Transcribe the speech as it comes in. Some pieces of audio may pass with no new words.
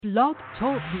Blog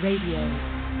Talk Radio.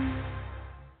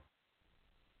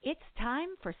 It's time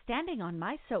for Standing on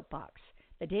My Soapbox,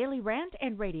 the daily rant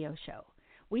and radio show.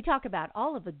 We talk about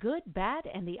all of the good, bad,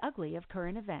 and the ugly of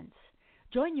current events.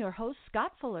 Join your host,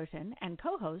 Scott Fullerton, and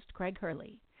co-host, Craig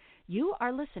Hurley. You,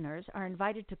 our listeners, are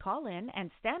invited to call in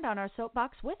and stand on our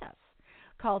soapbox with us.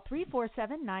 Call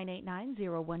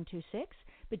 347-989-0126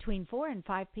 between 4 and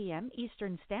 5 p.m.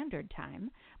 Eastern Standard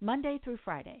Time, Monday through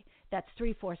Friday. That's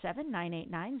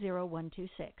 347-989-0126.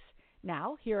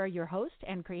 Now, here are your host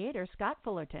and creator, Scott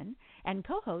Fullerton, and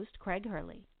co-host, Craig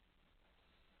Hurley.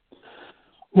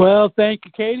 Well, thank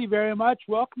you, Katie, very much.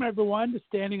 Welcome, everyone, to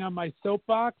Standing on My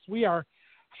Soapbox. We are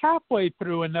halfway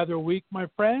through another week, my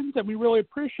friends, and we really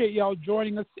appreciate y'all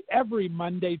joining us every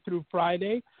Monday through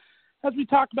Friday as we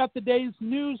talk about the day's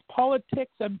news,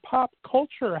 politics, and pop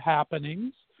culture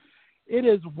happenings. It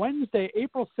is Wednesday,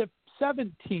 April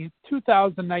 17th,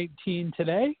 2019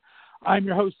 today. I'm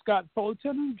your host, Scott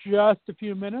Fullerton. In just a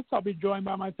few minutes, I'll be joined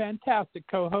by my fantastic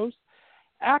co-host,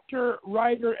 actor,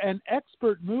 writer, and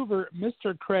expert mover,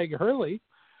 Mr. Craig Hurley.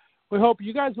 We hope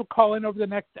you guys will call in over the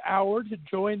next hour to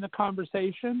join the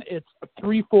conversation. It's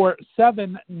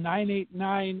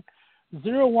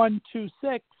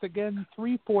 347-989-0126. Again,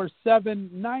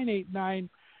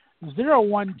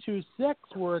 347-989-0126.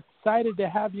 We're excited to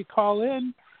have you call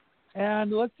in.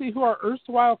 And let's see who our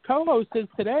erstwhile co-host is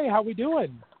today. How we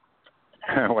doing?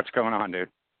 What's going on, dude?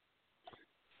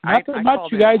 Nothing much.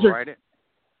 You guys are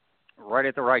right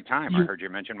at the right time. I heard you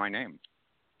mention my name.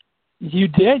 You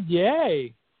did,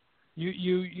 yay!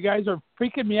 You guys are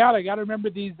freaking me out. I got to remember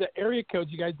these area codes.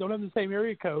 You guys don't have the same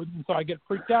area codes, and so I get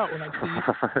freaked out when I see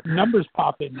numbers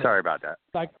pop in. Sorry about that.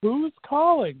 It's like, who's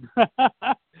calling?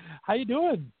 How you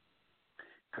doing?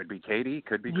 Could be Katie.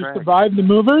 Could be Did Craig. You survive the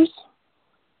movers?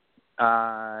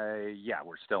 Yeah,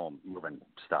 we're still moving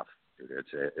stuff. Dude,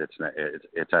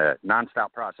 it's a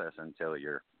nonstop process until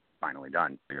you're finally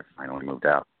done. You're finally moved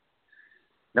out.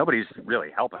 Nobody's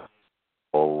really helping.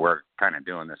 Well, we're kind of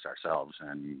doing this ourselves,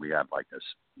 and we have like this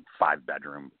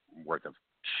 5-bedroom worth of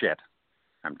shit.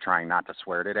 I'm trying not to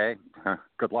swear today.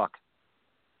 Good luck.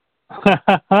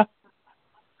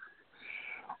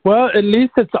 Well, at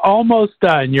least it's almost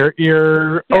done.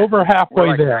 You're over halfway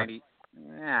like there.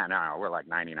 No, we're like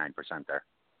 99% there.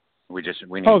 We need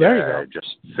to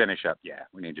just finish up. Yeah,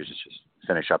 we need to just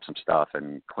finish up some stuff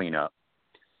and clean up.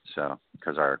 So,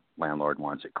 because our landlord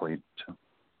wants it clean. So,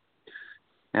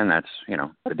 and that's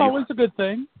that's always a good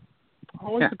thing.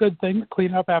 Always a good thing to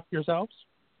clean up after yourselves.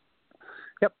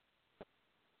 Yep.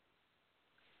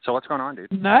 So what's going on,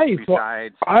 dude? Nice.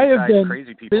 Besides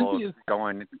crazy people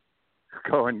going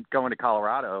to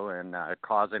Colorado and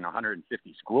causing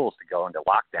 150 schools to go into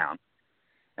lockdown.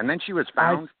 And then she was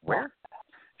found where?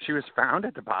 She was found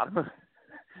at the bottom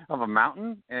of a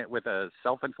mountain with a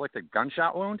self-inflicted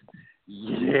gunshot wound.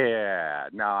 Yeah.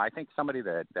 No, I think somebody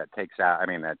that takes out. I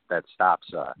mean, that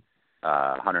stops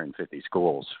 150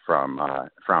 schools from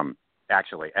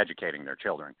actually educating their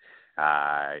children.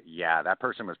 Yeah, that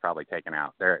person was probably taken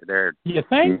out. They're. You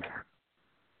think?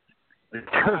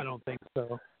 I don't think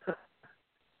so.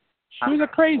 She was a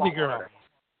crazy girl.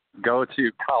 Go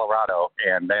to Colorado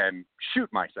and then shoot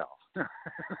myself. No,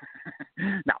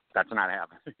 that's not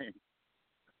happening.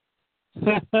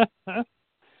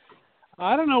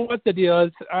 I don't know what the deal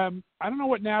is. I don't know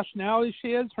what nationality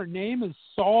she is. Her name is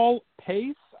Sol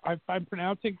Pace, if I'm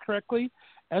pronouncing it correctly,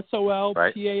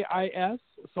 Solpais.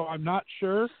 So I'm not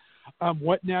sure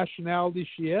what nationality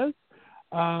she is.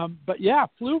 But yeah,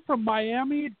 flew from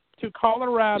Miami to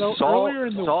Colorado earlier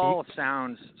in the week. Sol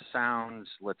sounds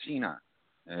Latina,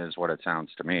 is what it sounds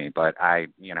to me. But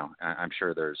I'm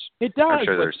sure there's. It does. I'm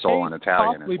sure there's Sol in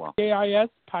Italian as well. Pais,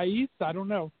 Pais. I don't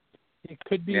know. It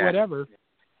could be whatever.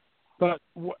 But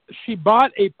she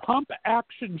bought a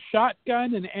pump-action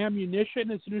shotgun and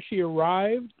ammunition as soon as she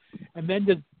arrived, and then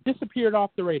just disappeared off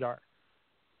the radar.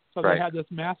 So they had this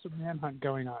massive manhunt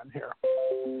going on here.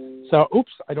 So,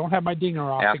 oops, I don't have my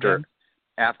dinger off again.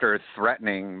 After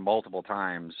threatening multiple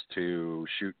times to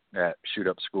shoot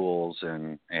up schools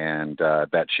and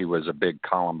that she was a big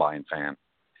Columbine fan.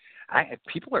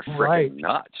 People are freaking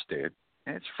nuts, dude.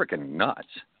 It's freaking nuts.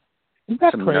 Isn't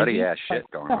that some crazy? Nutty ass shit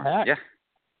going on. Yeah.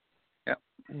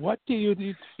 What do you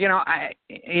do? I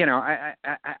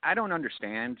don't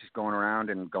understand going around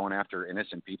and going after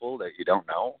innocent people that you don't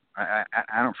know. I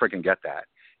don't freaking get that.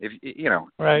 If if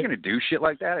you're gonna do shit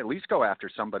like that, at least go after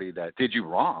somebody that did you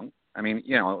wrong. I mean,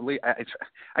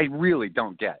 I really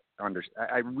don't get.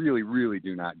 I really, really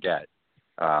do not get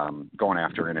going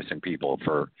after innocent people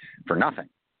for nothing.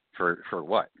 For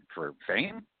what? For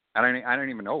fame? I don't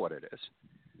even know what it is.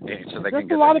 So they There's can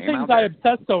get a lot their of name things out I there.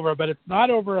 obsess over, but it's not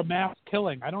over a mass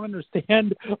killing. I don't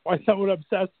understand why someone would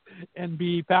obsess and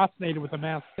be fascinated with a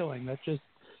mass killing. That's just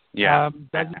I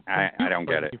don't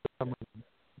get it.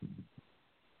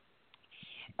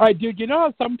 All right, dude, you know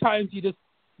how sometimes you just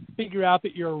figure out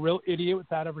that you're a real idiot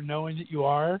without ever knowing that you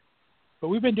are? But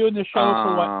we've been doing this show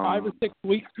for, 5 or 6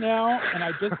 weeks now, and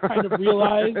I just kind of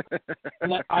realized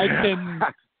that I can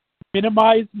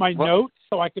minimize my notes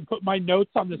so I can put my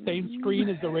notes on the same screen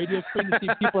as the radio screen to see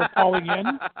if people are calling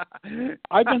in.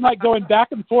 I've been, going back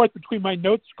and forth between my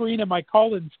note screen and my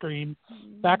call-in screen,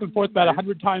 back and forth about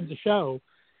 100 times a show.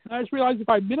 And I just realized if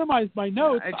I minimize my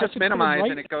notes, I just minimize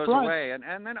and it goes front. away, and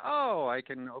then I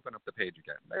can open up the page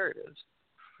again. There it is.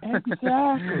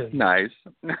 Exactly. Nice.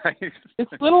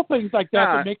 It's little things like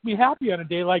that make me happy on a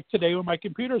day like today when my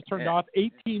computer's turned off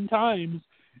 18 times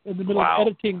in the middle of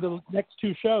editing the next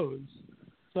 2 shows.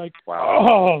 It's like,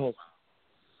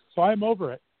 so I'm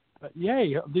over it. But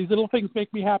yay, these little things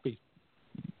make me happy.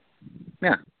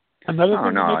 Yeah. Another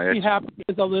thing that makes me happy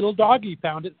is a little doggy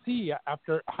found at sea.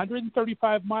 After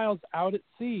 135 miles out at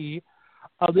sea,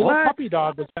 a little puppy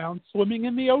dog was found swimming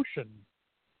in the ocean.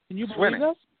 Can you believe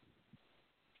this?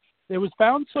 It was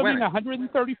found swimming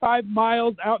 135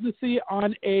 miles out in the sea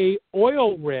on a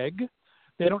oil rig.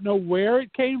 They don't know where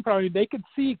it came from. I mean, they could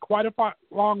see quite a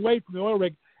long way from the oil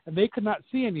rig, and they could not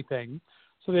see anything.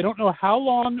 So they don't know how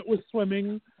long it was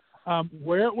swimming,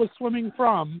 where it was swimming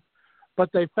from.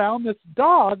 But they found this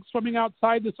dog swimming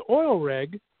outside this oil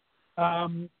rig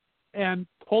and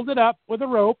pulled it up with a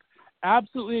rope,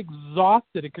 absolutely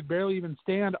exhausted. It could barely even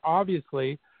stand,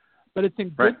 obviously. But it's in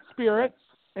good spirits,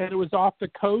 and it was off the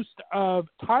coast of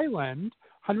Thailand,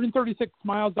 136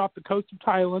 miles off the coast of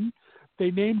Thailand. They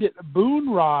named it Boon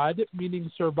Rod, meaning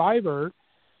survivor,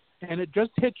 and it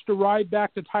just hitched a ride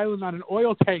back to Thailand on an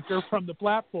oil tanker from the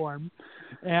platform,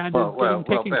 and is getting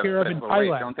taken care of in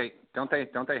Thailand. Don't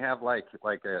they have like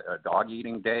a dog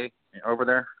eating day over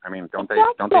there? I mean, don't they the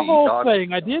eat dogs? Whole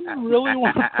thing. I didn't really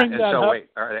want to bring that up. Wait,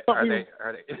 are they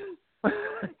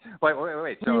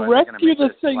wait. So you rescue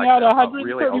this thing out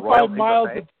 135 miles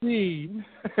at sea.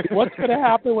 What's going to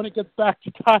happen when it gets back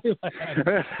to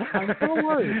Thailand? I'm so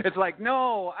worried. It's like,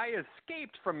 no, I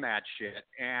escaped from that shit,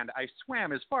 and I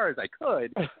swam as far as I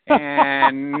could,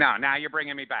 and no, now you're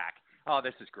bringing me back. Oh,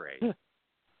 this is great.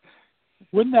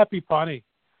 Wouldn't that be funny?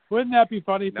 Wouldn't that be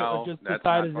funny if it just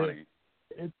decided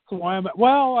it swam?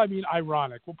 Well, I mean,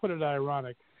 ironic. We'll put it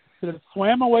ironic. That it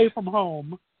swam away from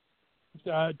home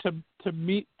to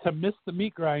miss the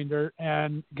meat grinder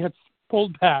and gets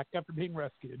pulled back after being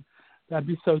rescued. That'd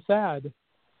be so sad.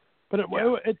 But it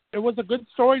was a good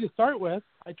story to start with.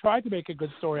 I tried to make a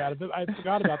good story out of it. I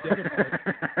forgot about the other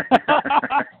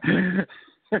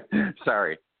part.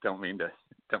 Sorry, don't mean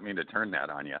to turn that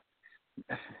on you.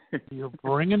 You're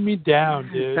bringing me down,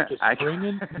 dude. Just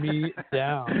bringing me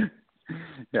down.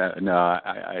 Yeah, no,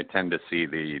 I tend to see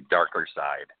the darker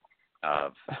side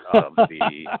of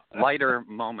the lighter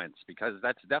moments, because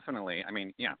that's definitely, I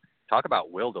mean, talk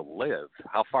about will to live.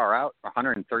 How far out?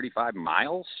 135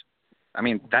 miles? I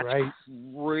mean, that's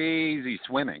crazy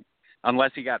swimming,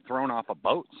 unless he got thrown off a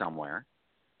boat somewhere.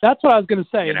 That's what I was going to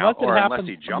say. Unless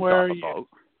he jumped off a boat.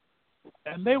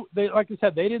 And they like I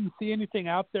said, they didn't see anything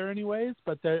out there anyways,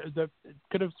 but it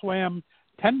could have swam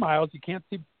 10 miles. You can't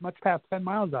see much past 10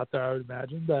 miles out there, I would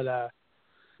imagine. But,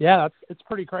 it's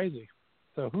pretty crazy.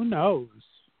 So who knows?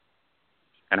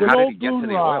 And how did he get to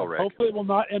the oil rig? Hopefully it will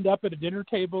not end up at a dinner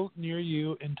table near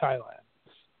you in Thailand.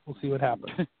 We'll see what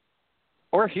happens.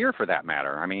 Or here, for that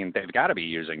matter. I mean, they've got to be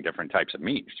using different types of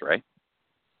meats, right?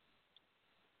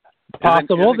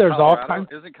 Possible. There's all kinds.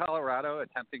 Isn't Colorado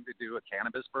attempting to do a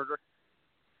cannabis burger?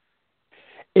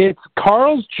 It's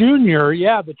Carl's Jr.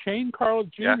 Yeah, the chain Carl's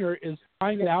Jr. is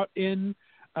trying it out in,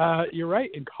 you're right,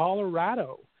 in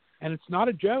Colorado. And it's not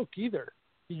a joke either.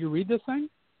 Did you read this thing?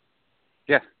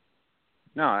 Yeah.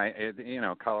 No,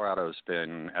 Colorado's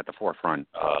been at the forefront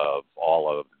of all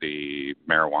of the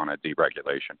marijuana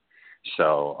deregulation.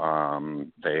 So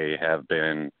they have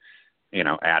been,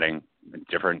 adding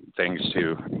different things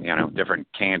to, different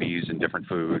candies and different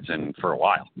foods, and for a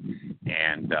while.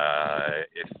 And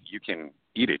if you can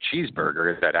eat a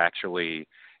cheeseburger that actually,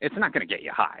 it's not going to get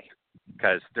you high,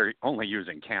 because they're only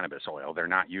using cannabis oil. They're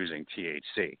not using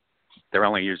THC. They're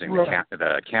only using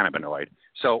the cannabinoid.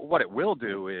 So what it will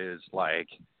do is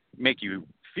make you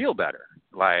feel better.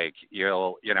 Because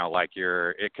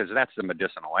that's the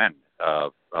medicinal end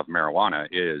of marijuana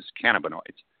is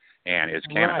cannabinoids and is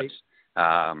cannabis.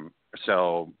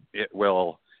 So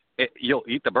you'll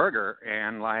eat the burger,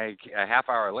 and like a half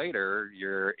hour later,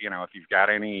 if you've got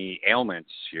any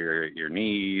ailments, your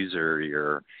knees or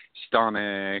your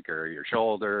stomach or your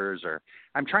shoulders, or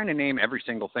I'm trying to name every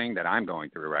single thing that I'm going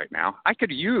through right now. I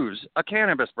could use a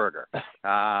cannabis burger.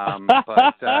 Yeah,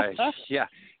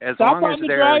 as Stop long on as the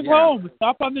they're drive home.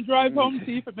 Stop on the drive home,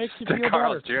 see if it makes you feel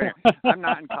Carl's better. Jr. I'm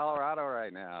not in Colorado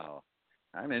right now.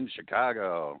 I'm in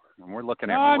Chicago, and we're looking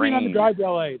at rain. I mean on the drive to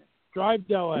LA. Drive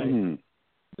to LA.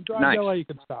 The drive Nice. to LA, you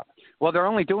can stop. Well, they're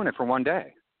only doing it for one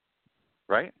day,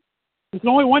 right? It's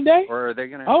only one day? Or are they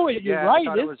going to? Oh, you're right.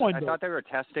 It is one day. I thought they were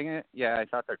testing it. Yeah, I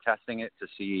thought they're testing it to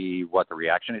see what the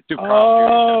reaction is. Dude,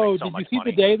 oh, did you see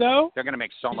the day, though? They're going to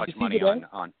make so much money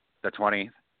on the 20th.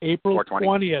 April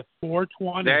 20th,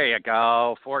 420. There you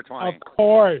go, 420. Of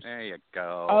course. There you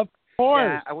go. Of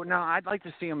course. Yeah, no, I'd like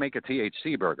to see them make a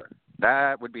THC burger.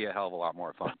 That would be a hell of a lot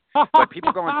more fun. But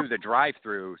people going through the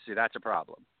drive-through, see, that's a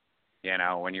problem.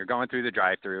 When you're going through the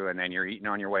drive-through and then you're eating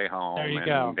on your way home. There you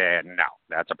go. No,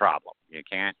 that's a problem. You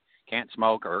can't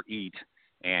smoke or eat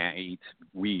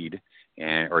weed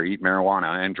or eat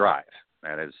marijuana and drive.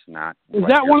 That is not. Is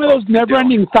that one of those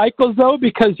never-ending cycles though?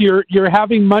 Because you're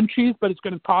having munchies, but it's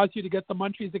going to cause you to get the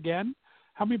munchies again.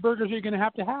 How many burgers are you going to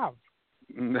have?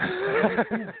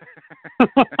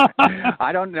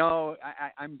 I don't know.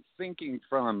 I'm thinking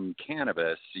from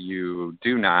cannabis, you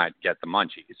do not get the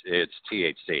munchies. It's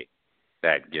THC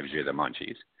that gives you the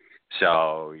munchies.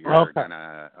 So you're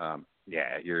gonna,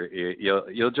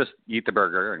 you'll just eat the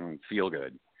burger and feel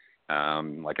good.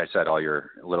 Like I said, all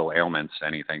your little ailments,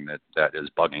 anything that is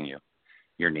bugging you,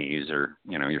 your knees or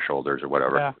your shoulders or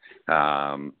whatever,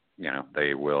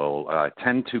 they will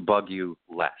tend to bug you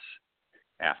less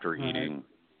after eating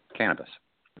cannabis.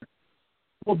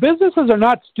 Well, businesses are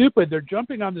not stupid. They're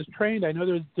jumping on this train. I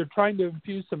know they're trying to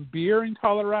infuse some beer in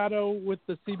Colorado with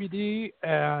the CBD,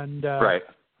 and right.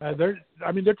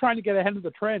 They're trying to get ahead of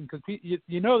the trend because this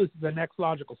is the next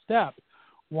logical step.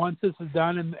 Once this is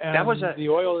done and the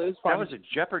oil is fine. That was a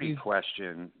Jeopardy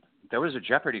question. There was a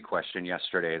Jeopardy question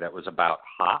yesterday that was about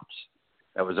hops.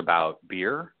 That was about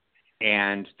beer,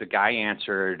 and the guy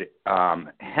answered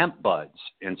hemp buds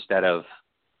instead of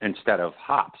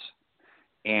hops,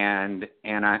 and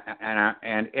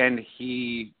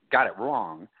he got it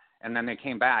wrong. And then they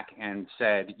came back and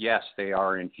said, yes, they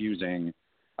are infusing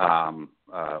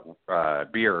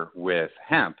beer with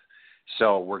hemp.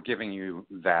 So we're giving you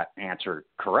that answer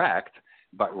correct,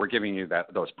 but we're giving you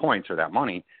those points or that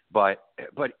money. But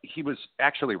he was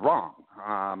actually wrong.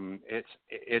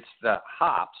 It's the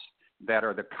hops that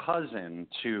are the cousin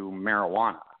to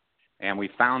marijuana. And we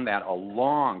found that a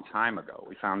long time ago.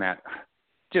 We found that,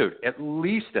 dude, at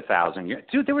least 1,000 years.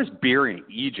 Dude, there was beer in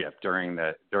Egypt during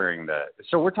the.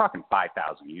 So we're talking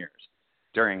 5,000 years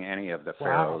during any of the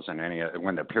pharaohs and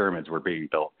when the pyramids were being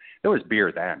built. There was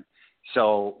beer then.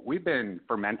 So we've been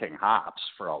fermenting hops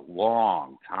for a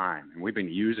long time, and we've been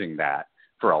using that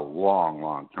for a long,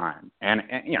 long time. And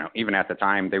even at the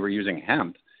time, they were using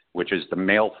hemp, which is the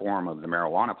male form of the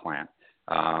marijuana plant,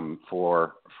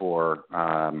 for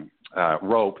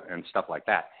rope and stuff like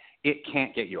that. It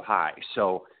can't get you high.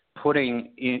 So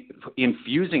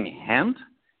infusing hemp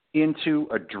into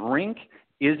a drink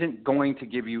isn't going to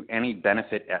give you any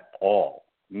benefit at all.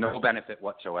 No benefit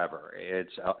whatsoever.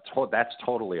 That's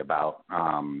totally about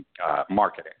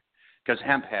marketing, because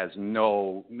hemp has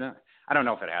no. I don't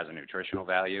know if it has a nutritional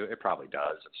value. It probably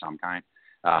does of some kind,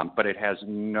 but it has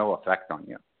no effect on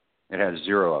you. It has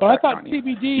zero effect on you. I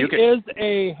thought CBD is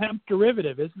a hemp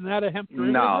derivative. Isn't that a hemp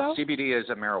derivative? No, CBD is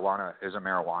a marijuana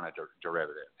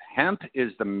derivative. Hemp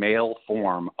is the male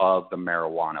form of the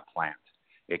marijuana plant.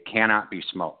 It cannot be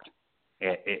smoked.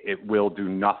 It will do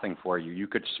nothing for you. You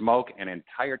could smoke an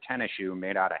entire tennis shoe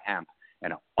made out of hemp,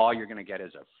 and all you're going to get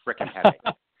is a freaking headache.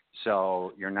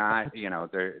 So you're not,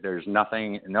 there's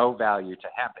nothing, no value to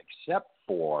hemp except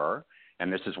for,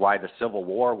 and this is why the Civil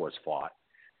War was fought.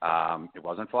 It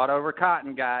wasn't fought over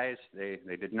cotton, guys. They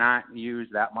did not use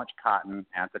that much cotton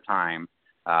at the time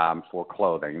for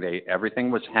clothing.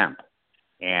 Everything was hemp,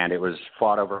 and it was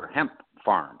fought over hemp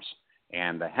farms.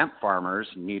 And the hemp farmers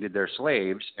needed their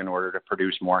slaves in order to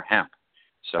produce more hemp.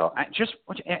 So just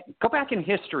go back in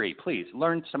history, please.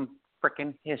 Learn some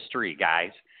frickin' history,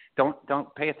 guys.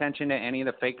 Don't pay attention to any of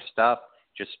the fake stuff.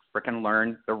 Just frickin'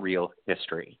 learn the real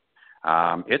history.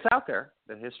 It's out there.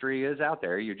 The history is out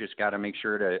there. You just got to make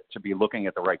sure to be looking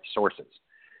at the right sources.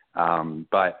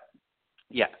 But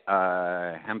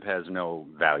hemp has no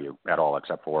value at all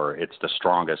except for it's the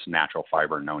strongest natural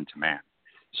fiber known to man.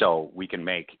 So we can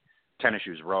make tennis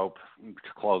shoes, rope,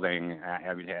 clothing,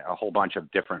 a whole bunch of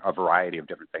a variety of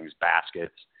different things,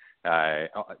 baskets,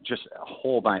 just a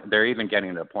whole bunch. They're even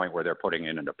getting to the point where they're putting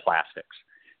it into plastics.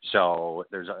 So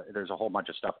there's a whole bunch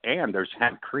of stuff, and there's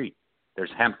hempcrete. There's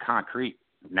hemp concrete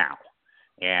now,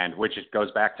 and which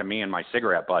goes back to me and my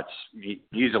cigarette butts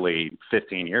easily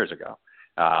 15 years ago.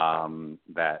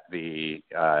 That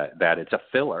it's a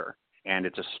filler, and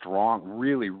it's a strong,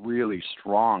 really, really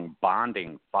strong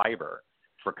bonding fiber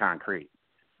for concrete.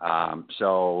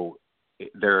 So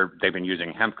they've been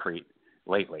using hempcrete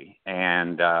lately,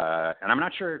 and I'm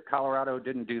not sure Colorado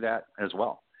didn't do that as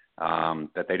well.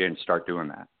 That they didn't start doing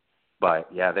that, but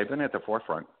yeah, they've been at the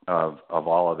forefront of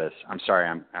all of this. I'm sorry,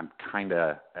 I'm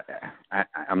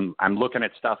looking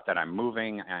at stuff that I'm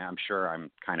moving, and I'm sure I'm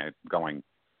kind of going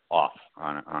off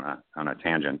on a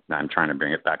tangent. I'm trying to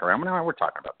bring it back around. No, we're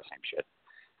talking about the same shit.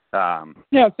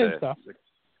 Same stuff.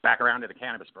 Back around to the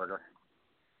cannabis burger.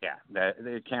 Yeah,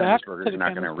 the cannabis burger is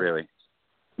not going to really.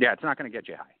 Yeah, it's not going to get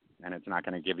you high, and it's not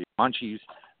going to give you munchies,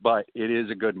 but it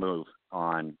is a good move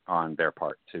on their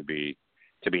part to be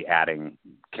adding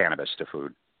cannabis to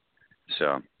food.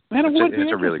 So and it would be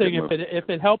it's a really good interesting move. if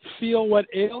it helps feel what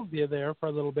ails you there for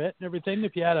a little bit and everything.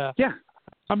 If you had a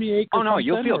tummy ache. Oh no,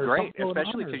 you'll feel great,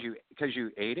 especially because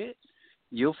you ate it.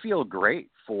 You'll feel great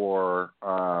for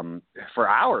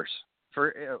hours,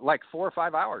 for like 4 or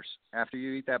 5 hours after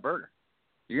you eat that burger.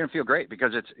 You're gonna feel great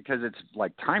because it's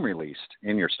like time released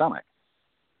in your stomach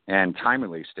and time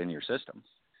released in your system.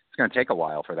 It's going to take a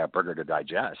while for that burger to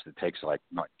digest. It takes like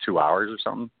 2 hours or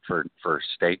something for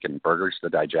steak and burgers to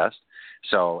digest.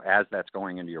 So as that's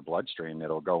going into your bloodstream,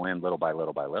 it'll go in little by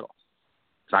little by little.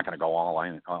 It's not going to go all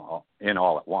in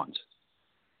all at once.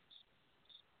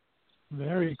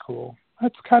 Very cool.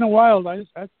 That's kind of wild. Like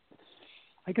I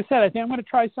said, I think I'm going to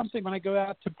try something when I go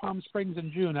out to Palm Springs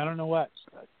in June. I don't know what.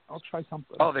 I'll try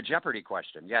something. Oh, the Jeopardy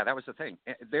question. Yeah, that was the thing.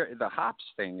 The hops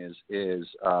thing is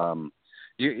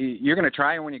you're going to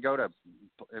try it when you go to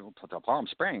Palm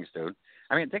Springs, dude.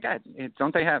 I mean, they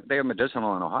have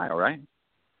medicinal in Ohio, right?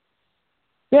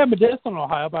 They have medicinal in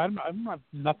Ohio, but I'm not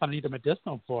nothing I need a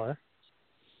medicinal for.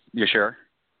 You sure?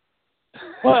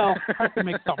 Well, I can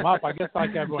make something up, I guess,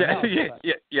 like everyone else.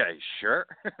 Yeah, sure.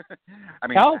 I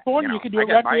mean, California, you can do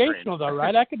it recreational, though,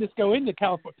 right? I could just go into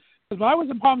California. Because when I was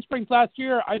in Palm Springs last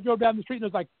year, I drove down the street, and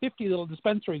there's like 50 little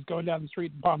dispensaries going down the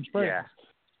street in Palm Springs. Yeah.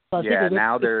 So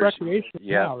Now there's recreational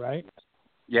now, right?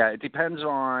 Yeah, it depends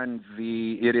on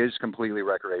it is completely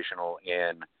recreational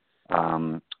in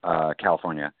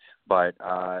California, but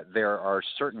there are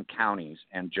certain counties,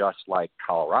 and just like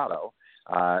Colorado,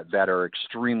 that are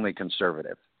extremely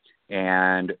conservative.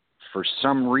 And for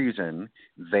some reason,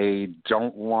 they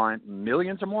don't want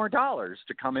millions of more dollars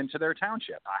to come into their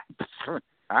township.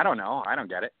 I don't know. I don't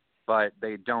get it. But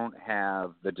they don't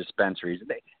have the dispensaries.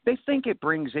 They think it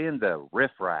brings in the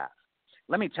riffraff.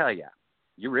 Let me tell you,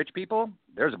 you rich people,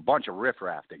 there's a bunch of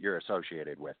riffraff that you're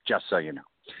associated with, just so you know.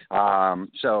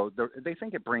 So they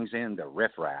think it brings in the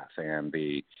riffraff and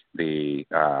the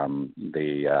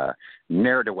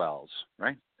ne'er-do-wells,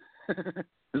 right?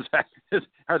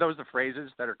 Are those the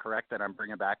phrases that are correct that I'm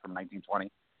bringing back from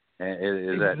 1920?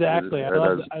 Exactly.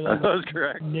 Are those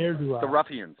correct? Ne'er-do-wells.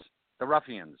 The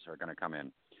ruffians are going to come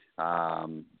in.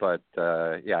 But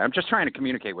I'm just trying to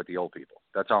communicate with the old people.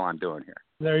 That's all I'm doing here.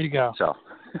 There you go. So,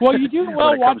 well, you do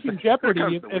well watching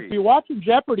Jeopardy. If you're watching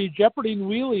Jeopardy, Jeopardy and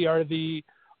Wheelie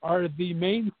are the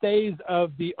mainstays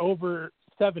of the over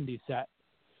 70 set.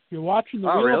 If you're watching the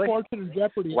Wheel of Fortune and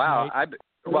Jeopardy. Wow.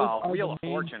 Tonight, Wheel of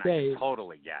Fortune,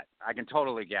 I can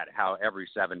totally get how every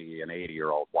 70 and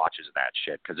 80-year-old watches that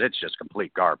shit because it's just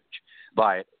complete garbage.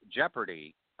 But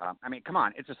Jeopardy, I mean, come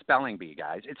on, it's a spelling bee,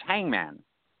 guys. It's Hangman.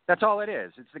 That's all it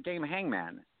is. It's the game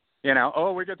Hangman. You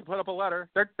know, we get to put up a letter.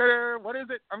 What is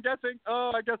it? I'm guessing.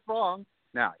 Oh, I guessed wrong.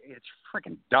 No, it's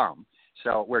freaking dumb.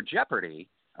 So where Jeopardy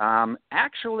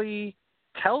actually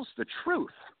tells the truth.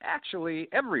 Actually,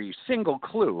 every single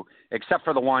clue, except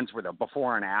for the ones with the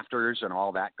before and afters and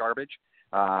all that garbage,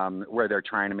 where they're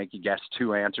trying to make you guess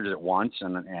two answers at once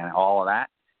and all of that,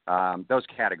 those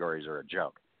categories are a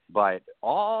joke. But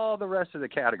all the rest of the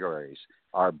categories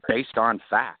are based on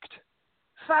fact.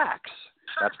 Facts.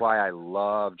 That's why I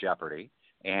love Jeopardy.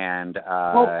 And did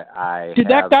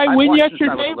that guy win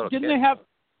yesterday?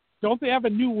 Don't they have a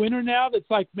new winner now that's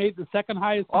like made the second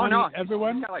highest money ever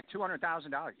won? He's got like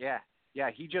 $200,000. Yeah.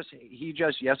 He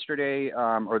just yesterday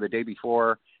or the day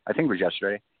before, I think it was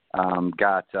yesterday,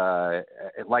 got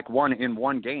won in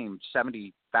one game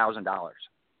 $70,000.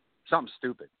 Something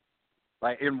stupid.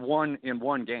 Like in one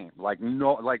game.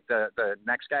 The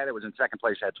next guy that was in second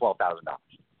place had $12,000.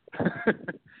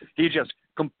 He just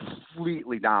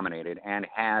completely dominated and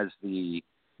has the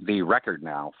the record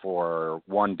now for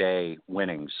one-day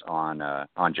winnings on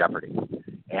Jeopardy,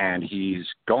 and he's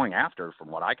going after, from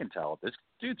what I can tell, this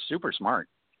dude's super smart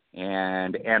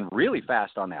and really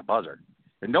fast on that buzzer.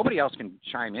 And nobody else can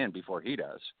chime in before he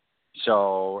does.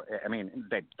 So, I mean,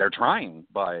 they're trying,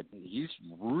 but he's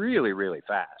really, really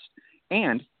fast,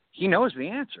 and he knows the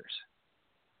answers.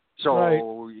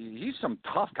 So he's some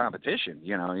tough competition.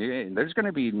 You know, there's going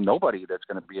to be nobody that's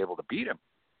going to be able to beat him.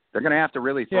 They're going to have to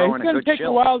really throw in a good chill. It's going to take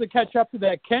a while to catch up to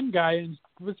that Ken guy, and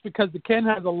it's because the Ken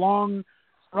has a long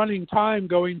running time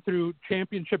going through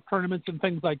championship tournaments and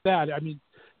things like that. I mean,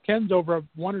 Ken's over $1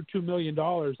 or $2 million,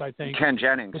 I think. Ken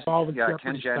Jennings. With all the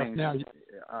Ken Jennings. now.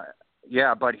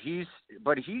 But he's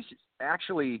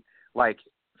actually like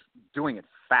doing it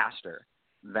faster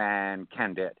than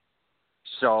Ken did.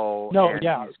 So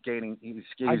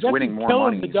he's winning more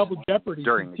money the Double Jeopardy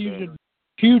during the game.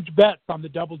 Huge bets on the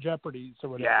Double Jeopardy or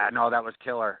whatever. Yeah, no, that was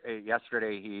killer.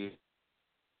 Yesterday he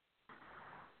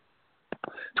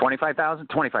 25,000.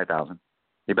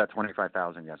 He bet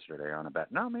 25,000 yesterday on a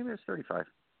bet. No, maybe it was 35.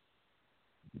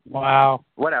 Wow.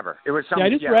 Whatever. It was some. Yeah, I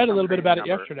just read a little bit about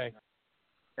number. it yesterday.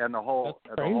 And the whole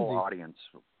audience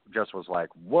just was like,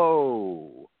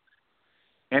 "Whoa!"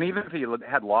 And even if he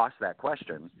had lost that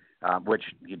question, which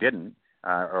he didn't,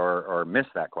 or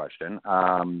missed that question,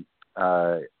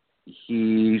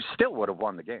 he still would have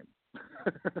won the game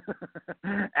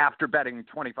after betting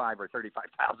 $25,000 or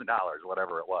 $35,000,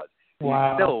 whatever it was.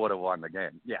 Wow. He still would have won the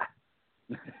game. Yeah,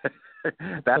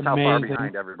 that's how far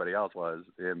behind everybody else was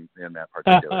in that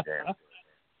particular game.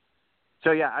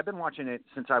 So, yeah, I've been watching it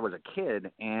since I was a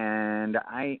kid, and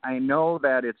I know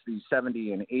that it's the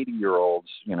 70 and 80-year-olds,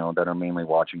 you know, that are mainly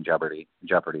watching Jeopardy,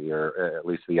 or at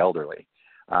least the elderly.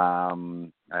 I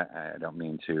don't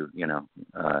mean to, you know,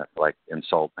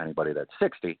 insult anybody that's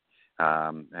 60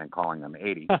 and calling them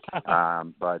 80. I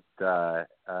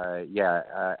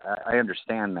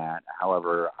understand that.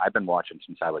 However, I've been watching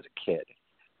since I was a kid,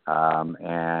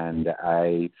 and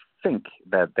I think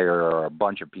that there are a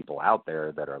bunch of people out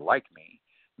there that are like me,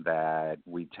 that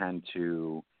we tend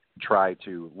to try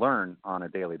to learn on a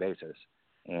daily basis,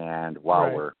 and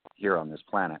while we're here on this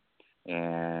planet,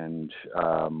 and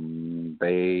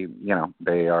they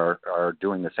are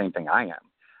doing the same thing I am.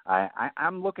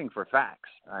 I'm looking for facts.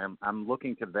 I'm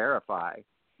looking to verify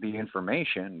the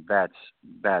information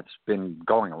that's been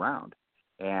going around,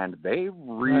 and they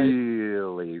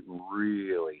really,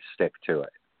 really stick to it.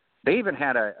 They even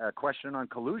had a question on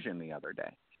collusion the other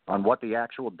day, on what the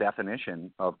actual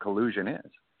definition of collusion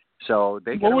is. So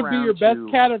they get What would be your best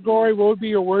category? What would be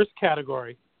your worst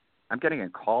category? I'm getting a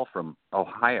call from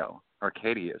Ohio, or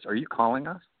Katie is. Are you calling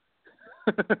us?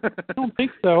 I don't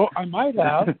think so. I might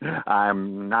have.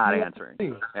 I'm not answering.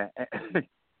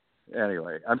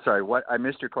 Anyway, I'm sorry. What? I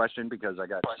missed your question because I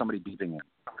got somebody beeping in.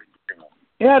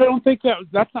 Yeah, I don't think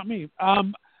that's not me.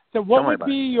 So what would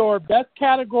be your best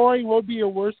category? What would be your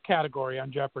worst category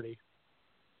on Jeopardy?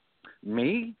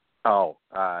 Me? Oh,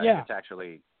 yeah. It's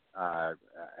actually,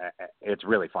 it's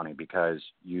really funny because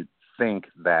you think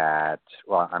that,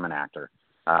 well, I'm an actor.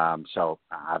 So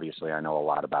obviously I know a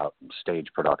lot about stage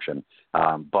production.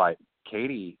 But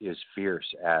Katie is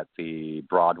fierce at the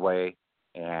Broadway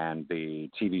and the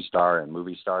TV star and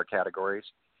movie star categories.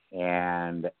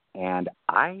 And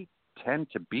I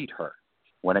tend to beat her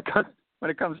when it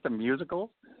comes to musicals.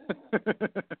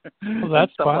 Well,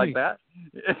 that's stuff funny. Like that.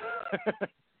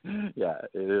 Yeah,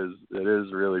 it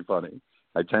is really funny.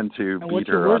 I tend to beat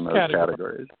her on those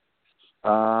categories.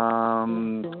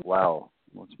 Wow,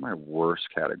 what's my worst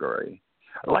category?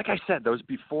 Like I said, those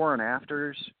before and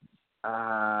afters,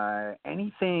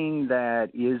 anything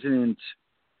that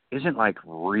isn't like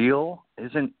real,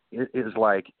 is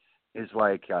like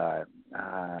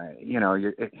you know,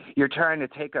 you're trying to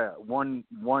take one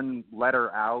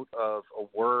letter out of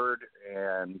a word,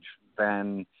 and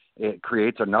then it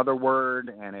creates another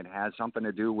word, and it has something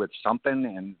to do with something,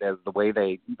 and the way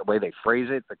they phrase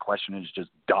it, the question is just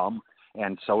dumb,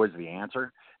 and so is the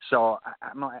answer. So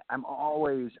I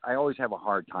always have a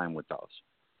hard time with those.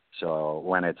 So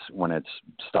when it's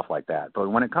stuff like that, but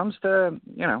when it comes to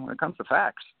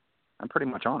facts, I'm pretty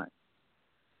much on it.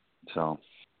 So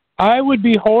I would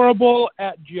be horrible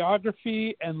at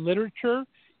geography and literature,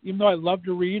 even though I love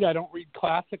to read. I don't read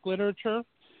classic literature.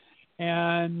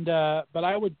 And but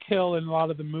I would kill in a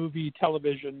lot of the movie,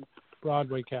 television,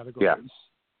 Broadway categories.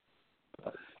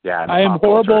 Yeah. I am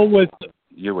horrible with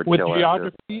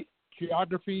geography.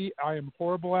 Geography, I am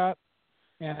horrible at,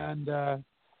 and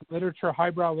literature,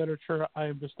 highbrow literature, I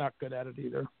am just not good at it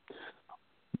either.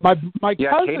 My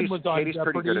cousin was on Katie's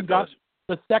Jeopardy pretty good and at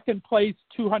the second place,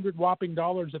 $200 whopping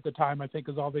at the time, I think,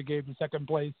 is all they gave the second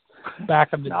place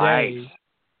back in the day.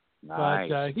 Nice.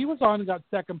 But he was on and got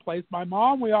second place. My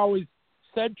mom, we always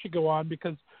said she'd go on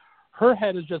because her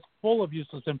head is just full of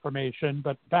useless information,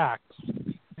 but facts.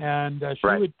 And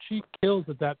she kills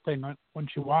at that thing when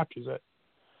she watches it.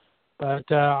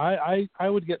 But I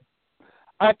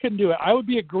couldn't do it. I would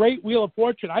be a great Wheel of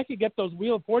Fortune. I could get those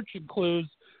Wheel of Fortune clues.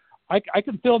 I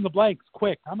can fill in the blanks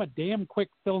quick. I'm a damn quick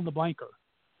fill in the blanker.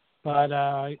 But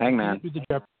Hangman.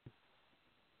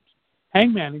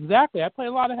 Hangman, exactly. I played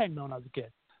a lot of Hangman when I was a kid.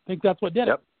 I think that's what did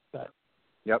it. But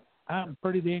yep. I'm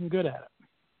pretty dang good at it.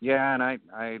 Yeah, and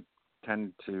I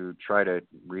tend to try to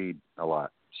read a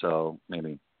lot. So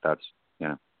maybe that's,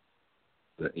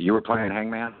 you were playing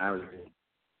Hangman, I was reading.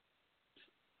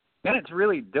 And it's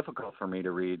really difficult for me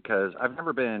to read because I've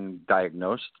never been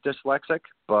diagnosed dyslexic,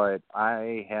 but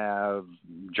I have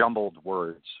jumbled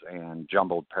words and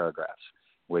jumbled paragraphs,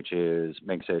 which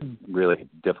makes it really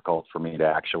difficult for me to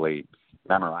actually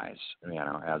memorize,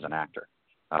 as an actor.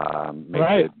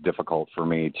 Makes it difficult for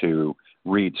me to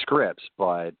read scripts,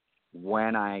 but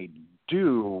when I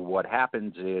do, what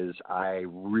happens is I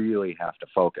really have to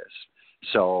focus.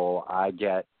 So I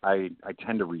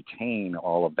tend to retain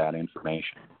all of that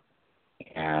information.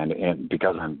 And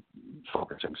because I'm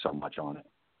focusing so much on it,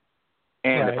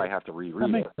 and if I have to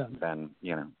reread it, then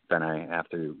I have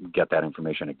to get that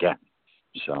information again.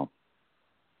 So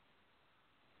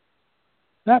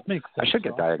that makes sense. I should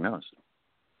get diagnosed.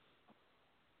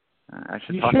 I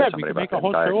should talk to somebody about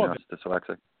getting diagnosed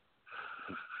dyslexic.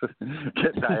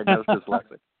 Get diagnosed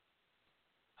dyslexic.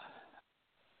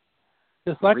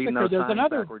 Dyslexic, or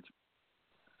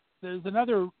there's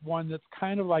another one that's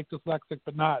kind of like dyslexic,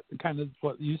 but not kind of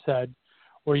what you said,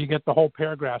 where you get the whole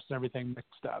paragraphs and everything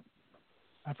mixed up.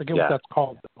 I forget what that's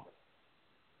called, though.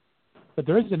 But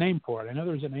there is a name for it. I know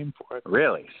there's a name for it.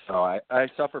 Really? So I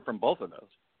suffer from both of those.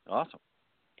 Awesome.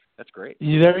 That's great.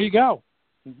 There you go.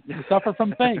 You suffer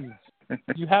from things.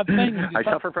 You have things. I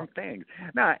suffer from things.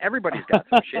 No, everybody's got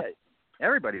some shit.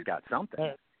 Everybody's got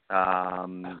something.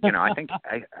 I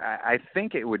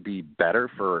think it would be better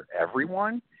for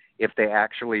everyone if they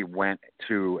actually went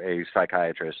to a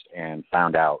psychiatrist and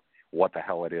found out what the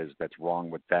hell it is that's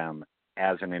wrong with them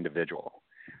as an individual.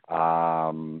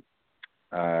 What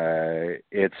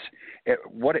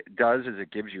it does is it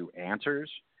gives you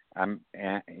answers. I'm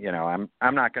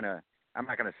not gonna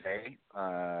say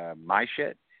my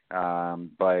shit,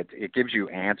 but it gives you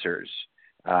answers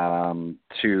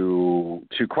to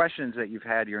questions that you've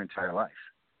had your entire life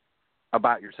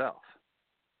about yourself.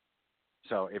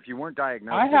 So if you weren't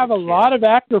diagnosed, I have a lot of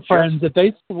actor friends that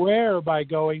they swear by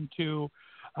going to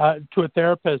a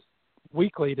therapist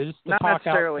weekly to talk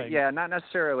out things. Yeah, not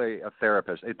necessarily a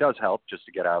therapist. It does help just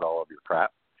to get out all of your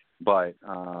crap, but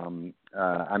I'm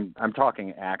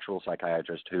talking actual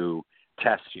psychiatrist who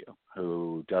tests you,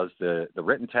 who does the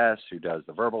written tests, who does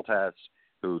the verbal tests,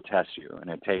 who tests you, and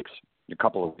it takes a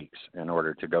couple of weeks in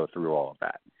order to go through all of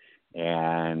that.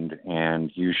 And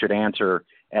you should answer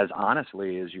as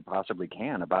honestly as you possibly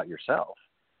can about yourself,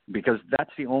 because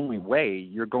that's the only way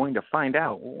you're going to find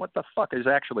out what the fuck is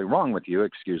actually wrong with you.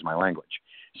 Excuse my language.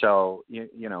 So,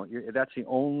 that's the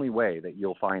only way that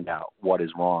you'll find out what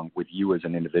is wrong with you as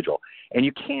an individual. And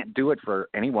you can't do it for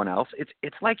anyone else.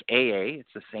 It's like AA.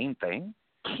 It's the same thing.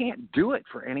 You can't do it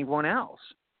for anyone else.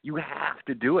 You have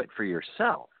to do it for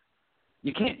yourself.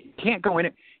 You can't go in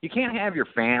it. You can't have your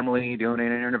family doing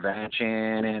an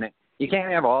intervention, and you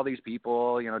can't have all these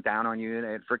people, down on you,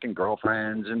 and freaking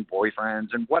girlfriends and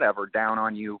boyfriends and whatever down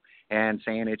on you and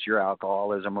saying it's your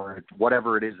alcoholism or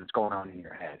whatever it is that's going on in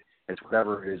your head. It's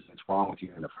whatever it is that's wrong with you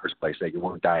in the first place that you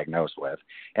weren't diagnosed with,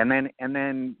 and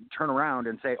then turn around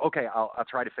and say, okay, I'll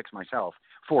try to fix myself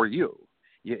for you.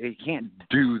 You can't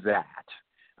do that.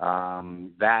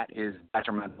 That is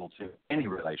detrimental to any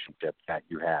relationship that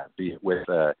you have, be it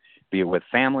with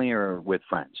family or with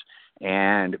friends.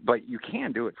 But you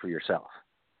can do it for yourself.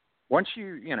 Once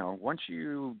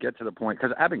you get to the point,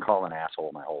 because I've been called an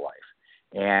asshole my whole life,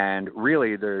 and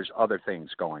really there's other things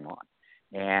going on,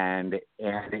 and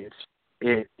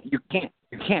you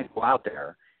can't go out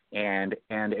there and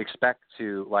expect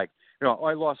to, like,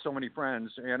 I lost so many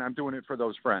friends and I'm doing it for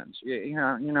those friends. You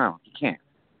can't.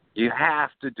 You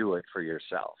have to do it for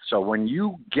yourself. So when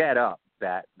you get up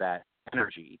that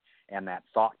energy and that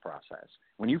thought process,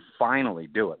 when you finally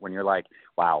do it, when you're like,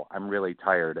 wow, I'm really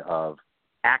tired of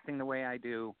acting the way I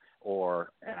do,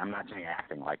 and I'm not saying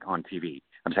acting like on TV,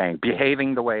 I'm saying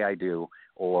behaving the way I do,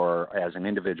 or as an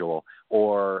individual,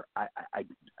 or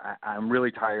I'm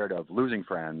really tired of losing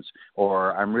friends,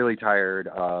 or I'm really tired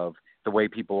of the way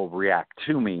people react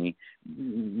to me,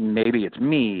 maybe it's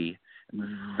me,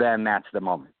 then that's the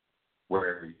moment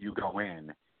where you go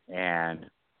in and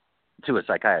to a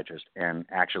psychiatrist and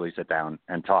actually sit down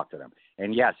and talk to them.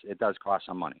 And yes, it does cost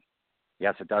some money.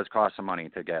 Yes, it does cost some money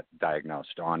to get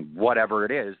diagnosed on whatever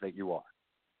it is that you are.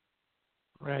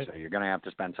 Right. So you're going to have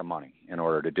to spend some money in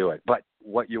order to do it. But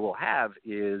what you will have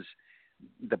is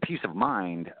the peace of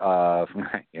mind of,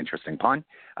 interesting pun,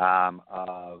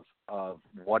 of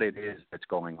what it is that's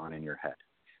going on in your head.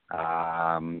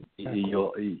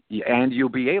 You'll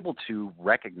be able to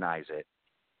recognize it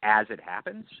as it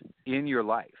happens in your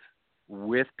life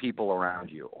with people around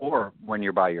you or when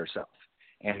you're by yourself.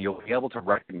 And you'll be able to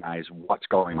recognize what's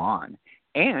going on.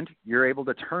 And you're able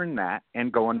to turn that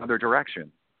and go another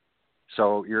direction.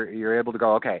 So you're able to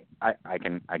go, okay, I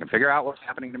can figure out what's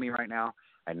happening to me right now.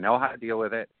 I know how to deal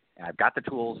with it. And I've got the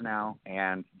tools now,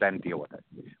 and then deal with it.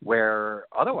 Where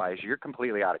otherwise you're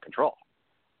completely out of control.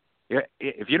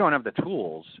 If you don't have the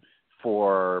tools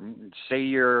for, say,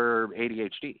 your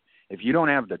ADHD, if you don't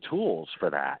have the tools for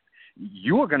that,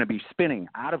 you are going to be spinning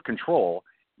out of control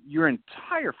your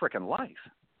entire freaking life.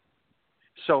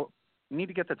 So you need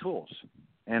to get the tools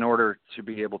in order to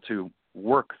be able to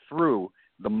work through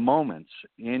the moments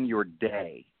in your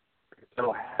day.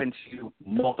 It'll happen to you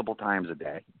multiple times a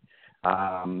day,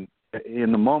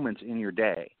 in the moments in your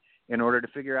day, in order to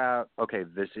figure out, okay,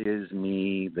 this is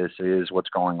me, this is what's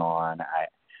going on.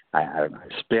 I'm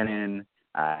spinning,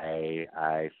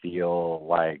 I feel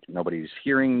like nobody's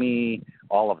hearing me,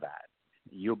 all of that.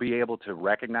 You'll be able to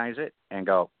recognize it and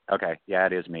go, okay, yeah,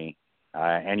 it is me.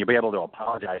 And you'll be able to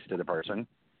apologize to the person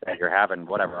that you're having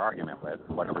whatever argument with,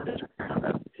 whatever it is you're having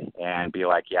with, and be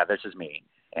like, yeah, this is me,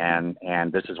 and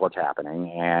this is what's happening.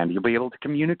 And you'll be able to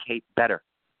communicate better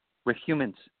with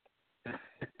humans.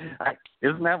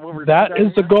 Isn't that what we're doing? That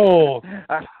is the goal.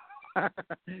 I'm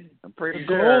pretty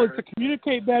sure. The goal is to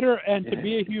communicate better and to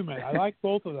be a human. I like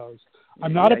both of those.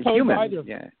 I'm not opposed to either.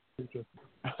 Yeah.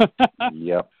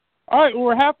 Yep. All right, well,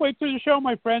 we're halfway through the show,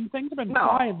 my friend. Things have been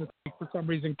flying this week for some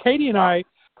reason. Katie and I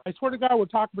swear to God, we're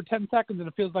talking for 10 seconds, and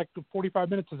it feels like 45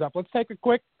 minutes is up. Let's take a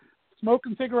quick smoke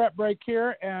and cigarette break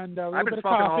here and a little bit of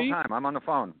coffee. I've been smoking all the time. I'm on the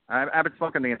phone. I've been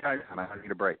smoking the entire time. I don't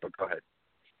need a break, but go ahead.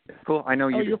 Cool. I know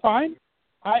you. Oh, you're fine?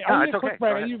 I need a quick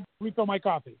break. I need to refill my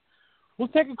coffee. We'll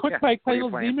take a quick break, play a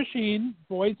little Z Machine,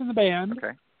 Boys in the Band,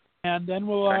 and then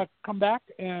we'll come back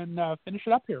and finish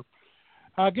it up here.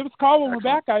 Give us a call when we're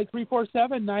back, guys,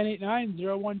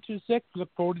 347-989-0126. Look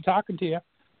forward to talking to you.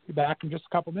 Be back in just a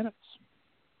couple minutes.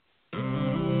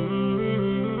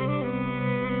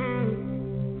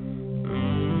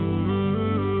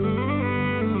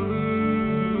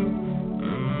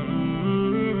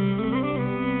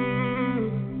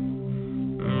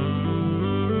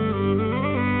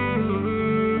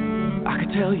 I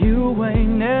could tell you ain't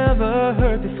never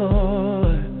heard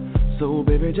before. So,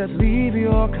 baby, just leave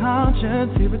your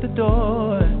conscience here at the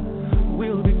door.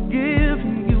 We'll be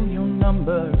giving you your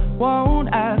number. Won't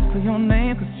ask for your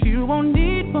name, 'cause you won't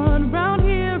need one around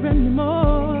here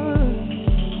anymore.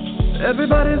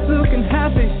 Everybody's looking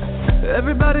happy.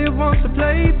 Everybody wants a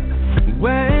place.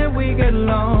 When we get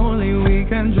lonely, we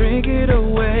can drink it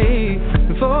away.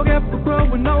 And forget we're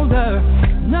growing older.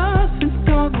 Nothing's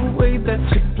gone the way that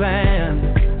you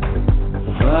planned.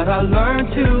 But I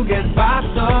learned to get by,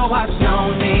 so I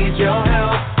don't need your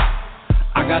help.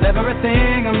 I got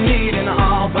everything I'm needing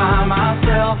all by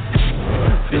myself.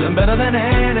 Feeling better than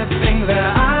anything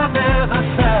that I've ever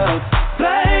felt.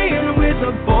 Playing with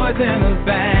the boys in the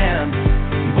band.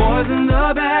 Boys in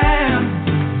the band.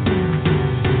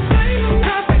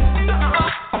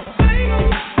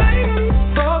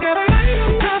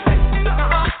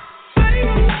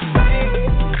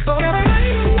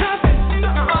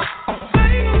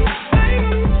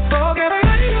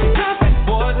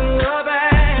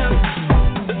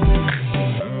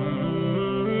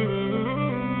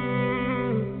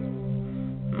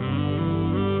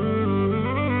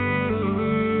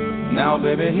 Now,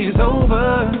 baby, he's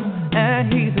over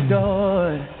and he's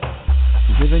adored,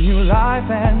 giving you life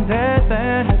and death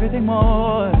and everything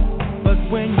more. But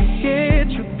when you get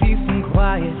your peace and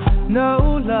quiet,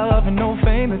 no love and no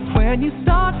fame, it's when you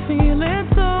start feeling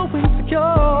so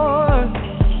insecure.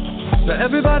 So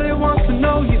everybody wants to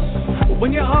know you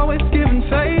when you're always giving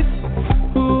face.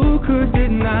 Who could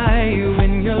deny you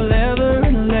when you're leather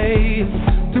and lace,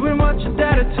 doing what your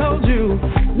daddy told you,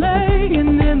 laying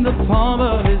in the palm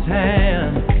of his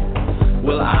hand?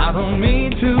 Well, I don't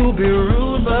mean to be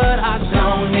rude, but I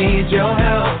don't need your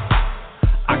help.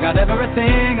 I got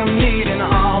everything I'm needing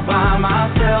all by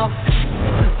myself.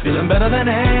 Feeling better than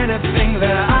anything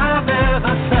that I've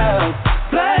ever felt.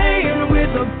 Playing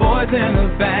with the boys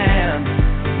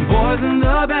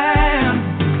the band.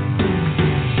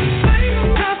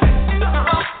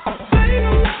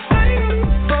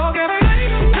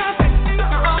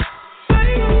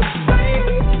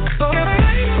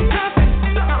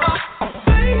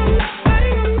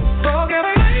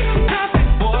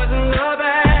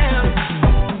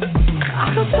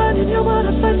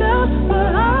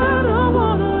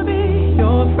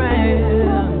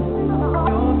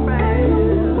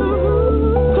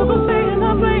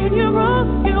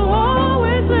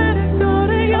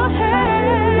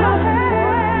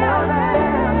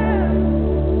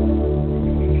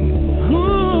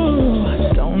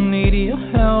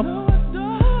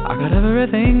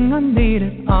 Everything I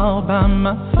needed all by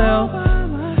myself,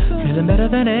 feeling better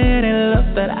than any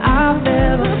love that I've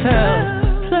ever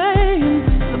felt. Playing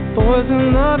the boys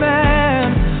in the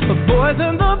band, the boys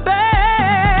in the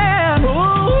band.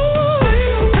 Ooh.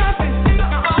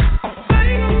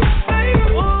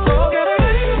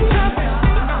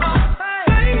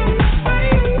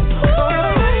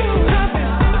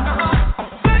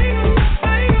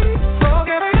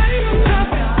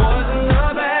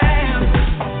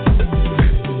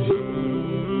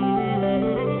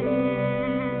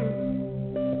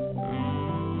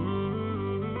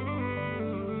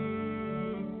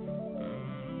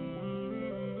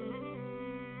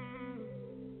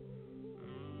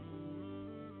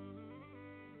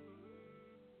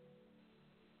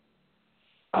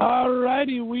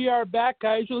 We are back,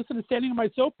 guys. You're listening to Standing on My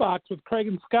Soapbox with Craig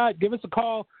and Scott. Give us a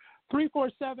call,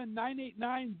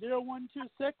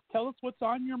 347-989-0126. Tell us what's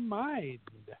on your mind.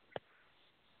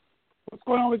 What's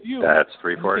going on with you? That's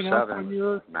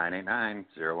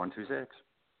 347-989-0126.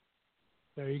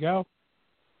 There you go.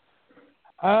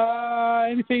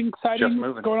 Anything exciting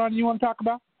going on you want to talk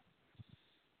about?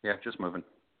 Yeah, just moving.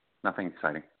 Nothing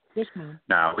exciting. Just moving.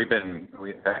 No, we've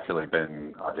actually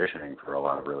been auditioning for a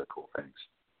lot of really cool things.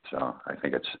 So I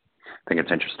think it's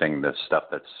interesting, the stuff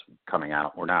that's coming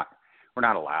out. We're not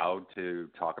allowed to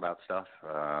talk about stuff.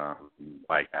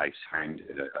 Like I signed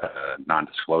a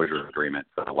non-disclosure agreement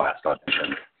for the last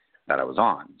audition that I was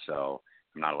on, so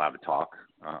I'm not allowed to talk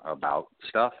about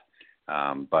stuff.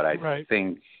 But I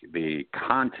think the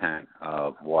content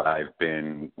of what I've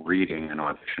been reading and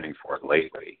auditioning for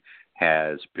lately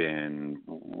has been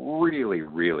really,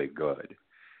 really good.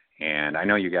 And I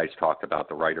know you guys talked about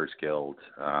the Writers Guild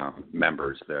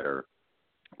members that are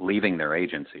leaving their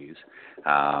agencies,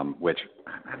 which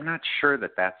I'm not sure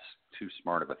that that's too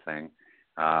smart of a thing.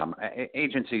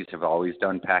 Agencies have always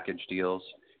done package deals,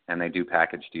 and they do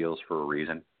package deals for a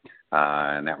reason.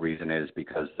 And that reason is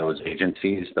because those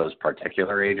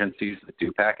particular agencies that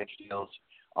do package deals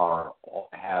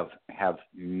have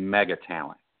mega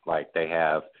talent. Like they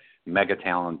have mega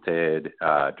talented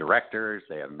directors,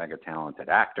 they have mega talented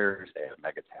actors, they have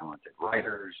mega talented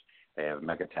writers, they have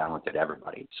mega talented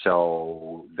everybody.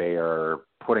 So they are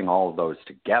putting all of those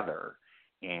together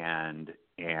and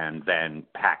then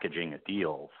packaging a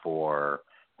deal for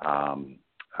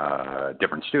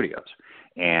different studios.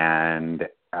 And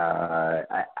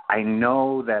I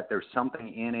know that there's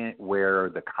something in it where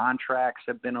the contracts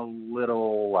have been a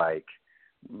little like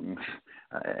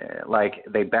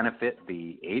they benefit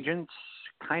the agents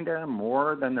kind of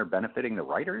more than they're benefiting the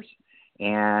writers,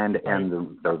 and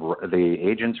the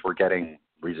agents were getting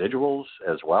residuals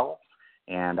as well.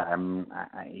 And I don't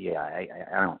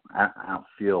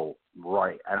feel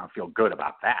right. I don't feel good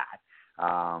about that.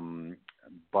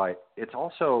 But it's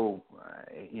also,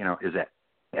 is it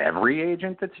every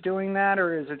agent that's doing that,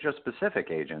 or is it just specific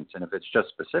agents? And if it's just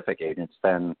specific agents,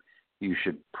 then you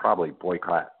should probably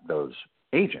boycott those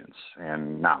agents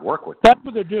and not work with them. That's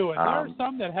what they're doing. There are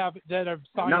some that have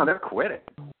signed. No, they're quitting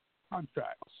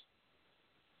contracts.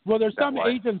 Well, there's some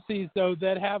agencies though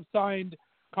that have signed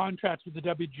contracts with the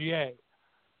WGA.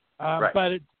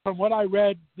 But from what I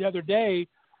read the other day,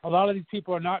 a lot of these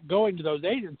people are not going to those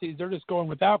agencies. They're just going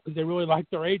without because they really like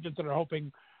their agents and are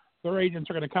hoping their agents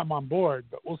are going to come on board.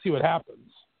 But we'll see what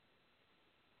happens.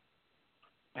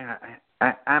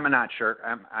 I'm not sure.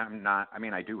 I'm not. I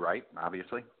mean, I do write,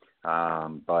 obviously.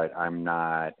 But I'm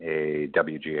not a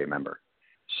WGA member,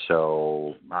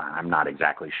 so I'm not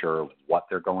exactly sure what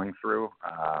they're going through.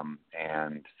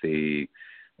 And the,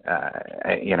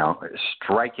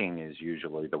 striking is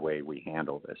usually the way we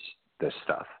handle this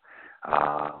stuff. We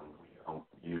don't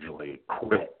usually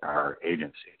quit our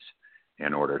agencies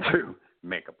in order to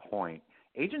make a point.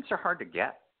 Agents are hard to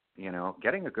get.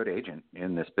 Getting a good agent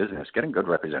in this business, getting good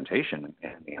representation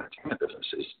in the entertainment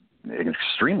business is an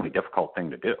extremely difficult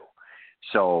thing to do.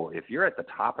 So if you're at the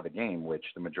top of the game, which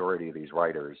the majority of these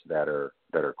writers that are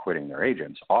quitting their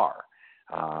agents are,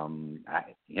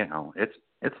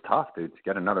 It's tough, dude, to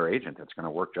get another agent that's going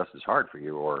to work just as hard for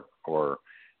you, or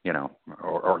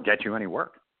get you any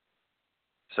work.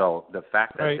 So the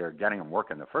fact that they're getting them work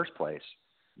in the first place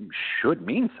should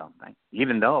mean something,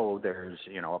 even though there's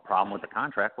a problem with the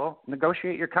contract. Well,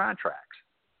 negotiate your contracts.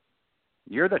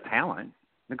 You're the talent.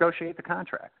 Negotiate the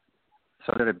contract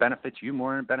so that it benefits you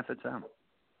more and it benefits them.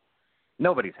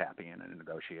 Nobody's happy in a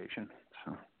negotiation,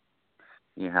 so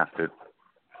you have to.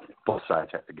 Both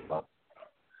sides have to give up.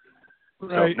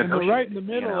 Right, so and they're right in the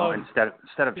middle of instead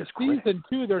of just season quitting.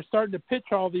 2. They're starting to pitch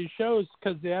all these shows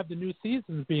because they have the new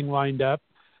seasons being lined up.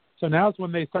 So now's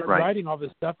when they start writing all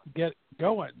this stuff to get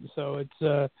going. So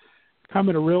it's come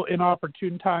at a real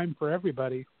inopportune time for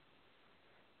everybody.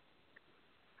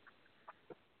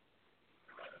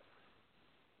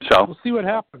 So we'll see what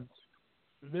happens.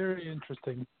 Very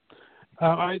interesting.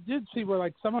 I did see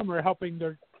where some of them are helping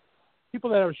their people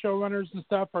that are showrunners and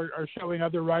stuff are showing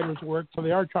other writers' work, so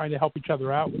they are trying to help each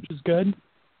other out, which is good.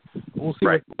 We'll see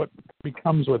what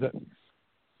becomes with it.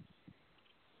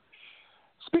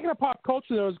 Speaking of pop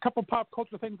culture, there was a couple of pop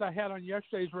culture things I had on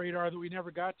yesterday's radar that we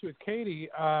never got to with Katie.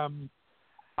 I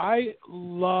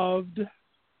loved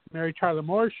Mary Tyler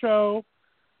Moore Show.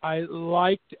 I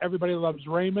liked Everybody Loves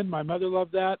Raymond. My mother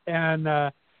loved that.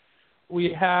 And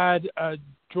we had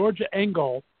Georgia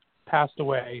Engel passed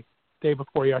away day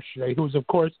before yesterday, who was, of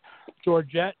course,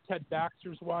 Georgette, Ted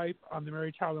Baxter's wife on the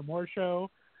Mary Tyler Moore Show,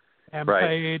 and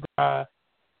played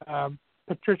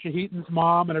Patricia Heaton's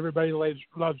mom and Everybody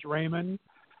Loves Raymond.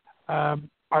 I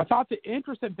thought the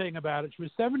interesting thing about it, she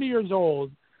was 70 years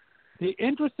old. The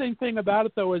interesting thing about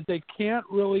it, though, is they can't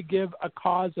really give a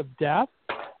cause of death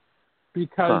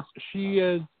because she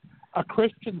is a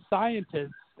Christian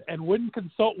Scientist and wouldn't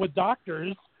consult with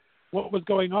doctors what was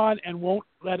going on and won't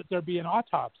let there be an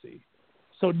autopsy.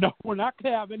 So, no, we're not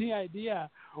going to have any idea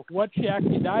what she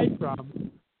actually died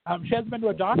from. She hasn't been to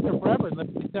a doctor forever, unless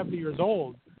she's 70 years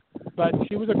old. But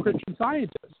she was a Christian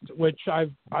Scientist, which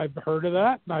I've heard of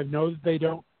that, and I know that they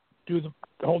don't do the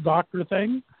whole doctor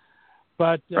thing.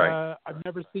 But I've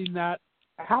never seen that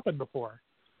happen before,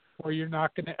 where you're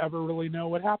not going to ever really know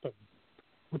what happened,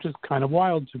 which is kind of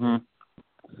wild to me.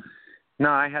 No,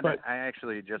 I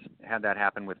actually just had that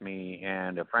happen with me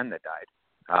and a friend that died.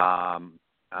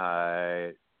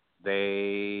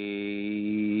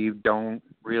 They don't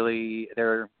really.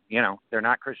 They're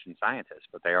not Christian Scientists,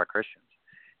 but they are Christians.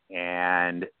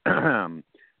 And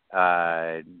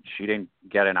she didn't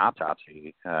get an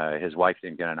autopsy. His wife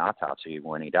didn't get an autopsy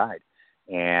when he died.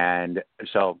 And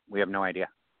so we have no idea.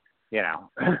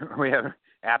 We have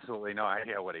absolutely no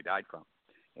idea what he died from.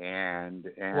 And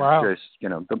just,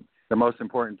 the most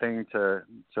important thing to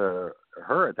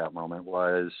her at that moment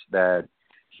was that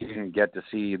she didn't get to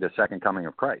see the second coming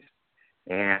of Christ.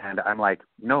 And I'm like,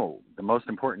 no, the most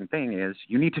important thing is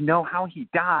you need to know how he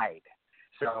died.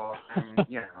 So, and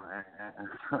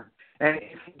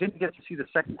if he didn't get to see the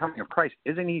second coming of Christ,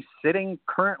 isn't he sitting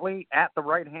currently at the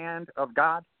right hand of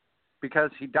God? Because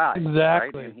he died,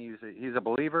 exactly. Right? And he's a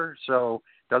believer, so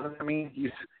doesn't that mean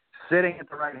he's sitting at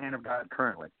the right hand of God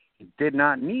currently? He did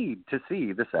not need to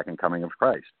see the second coming of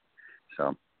Christ.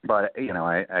 So, but,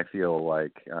 I feel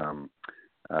like, it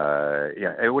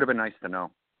would have been nice to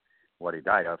know what he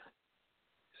died of.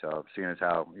 So, seeing as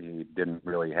how he didn't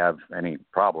really have any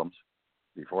problems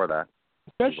before that.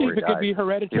 Especially if it could be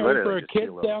hereditary for a kid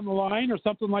down the line or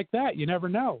something like that. You never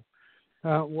know.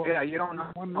 You don't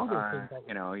know.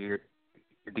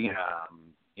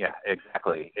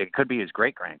 Exactly. It could be his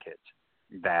great-grandkids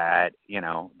that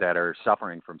are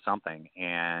suffering from something,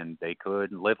 and they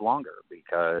could live longer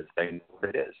because they know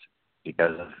what it is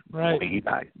because of the way he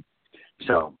died.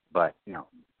 So,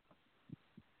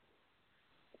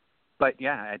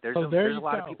 there's a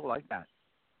lot of people like that.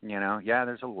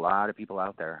 There's a lot of people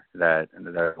out there that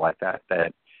are like that.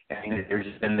 There's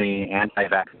just been the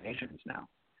anti-vaccinations now.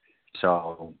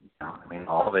 So,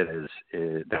 all of it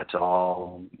is that's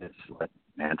all, it's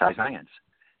anti-science.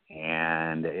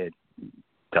 And it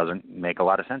doesn't make a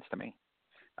lot of sense to me.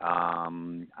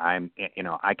 I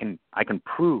can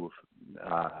prove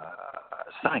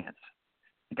science.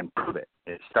 I can prove it.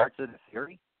 It starts as a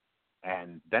theory,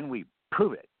 and then we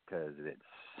prove it because it's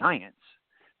science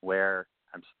where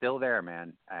I'm still there,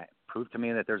 man. Prove to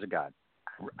me that there's a God.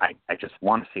 I just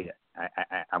want to see it.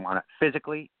 I want to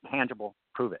physically, tangible,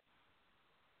 prove it.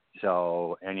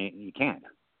 So, and you can't.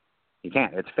 You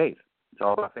can't. It's faith. It's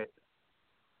all about faith.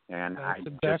 And that's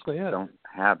I don't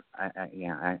have. I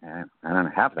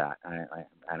don't have that.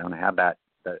 I don't have that.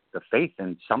 The faith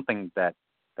in something that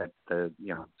the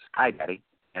Sky Daddy.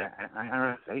 And I don't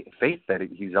have faith that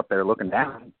he's up there looking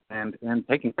down and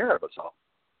taking care of us all.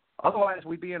 Otherwise,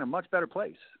 we'd be in a much better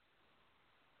place.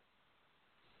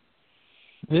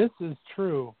 This is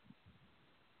true.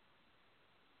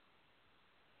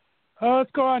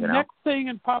 Let's go on. Next thing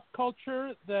in pop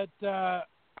culture that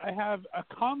I have a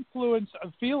confluence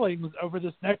of feelings over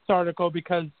this next article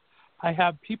because I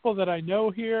have people that I know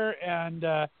here, and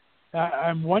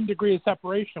I'm 1 degree of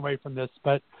separation away from this.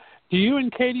 But do you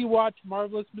and Katie watch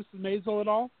Marvelous Mrs. Maisel at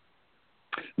all?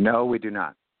 No, we do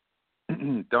not.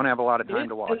 Don't have a lot of time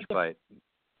to watch, but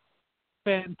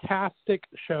fantastic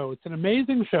show. It's an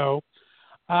amazing show.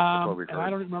 And I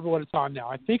don't remember what it's on now.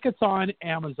 I think it's on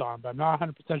Amazon, but I'm not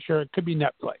 100% sure. It could be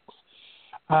Netflix.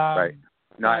 Right.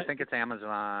 No, I think it's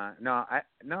Amazon. No,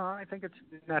 I think it's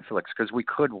Netflix because we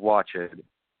could watch it.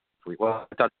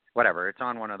 Whatever. It's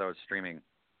on one of those streaming.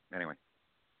 Anyway,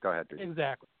 go ahead, dude.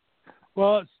 Exactly.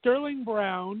 Well, Sterling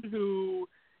Brown, who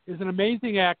is an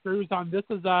amazing actor, who's on This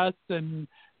Is Us and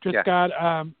just got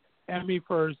Emmy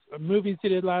for movies he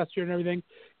did last year and everything.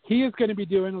 He is going to be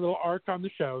doing a little arc on the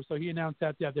show, so he announced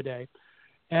that the other day.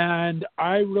 And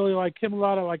I really like him a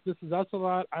lot. I like This Is Us a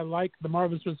lot. I like The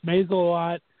Marvelous Miss Maisel a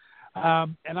lot.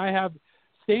 And I have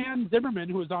Stan Zimmerman,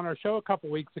 who was on our show a couple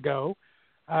weeks ago.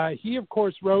 He, of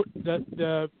course, wrote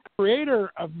the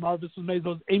creator of Marvelous Miss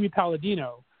Maisel is Amy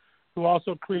Palladino, who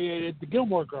also created The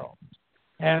Gilmore Girls.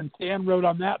 And Stan wrote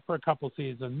on that for a couple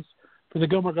seasons for The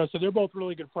Gilmore Girls. So they're both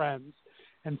really good friends.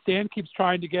 And Stan keeps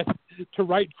trying to get to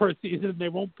write for a season, and they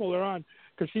won't pull her on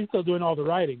because she's still doing all the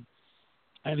writing.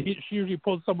 And she usually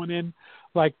pulls someone in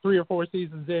like 3 or 4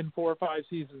 seasons in, 4 or 5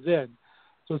 seasons in.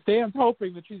 So Stan's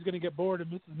hoping that she's going to get bored of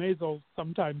Mrs. Maisel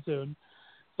sometime soon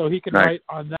so he can write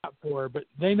on that for her. But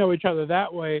they know each other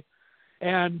that way.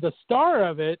 And the star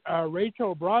of it,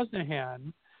 Rachel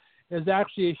Brosnahan, is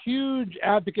actually a huge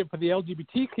advocate for the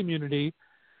LGBT community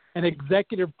and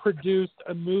executive produced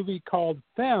a movie called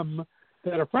Femme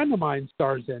that a friend of mine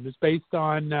stars in. It's based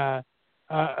on a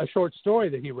short story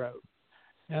that he wrote.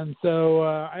 And so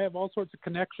I have all sorts of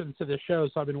connections to this show,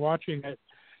 so I've been watching it.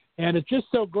 And it's just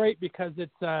so great because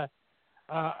it's, I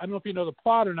don't know if you know the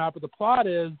plot or not, but the plot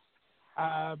is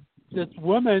this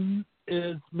woman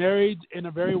is married in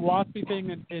a very waspy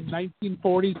thing in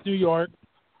 1940s New York.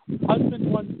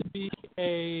 Husband wants to be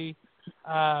a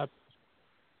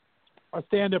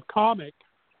stand-up comic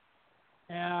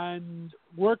and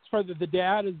works for the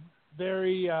dad is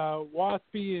very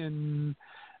waspy, and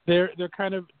they're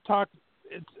kind of talk.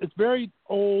 It's very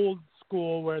old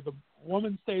school where the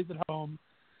woman stays at home.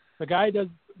 The guy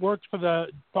works for the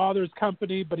father's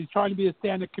company, but he's trying to be a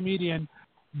stand-up comedian.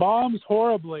 Bombs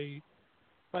horribly,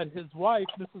 but his wife,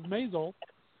 Mrs. Maisel,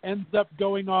 ends up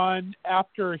going on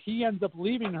after he ends up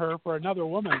leaving her for another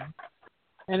woman,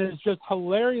 and it's just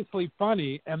hilariously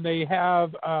funny. And they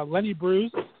have Lenny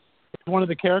Bruce, one of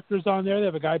the characters on there. They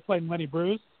have a guy playing Lenny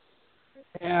Bruce,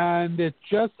 and it's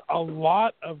just a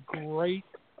lot of great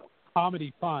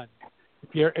comedy fun.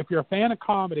 If you're a fan of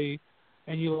comedy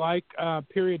and you like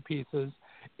period pieces,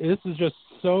 this is just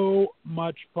so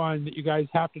much fun that you guys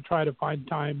have to try to find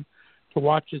time to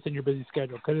watch this in your busy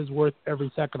schedule because it's worth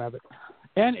every second of it.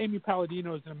 And Amy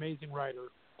Palladino is an amazing writer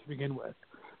to begin with.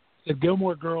 The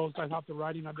Gilmore Girls, I thought the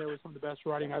writing on there was some of the best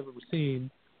writing I've ever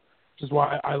seen, which is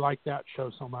why I like that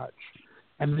show so much.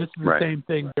 And this is the same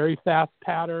thing, very fast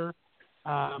patter,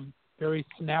 very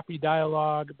snappy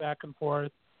dialogue back and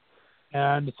forth.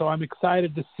 And so I'm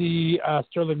excited to see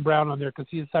Sterling Brown on there because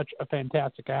he is such a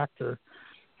fantastic actor.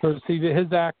 So to see that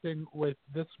his acting with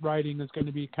this writing is going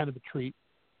to be kind of a treat.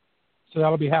 So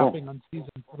that'll be happening on season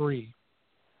 3.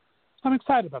 So I'm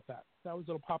excited about that. That was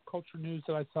a little pop culture news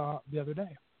that I saw the other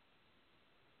day.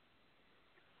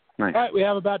 Nice. All right, we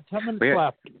have about 10 minutes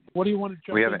left. What do you want to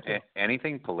jump into? We have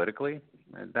anything politically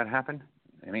that happened?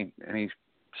 Any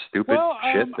stupid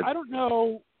shit? I don't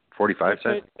know 45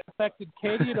 if it affected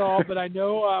Katie at all, but I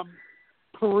know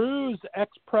Peru's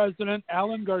ex-president,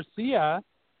 Alan Garcia,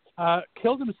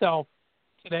 killed himself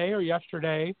today or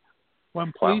yesterday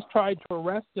when police tried to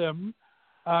arrest him.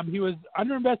 He was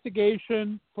under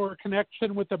investigation for a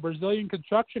connection with a Brazilian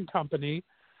construction company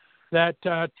that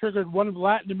triggered one of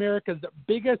Latin America's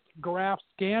biggest graft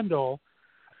scandal,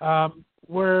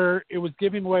 where it was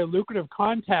giving away lucrative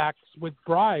contacts with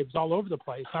bribes all over the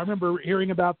place. I remember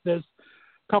hearing about this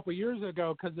a couple of years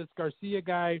ago because this Garcia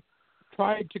guy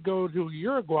tried to go to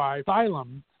Uruguay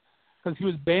asylum because he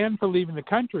was banned for leaving the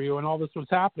country when all this was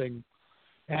happening.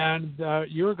 And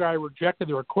Uruguay rejected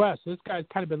the request. This guy's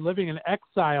kind of been living in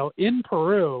exile in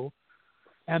Peru,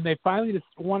 and they finally just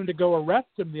wanted to go arrest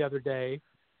him the other day.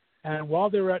 And while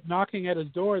they were knocking at his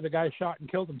door, the guy shot and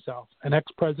killed himself, an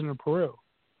ex-president of Peru.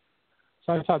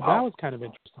 So I thought that was kind of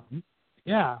interesting.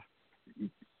 Yeah.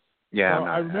 Yeah, so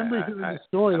I remember hearing the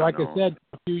story, like I said,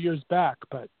 a few years back.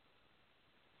 But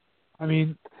I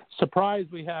mean, surprise,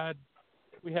 we had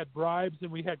bribes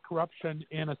and we had corruption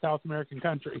in a South American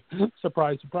country.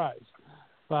 Surprise, surprise.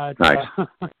 But nice.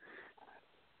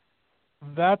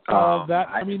 That's all that.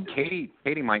 I mean, Katie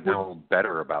might know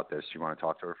better about this. You want to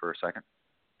talk to her for a second?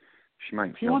 She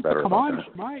might she know wants better to come about on. that.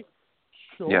 She might.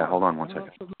 Sure. Yeah, hold on one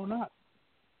second.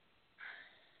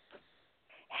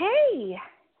 Hey.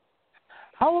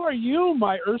 How are you,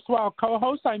 my erstwhile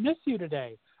co-host? I miss you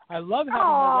today. I love having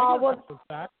my regular host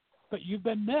back, but you've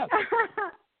been missed.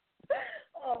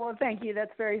 Oh, well, thank you.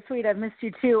 That's very sweet. I've missed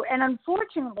you, too. And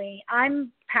unfortunately,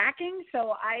 I'm packing,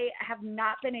 so I have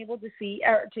not been able to see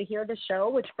or to hear the show,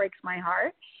 which breaks my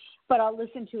heart, but I'll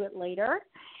listen to it later.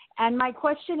 And my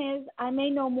question is, I may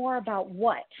know more about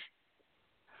what?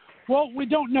 Well, we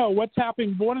don't know what's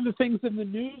happening. One of the things in the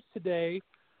news today,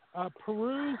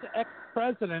 Peru's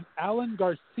ex-president, Alan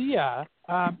Garcia,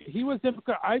 he was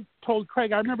I told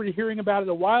Craig, I remember hearing about it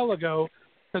a while ago,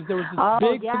 because there was this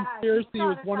big conspiracy. It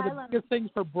was one of the biggest things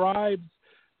for bribes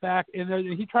back in there.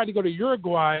 He tried to go to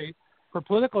Uruguay for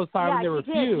political asylum. Yeah, they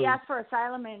refused. Did. He asked for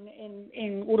asylum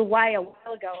in Uruguay a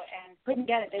while ago and couldn't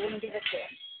get it. They wouldn't give it to him.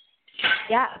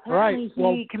 Yeah, apparently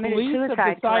he committed suicide, police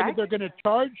have decided correct? they're going to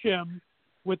charge him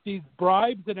with these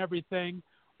bribes and everything.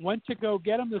 Went to go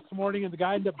get him this morning, and the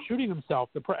guy ended up shooting himself.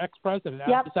 The ex-president,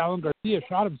 Alan Garcia,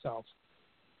 shot himself.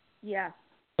 Yeah.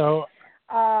 So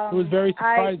it was very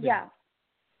surprising.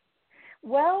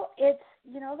 Well, it's,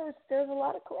 there's a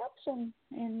lot of corruption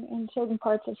in certain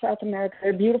parts of South America.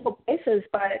 They're beautiful places,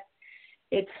 but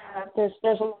it's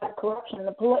there's a lot of corruption.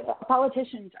 The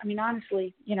politicians, I mean,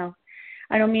 honestly,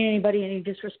 I don't mean anybody any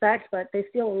disrespect, but they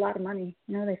steal a lot of money.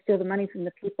 They steal the money from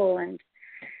the people and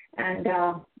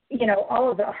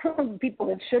all of the people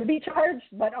that should be charged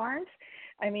but aren't.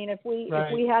 I mean, if we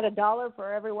had $1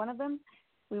 for every one of them,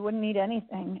 we wouldn't need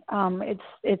anything.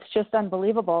 It's just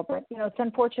unbelievable. But, it's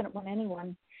unfortunate when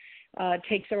anyone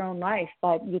takes their own life.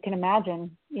 But you can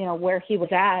imagine, where he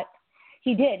was at.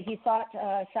 He did. He sought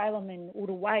asylum in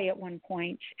Uruguay at one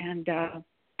point, and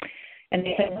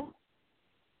they said no.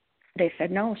 They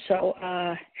said no. So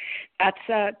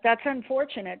that's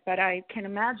unfortunate. But I can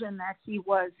imagine that he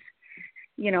was,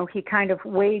 he kind of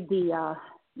weighed the,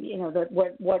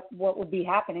 what would be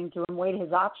happening to him, weighed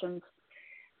his options.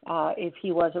 If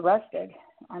he was arrested.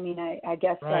 I mean, I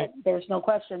guess that there's no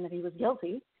question that he was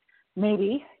guilty,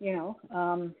 maybe,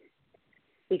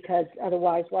 because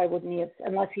otherwise why wouldn't he have,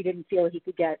 unless he didn't feel he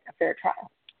could get a fair trial.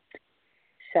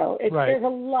 So there's a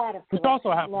lot of corruption. This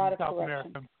also happens in South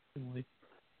America,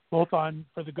 both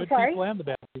for the good people and the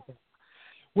bad people,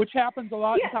 which happens a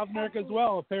lot in South America as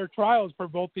well. Fair trials for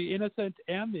both the innocent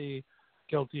and the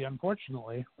guilty,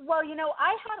 unfortunately. Well,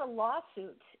 I had a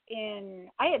lawsuit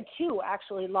I had two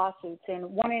actually lawsuits,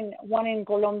 one in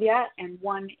Colombia and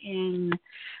one in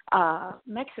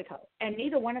Mexico, and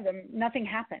neither one of them, nothing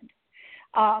happened.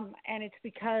 And it's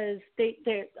because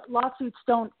the lawsuits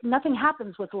nothing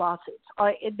happens with lawsuits.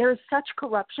 There's such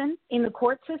corruption in the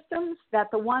court systems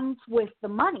that the ones with the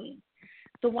money,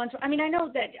 I mean, I know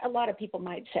that a lot of people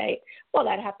might say, well,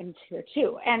 that happens here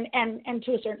too. And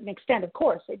to a certain extent, of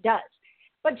course, it does.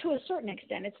 But to a certain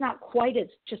extent, it's not quite as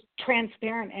just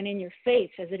transparent and in your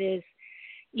face as it is,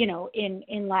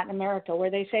 in Latin America, where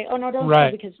they say, oh, no, don't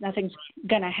do because nothing's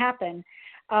going to happen.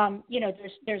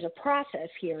 There's a process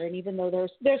here. And even though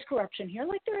there's corruption here,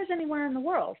 like there is anywhere in the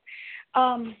world,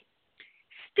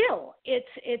 still,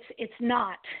 it's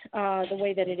not the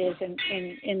way that it is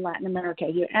in Latin America,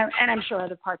 and I'm sure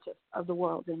other parts of the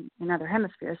world in other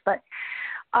hemispheres. But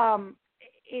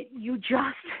you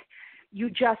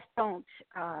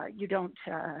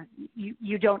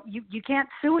can't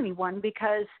sue anyone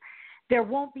because there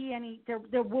won't be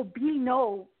there will be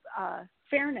no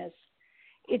fairness.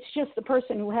 It's just the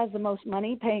person who has the most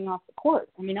money paying off the court.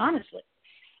 I mean, honestly.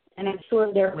 And I'm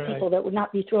sure there are people that would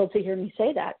not be thrilled to hear me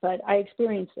say that, but I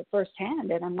experienced it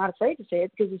firsthand, and I'm not afraid to say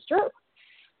it because it's true.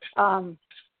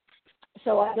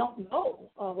 So I don't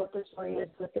know what the story is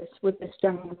with this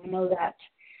gentleman. I know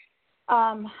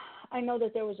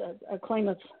that there was a claim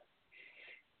of,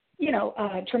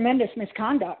 tremendous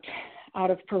misconduct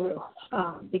out of Peru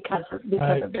because of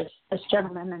this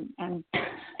gentleman and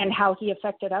how he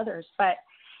affected others. But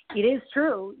it is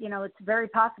true, it's very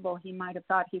possible he might have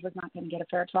thought he was not going to get a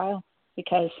fair trial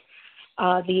because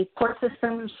the court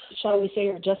systems, shall we say,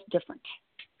 are just different,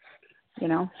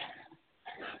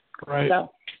 Right.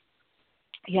 So,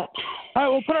 yeah. All right,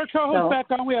 we'll put our co-host back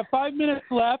on. We have 5 minutes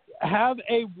left. Have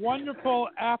a wonderful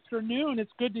afternoon.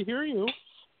 It's good to hear you.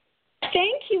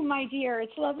 Thank you, my dear.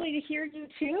 It's lovely to hear you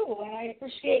too, and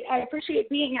I appreciate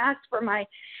being asked for my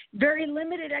very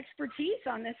limited expertise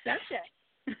on this subject.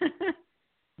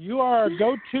 You are a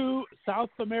go-to South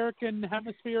American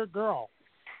Hemisphere girl.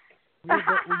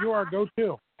 You are a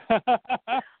go-to.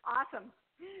 Awesome.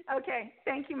 Okay.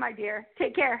 Thank you, my dear.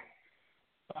 Take care.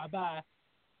 Bye-bye.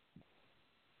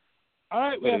 All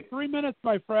right, we have 3 minutes,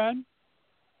 my friend.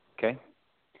 Okay.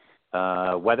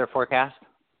 Weather forecast?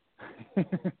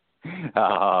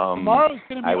 Tomorrow's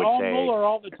going to be all say, Mueller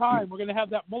all the time. We're going to have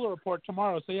that Mueller report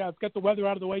tomorrow. So, yeah, let's get the weather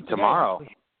out of the way today. Tomorrow?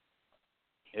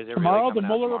 Is it tomorrow, really the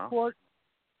Mueller tomorrow? report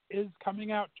is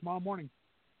coming out tomorrow morning.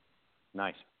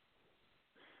 Nice.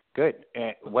 Good.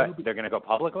 What, they're going to go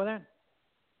public with it?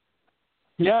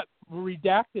 Yeah,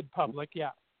 redacted public,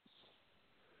 yeah.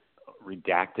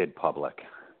 Redacted public.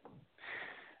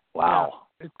 Wow.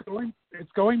 Yeah,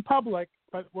 it's going public,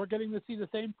 but we're getting to see the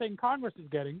same thing Congress is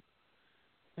getting.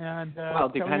 And well,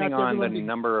 depending on the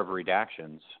number of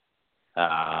redactions,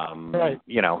 right.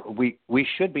 You know, we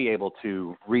should be able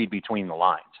to read between the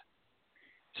lines.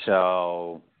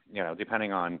 So, you know,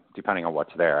 depending on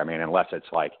what's there. I mean, unless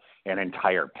it's like an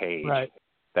entire page right.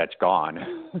 that's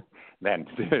gone, then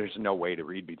there's no way to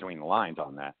read between the lines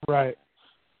on that. Right.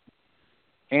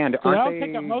 And so aren't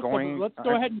take up most going? Of it. Let's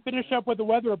go ahead and finish up with the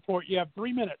weather report. You have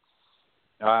 3 minutes.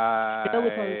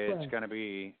 It's going to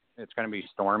be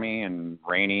stormy and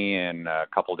rainy in a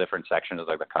couple different sections of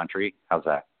the country. How's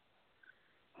that?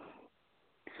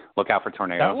 Look out for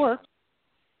tornadoes. That works.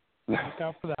 Look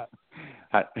out for that.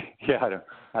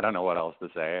 I don't know what else to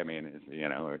say. I mean, you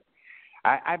know,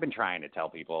 I've been trying to tell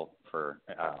people for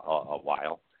a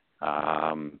while,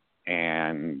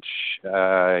 and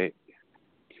I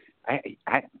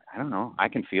don't know. I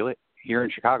can feel it here in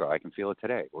Chicago. I can feel it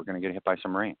today. We're going to get hit by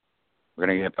some rain. We're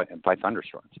going to get hit by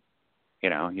thunderstorms. You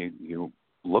know, you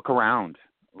look around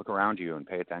you and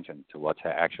pay attention to what's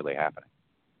actually happening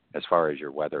as far as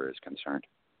your weather is concerned.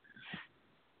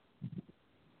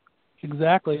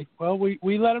 Exactly. Well, we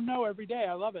let them know every day.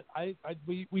 I love it.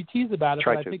 We tease about it,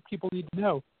 but I think people need to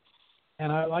know.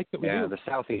 And I like that we do. Yeah, the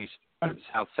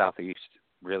southeast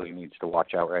really needs to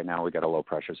watch out right now. We got a low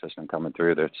pressure system coming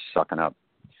through that's sucking up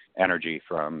energy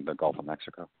from the Gulf of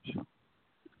Mexico. So.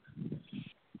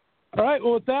 All right.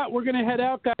 Well, with that, we're going to head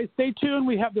out, guys. Stay tuned.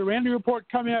 We have the Randy Report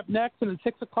coming up next, and at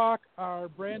 6 o'clock, our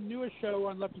brand newest show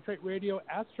on Left and Straight Radio,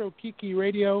 Astro Kiki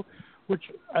Radio, which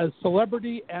is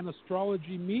celebrity and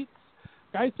astrology meets.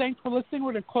 Guys, thanks for listening.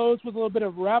 We're going to close with a little bit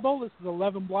of Rebel. This is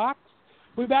 11 blocks.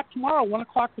 We'll be back tomorrow, 1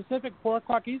 o'clock Pacific, 4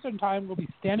 o'clock Eastern Time. We'll be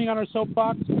standing on our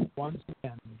soapbox once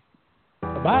again.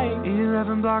 Bye-bye.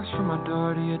 11 blocks from my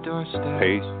door to your doorstep.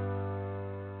 Peace.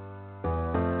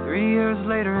 3 years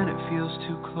later and it feels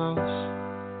too close.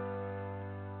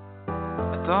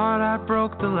 I thought I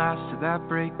broke the last of that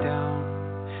breakdown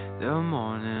the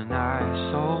morning I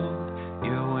sold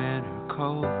your winter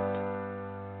coat.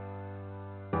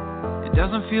 It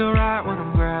doesn't feel right when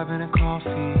I'm grabbing a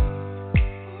coffee.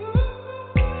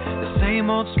 The same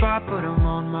old spot, but I'm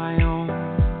on my own.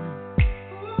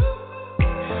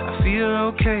 I feel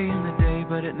okay in the day,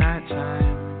 but at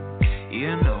nighttime,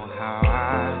 you know how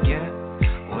I get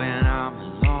when I'm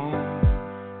alone.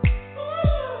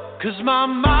 'Cause my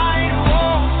mind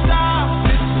won't stop,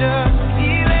 it's just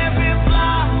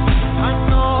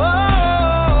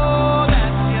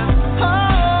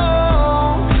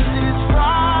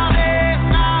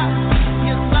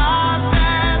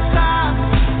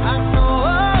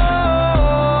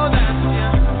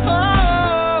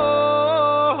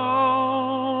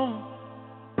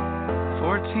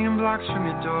from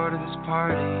your door to this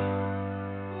party.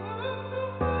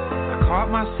 I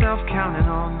caught myself counting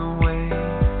on the way.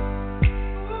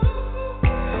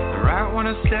 Right when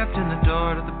I stepped in the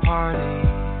door to the party,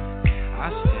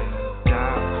 I stepped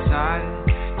outside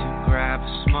to grab a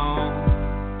smoke.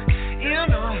 You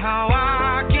know how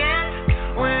I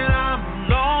get when I'm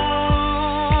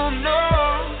alone, no.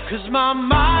 'Cause my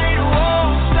mind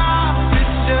won't stop,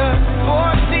 it's just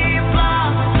 14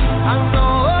 blocks. I know.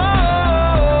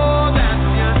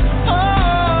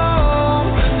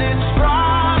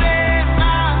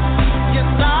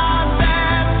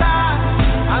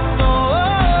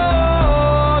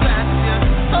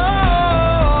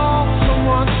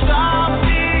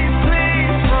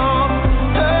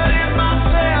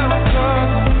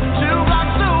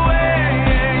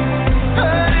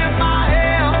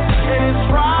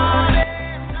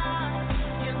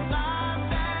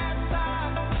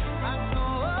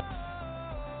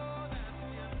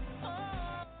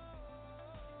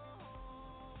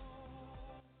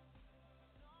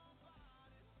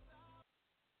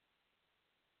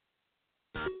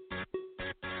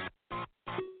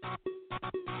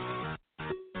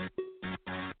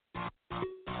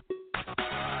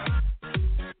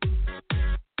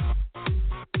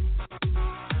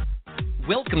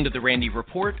 Welcome to The Randy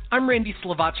Report. I'm Randy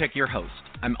Slovacek, your host.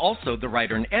 I'm also the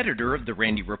writer and editor of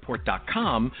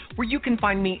TheRandyReport.com, where you can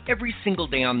find me every single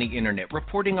day on the internet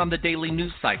reporting on the daily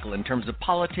news cycle in terms of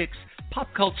politics, pop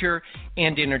culture,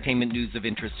 and entertainment news of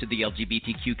interest to the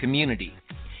LGBTQ community.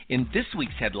 In this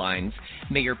week's headlines,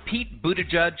 Mayor Pete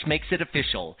Buttigieg makes it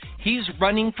official. He's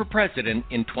running for president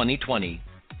in 2020.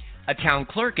 A town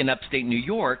clerk in upstate New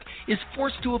York is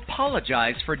forced to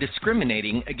apologize for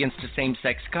discriminating against a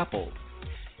same-sex couple.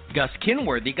 Gus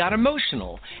Kenworthy got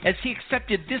emotional as he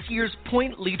accepted this year's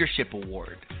Point Leadership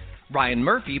Award. Ryan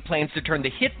Murphy plans to turn the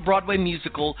hit Broadway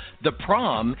musical The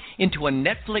Prom into a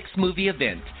Netflix movie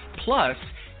event. Plus,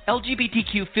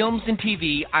 LGBTQ films and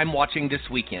TV I'm watching this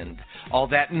weekend. All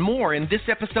that and more in this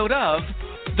episode of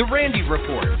The Randy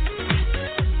Report.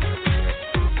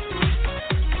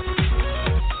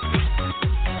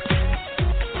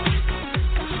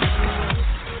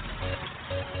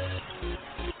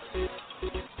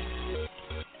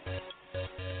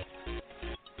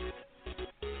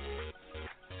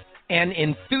 An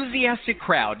enthusiastic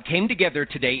crowd came together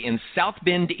today in South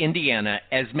Bend, Indiana,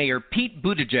 as Mayor Pete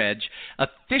Buttigieg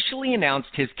officially announced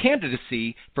his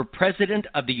candidacy for President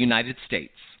of the United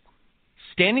States.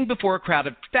 Standing before a crowd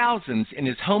of thousands in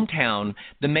his hometown,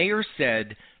 the mayor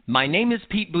said, "My name is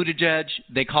Pete Buttigieg.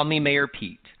 They call me Mayor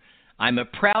Pete. I'm a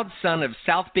proud son of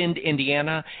South Bend,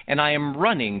 Indiana, and I am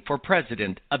running for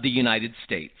President of the United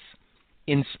States."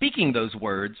 In speaking those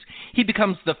words, he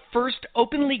becomes the first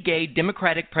openly gay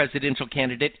Democratic presidential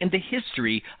candidate in the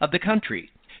history of the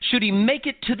country. Should he make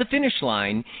it to the finish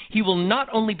line, he will not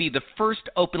only be the first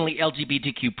openly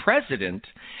LGBTQ president,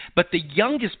 but the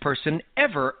youngest person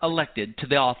ever elected to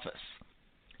the office.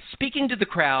 Speaking to the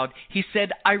crowd, he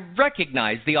said, "I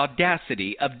recognize the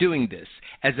audacity of doing this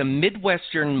as a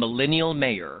Midwestern millennial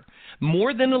mayor,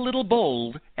 more than a little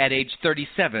bold at age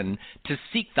 37 to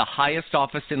seek the highest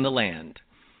office in the land."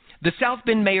 The South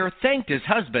Bend mayor thanked his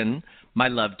husband, my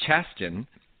love Chasten,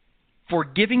 for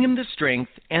giving him the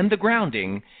strength and the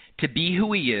grounding to be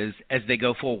who he is as they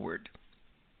go forward.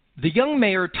 The young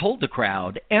mayor told the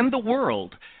crowd and the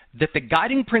world that the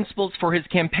guiding principles for his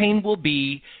campaign will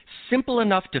be simple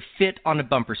enough to fit on a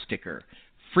bumper sticker: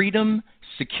 freedom,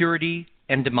 security,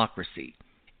 and democracy.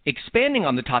 Expanding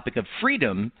on the topic of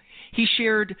freedom, he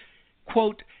shared,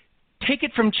 quote, "Take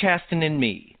it from Chasten and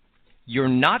me. You're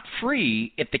not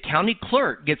free if the county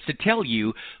clerk gets to tell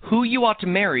you who you ought to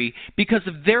marry because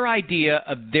of their idea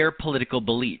of their political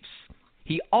beliefs."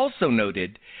 He also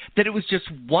noted that it was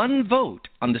just one vote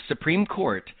on the Supreme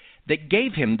Court that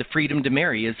gave him the freedom to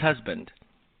marry his husband.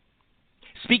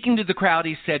 Speaking to the crowd,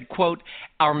 he said, quote,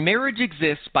 "Our marriage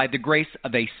exists by the grace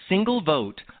of a single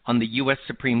vote on the U.S.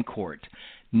 Supreme Court.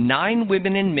 9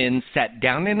 women and men sat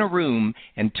down in a room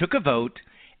and took a vote,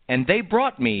 and they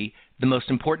brought me the most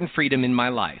important freedom in my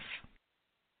life."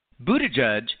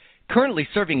 Buttigieg, currently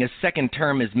serving his second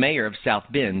term as mayor of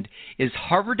South Bend, is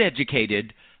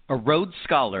Harvard-educated, a Rhodes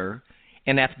Scholar,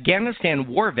 an Afghanistan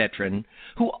war veteran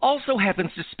who also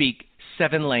happens to speak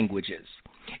 7 languages.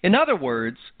 In other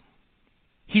words,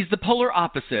 he's the polar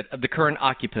opposite of the current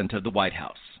occupant of the White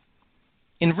House.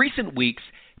 In recent weeks,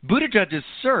 Buttigieg has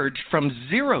surged from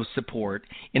 0 support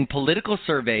in political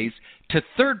surveys to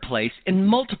 3rd place in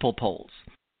multiple polls.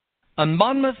 A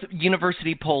Monmouth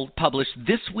University poll published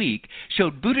this week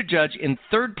showed Buttigieg in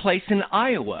 3rd place in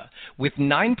Iowa with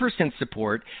 9%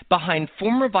 support behind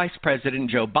former Vice President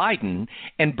Joe Biden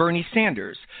and Bernie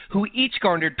Sanders, who each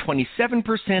garnered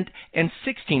 27% and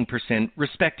 16%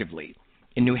 respectively.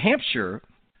 In New Hampshire,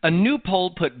 a new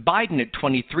poll put Biden at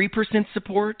 23%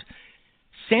 support,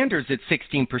 Sanders at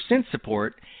 16%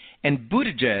 support, and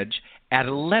Buttigieg at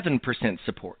 11%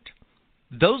 support.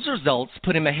 Those results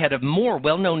put him ahead of more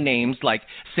well-known names like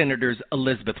Senators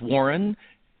Elizabeth Warren,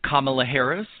 Kamala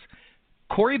Harris,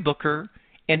 Cory Booker,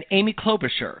 and Amy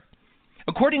Klobuchar.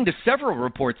 According to several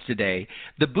reports today,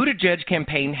 the Buttigieg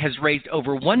campaign has raised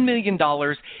over $1 million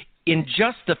in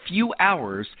just the few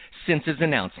hours since his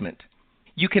announcement.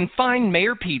 You can find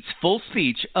Mayor Pete's full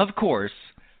speech, of course,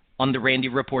 on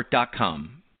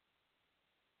TheRandyReport.com.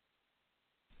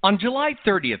 On July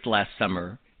 30th last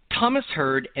summer, Thomas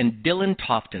Hurd and Dylan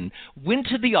Tofton went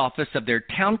to the office of their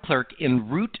town clerk in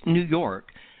Root, New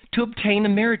York, to obtain a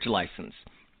marriage license.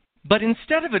 But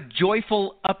instead of a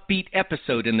joyful, upbeat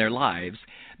episode in their lives,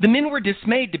 the men were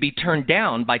dismayed to be turned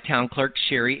down by town clerk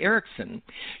Sherry Erickson.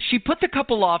 She put the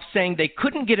couple off, saying they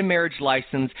couldn't get a marriage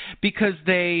license because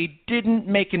they didn't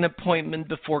make an appointment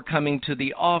before coming to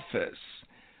the office.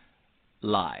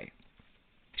 Lie.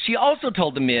 She also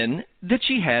told the men that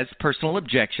she has personal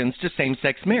objections to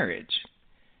same-sex marriage.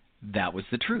 That was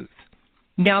the truth.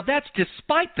 Now, that's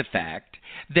despite the fact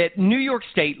that New York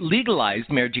State legalized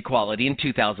marriage equality in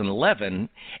 2011,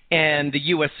 and the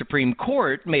U.S. Supreme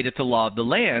Court made it the law of the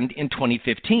land in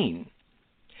 2015.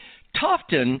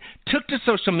 Tofton took to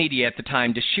social media at the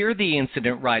time to share the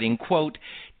incident, writing, quote,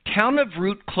 "Town of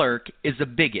Root clerk is a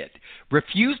bigot,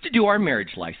 refused to do our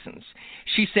marriage license.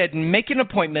 She said make an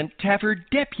appointment to have her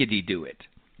deputy do it.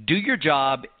 Do your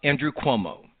job, Andrew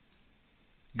Cuomo."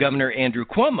 Governor Andrew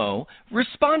Cuomo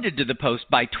responded to the post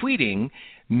by tweeting,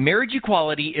 "Marriage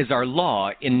equality is our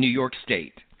law in New York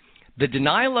State. The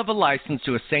denial of a license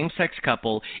to a same-sex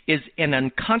couple is an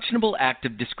unconscionable act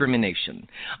of discrimination.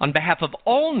 On behalf of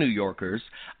all New Yorkers,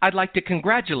 I'd like to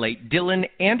congratulate Dylan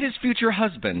and his future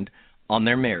husband on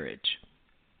their marriage."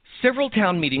 Several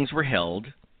town meetings were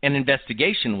held, an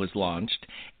investigation was launched,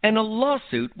 and a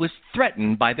lawsuit was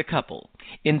threatened by the couple.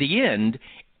 In the end,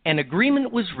 an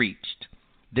agreement was reached.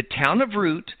 The town of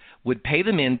Root would pay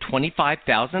them in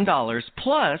 $25,000,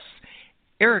 plus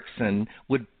Erickson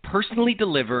would personally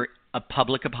deliver a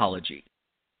public apology.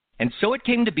 And so it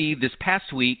came to be this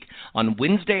past week, on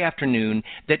Wednesday afternoon,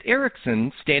 that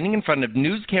Erickson, standing in front of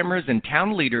news cameras and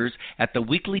town leaders at the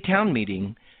weekly town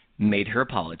meeting, made her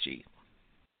apology.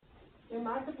 In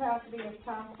my capacity as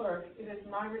town clerk, it is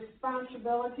my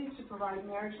responsibility to provide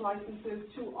marriage licenses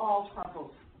to all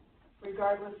couples,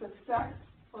 regardless of sex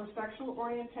or sexual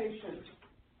orientation,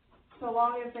 so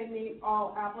long as they meet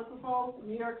all applicable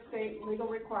New York State legal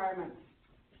requirements.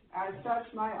 As such,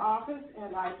 my office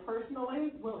and I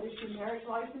personally will issue marriage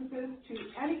licenses to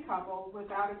any couple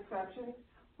without exception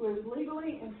who is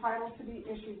legally entitled to be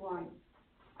issued one.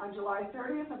 On July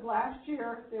 30th of last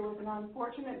year, there was an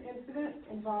unfortunate incident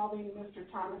involving Mr.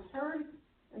 Thomas Hurd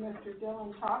and Mr.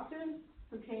 Dylan Tofton,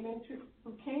 who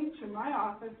came to my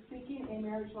office seeking a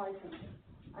marriage license.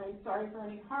 I am sorry for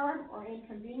any harm or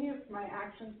inconvenience my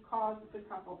actions caused the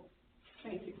couple.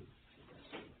 Thank you.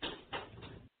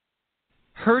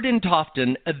 Hurd and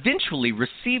Tofton eventually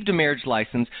received a marriage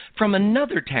license from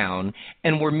another town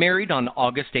and were married on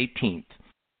August 18th.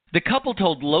 The couple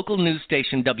told local news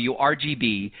station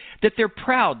WRGB that they're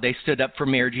proud they stood up for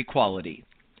marriage equality.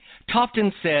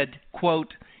 Tofton said,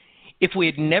 quote, "If we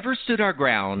had never stood our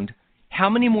ground, how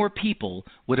many more people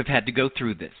would have had to go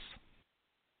through this?"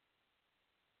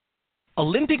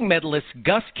 Olympic medalist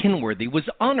Gus Kenworthy was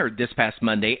honored this past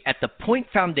Monday at the Point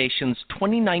Foundation's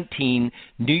 2019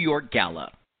 New York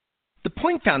Gala. The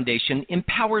Point Foundation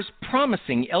empowers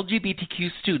promising LGBTQ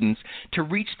students to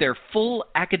reach their full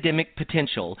academic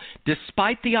potential,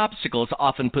 despite the obstacles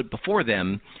often put before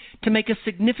them, to make a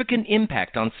significant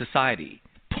impact on society.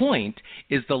 Point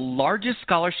is the largest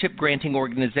scholarship granting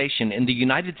organization in the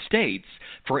United States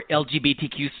for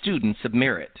LGBTQ students of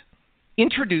merit.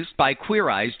 Introduced by Queer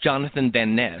Eye's Jonathan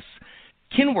Van Ness,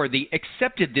 Kenworthy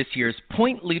accepted this year's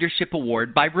Point Leadership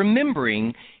Award by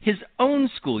remembering his own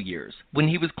school years when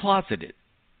he was closeted.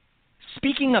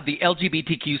 Speaking of the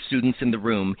LGBTQ students in the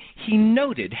room, he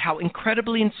noted how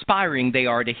incredibly inspiring they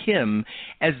are to him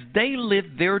as they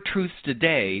live their truths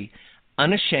today,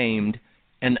 unashamed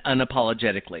and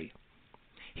unapologetically.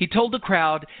 He told the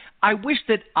crowd, "I wish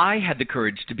that I had the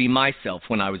courage to be myself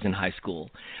when I was in high school,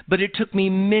 but it took me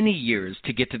many years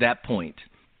to get to that point."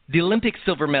 The Olympic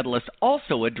silver medalist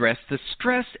also addressed the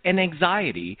stress and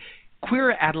anxiety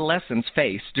queer adolescents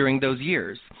face during those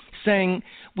years, saying,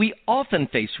 "We often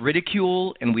face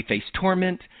ridicule and we face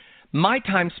torment. My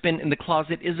time spent in the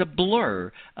closet is a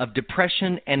blur of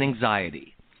depression and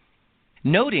anxiety."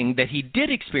 Noting that he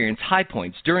did experience high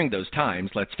points during those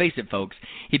times, let's face it, folks,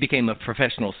 he became a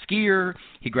professional skier,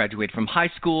 he graduated from high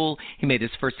school, he made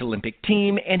his first Olympic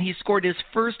team, and he scored his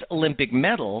first Olympic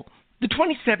medal, the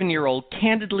 27-year-old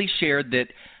candidly shared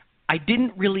that, "I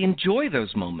didn't really enjoy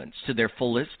those moments to their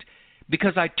fullest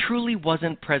because I truly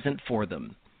wasn't present for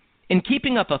them." In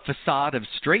keeping up a facade of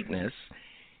straightness,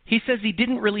 he says he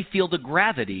didn't really feel the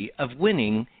gravity of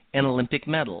winning an Olympic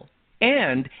medal.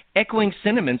 And, echoing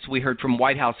sentiments we heard from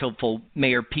White House hopeful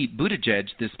Mayor Pete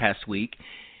Buttigieg this past week,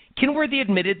 Kenworthy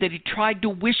admitted that he tried to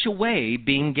wish away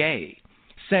being gay,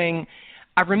 saying,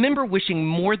 "I remember wishing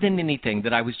more than anything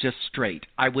that I was just straight.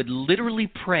 I would literally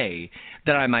pray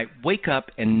that I might wake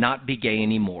up and not be gay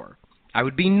anymore. I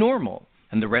would be normal,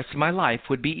 and the rest of my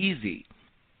life would be easy.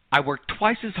 I worked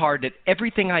twice as hard at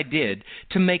everything I did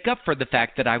to make up for the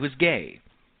fact that I was gay,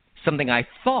 something I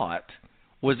thought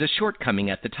was a shortcoming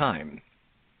at the time."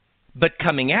 But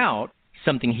coming out,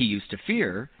 something he used to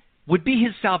fear, would be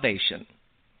his salvation.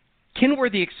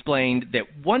 Kenworthy explained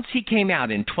that once he came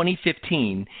out in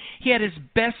 2015, he had his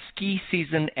best ski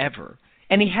season ever,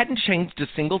 and he hadn't changed a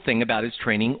single thing about his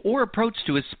training or approach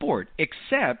to his sport,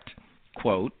 except,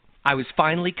 quote, "I was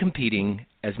finally competing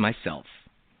as myself."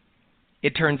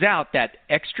 It turns out that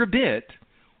extra bit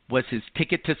was his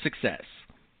ticket to success.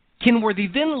 Kenworthy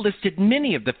then listed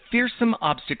many of the fearsome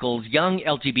obstacles young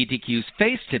LGBTQs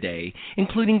face today,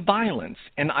 including violence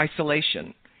and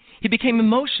isolation. He became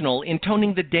emotional,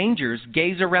 intoning the dangers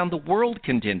gays around the world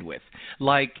contend with,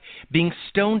 like being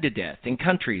stoned to death in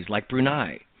countries like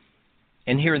Brunei.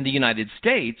 And here in the United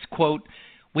States, quote,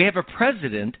 "We have a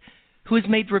president who has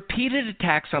made repeated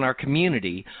attacks on our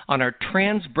community, on our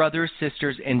trans brothers,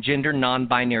 sisters, and gender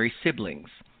non-binary siblings.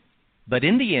 But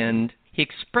in the end, he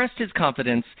expressed his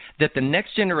confidence that the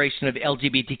next generation of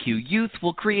LGBTQ youth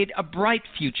will create a bright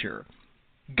future."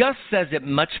 Gus says it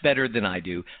much better than I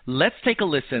do. Let's take a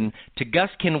listen to Gus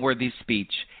Kenworthy's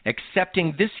speech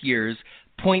accepting this year's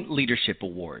Point Leadership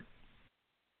Award.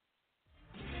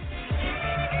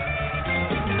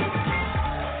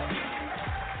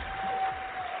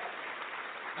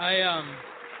 I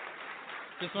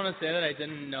just want to say that I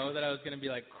didn't know that I was going to be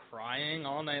like crying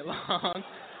all night long.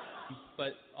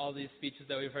 But all these speeches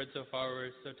that we've heard so far were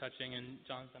so touching, and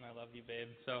Jonathan, I love you, babe.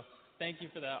 So thank you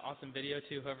for that awesome video,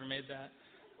 too, whoever made that.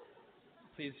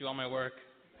 Please do all my work.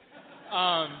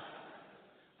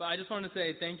 But I just wanted to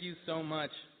say thank you so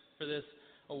much for this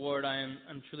award.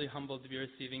 I'm truly humbled to be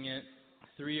receiving it.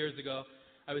 3 years ago,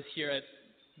 I was here at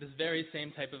this very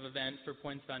same type of event for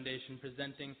Points Foundation,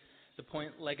 presenting the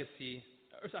Point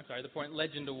the Point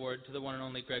Legend Award to the one and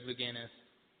only Greg Louganis.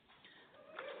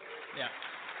 Yeah.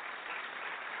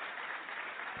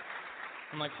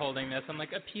 I'm like holding this. I'm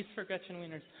like, a piece for Gretchen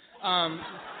Wieners.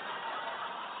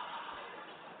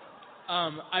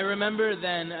 I remember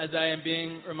then, as I am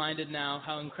being reminded now,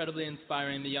 how incredibly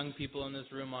inspiring the young people in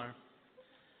this room are.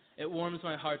 It warms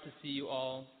my heart to see you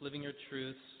all living your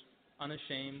truths,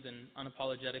 unashamed and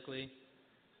unapologetically.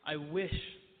 I wish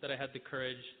that I had the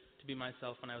courage to be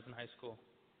myself when I was in high school.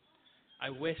 I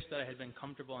wish that I had been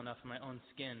comfortable enough in my own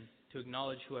skin to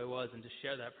acknowledge who I was and to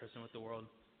share that person with the world.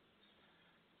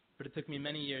 But it took me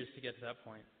many years to get to that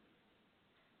point.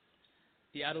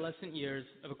 The adolescent years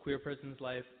of a queer person's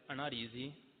life are not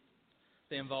easy.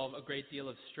 They involve a great deal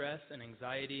of stress and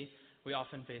anxiety. We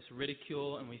often face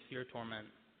ridicule and we fear torment.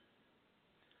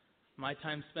 My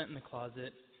time spent in the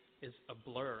closet is a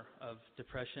blur of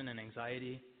depression and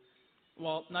anxiety.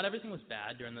 While not everything was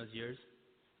bad during those years,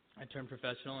 I turned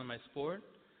professional in my sport.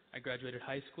 I graduated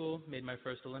high school, made my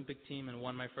first Olympic team, and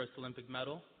won my first Olympic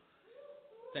medal.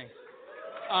 Thanks.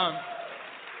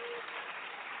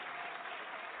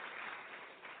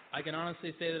 I can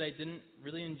honestly say that I didn't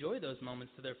really enjoy those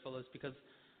moments to their fullest because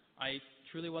I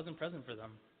truly wasn't present for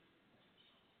them.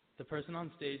 The person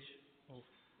on stage, oh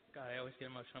God, I always get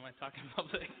emotional when I talk in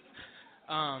public.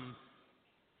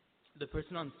 The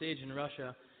person on stage in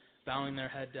Russia, bowing their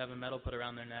head to have a medal put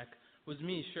around their neck, was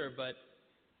me, sure, but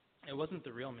it wasn't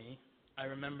the real me. I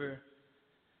remember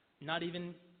not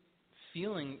even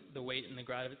feeling the weight and the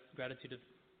gratitude of,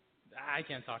 I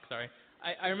can't talk, sorry.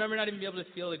 I remember not even being able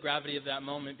to feel the gravity of that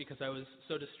moment because I was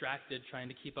so distracted trying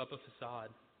to keep up a facade,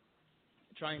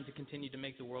 trying to continue to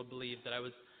make the world believe that I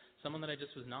was someone that I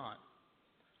just was not.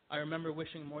 I remember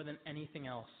wishing more than anything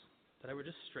else that I were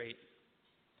just straight.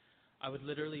 I would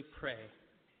literally pray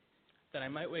that I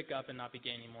might wake up and not be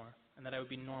gay anymore, and that I would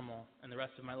be normal and the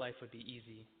rest of my life would be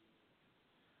easy.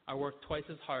 I worked twice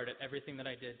as hard at everything that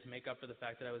I did to make up for the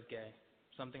fact that I was gay,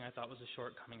 something I thought was a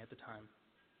shortcoming at the time.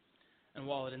 And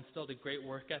while it instilled a great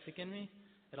work ethic in me,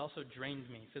 it also drained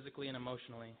me physically and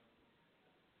emotionally.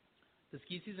 The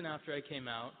ski season after I came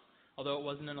out, although it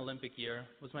wasn't an Olympic year,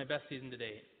 was my best season to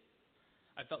date.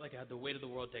 I felt like I had the weight of the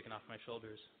world taken off my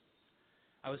shoulders.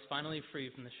 I was finally free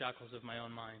from the shackles of my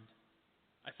own mind.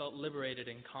 I felt liberated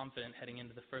and confident heading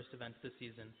into the first event this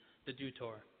season, the Do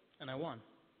Tour, and I won.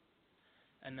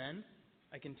 And then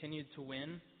I continued to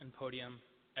win and podium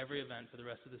every event for the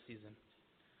rest of the season.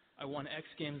 I won X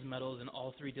Games medals in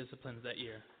all 3 disciplines that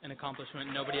year, an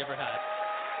accomplishment nobody ever had.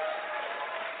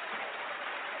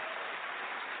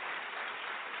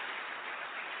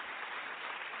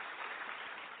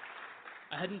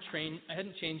 I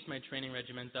hadn't changed my training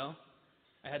regimen though.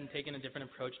 I hadn't taken a different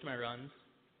approach to my runs.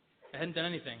 I hadn't done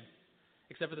anything,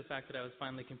 except for the fact that I was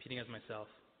finally competing as myself.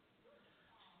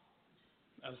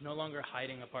 I was no longer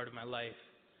hiding a part of my life,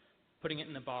 putting it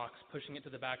in a box, pushing it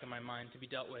to the back of my mind to be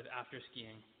dealt with after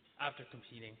skiing, after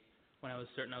competing, when I was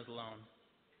certain I was alone.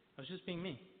 I was just being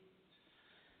me.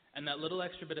 And that little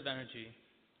extra bit of energy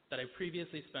that I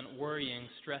previously spent worrying,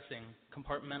 stressing,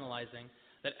 compartmentalizing,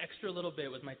 that extra little bit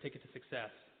was my ticket to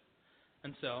success.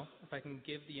 And so, if I can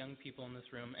give the young people in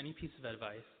this room any piece of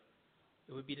advice,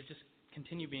 it would be to just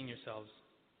continue being yourselves.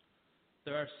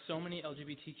 There are so many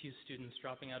LGBTQ students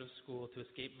dropping out of school to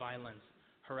escape violence,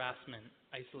 harassment,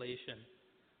 isolation.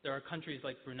 There are countries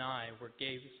like Brunei where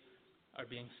gays are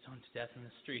being stoned to death in the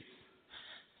streets.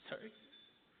 Sorry.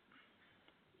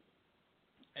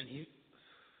 And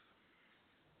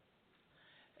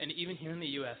even here in the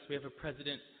U.S., we have a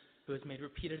president who has made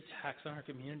repeated attacks on our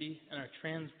community and our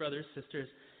trans brothers, sisters,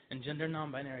 and gender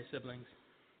non-binary siblings.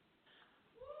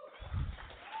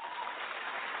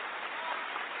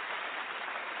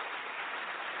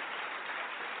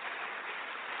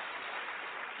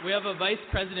 We have a vice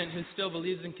president who still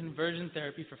believes in conversion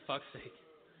therapy, for fuck's sake.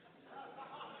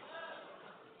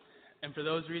 And for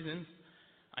those reasons,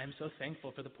 I am so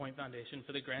thankful for the Point Foundation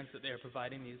for the grants that they are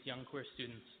providing these young queer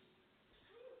students.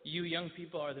 You young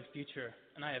people are the future,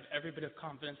 and I have every bit of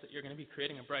confidence that you're going to be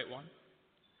creating a bright one.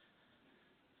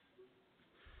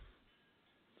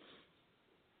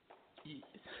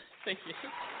 Thank you.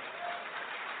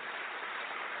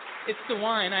 It's the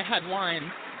wine. I had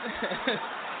wine.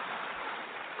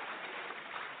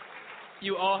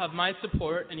 You all have my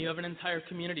support, and you have an entire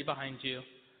community behind you.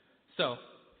 So,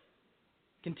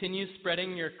 continue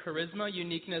spreading your charisma,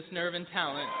 uniqueness, nerve, and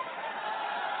talent.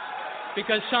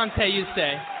 Because Shantae, you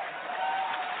say.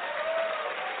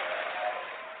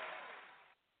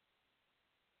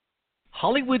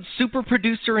 Hollywood super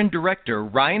producer and director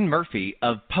Ryan Murphy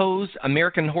of Pose,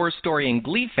 American Horror Story, and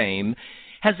Glee fame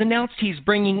has announced he's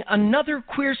bringing another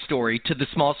queer story to the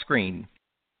small screen.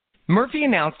 Murphy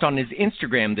announced on his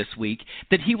Instagram this week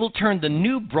that he will turn the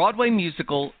new Broadway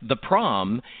musical, The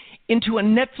Prom, into a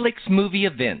Netflix movie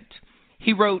event.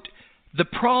 He wrote, "The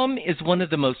Prom is one of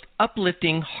the most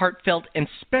uplifting, heartfelt, and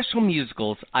special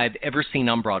musicals I've ever seen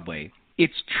on Broadway.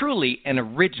 It's truly an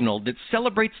original that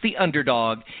celebrates the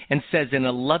underdog and says in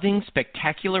a loving,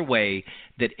 spectacular way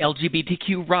that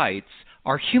LGBTQ rights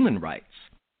are human rights."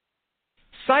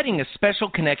 Citing a special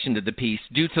connection to the piece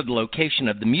due to the location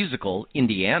of the musical,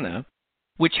 Indiana,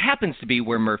 which happens to be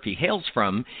where Murphy hails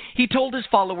from, he told his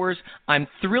followers, "I'm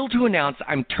thrilled to announce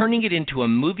I'm turning it into a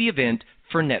movie event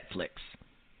for Netflix."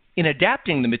 In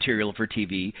adapting the material for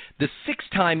TV, the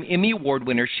 6-time Emmy Award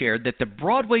winner shared that the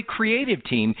Broadway creative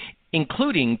team,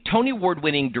 including Tony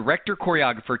Award-winning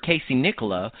director-choreographer Casey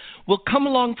Nicola, will come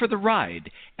along for the ride,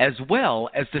 as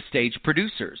well as the stage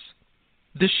producers.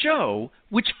 The show,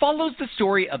 which follows the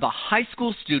story of a high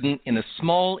school student in a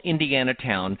small Indiana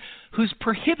town who's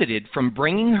prohibited from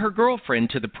bringing her girlfriend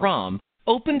to the prom,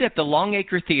 opened at the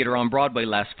Longacre Theater on Broadway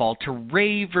last fall to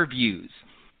rave reviews.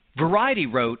 Variety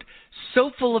wrote,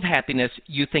 "So full of happiness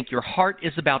you think your heart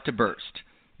is about to burst."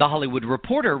 The Hollywood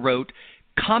Reporter wrote,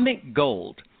 "Comic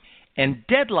gold." And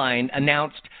Deadline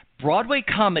announced Broadway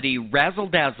comedy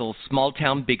razzle-dazzle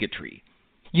small-town bigotry.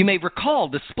 You may recall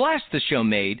the splash the show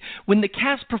made when the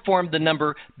cast performed the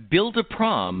number Build a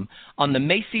Prom on the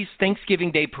Macy's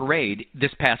Thanksgiving Day Parade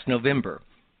this past November.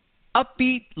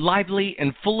 Upbeat, lively,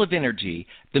 and full of energy,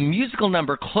 the musical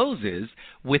number closes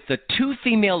with the 2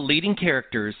 female leading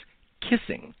characters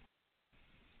kissing.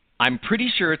 I'm pretty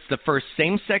sure it's the first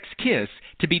same-sex kiss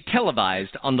to be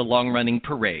televised on the long-running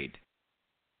parade.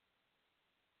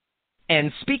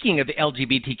 And speaking of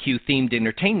LGBTQ-themed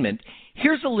entertainment,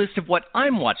 here's a list of what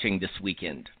I'm watching this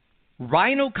weekend.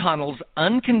 Ryan O'Connell's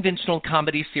unconventional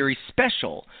comedy series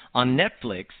Special on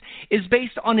Netflix is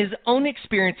based on his own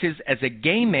experiences as a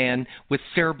gay man with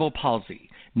cerebral palsy,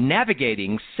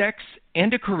 navigating sex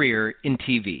and a career in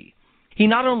TV. He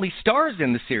not only stars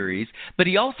in the series, but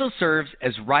he also serves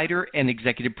as writer and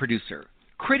executive producer.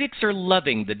 Critics are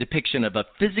loving the depiction of a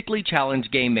physically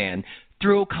challenged gay man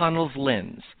through O'Connell's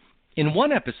lens. In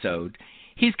one episode,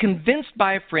 he's convinced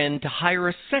by a friend to hire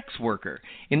a sex worker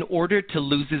in order to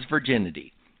lose his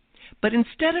virginity. But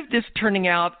instead of this turning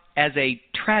out as a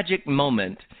tragic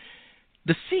moment,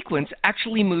 the sequence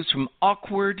actually moves from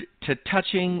awkward to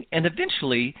touching and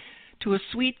eventually to a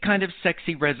sweet kind of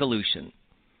sexy resolution.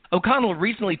 O'Connell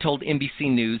recently told NBC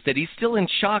News that he's still in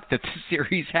shock that the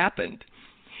series happened.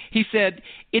 He said,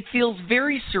 "It feels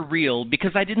very surreal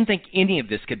because I didn't think any of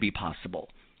this could be possible.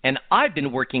 And I've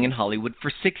been working in Hollywood for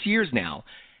 6 years now.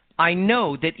 I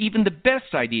know that even the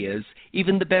best ideas,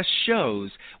 even the best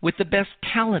shows, with the best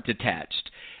talent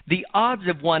attached, the odds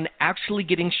of one actually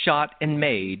getting shot and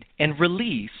made and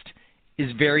released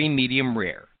is very medium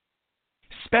rare."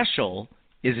 Special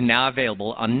is now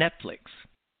available on Netflix.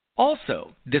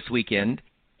 Also, this weekend,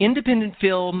 independent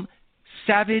film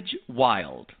Savage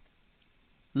Wild.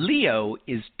 Leo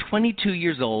is 22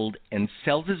 years old and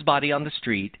sells his body on the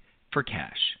street for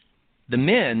cash. The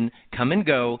men come and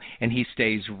go, and he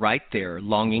stays right there,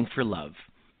 longing for love.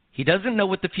 He doesn't know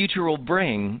what the future will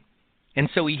bring, and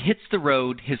so he hits the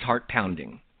road, his heart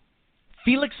pounding.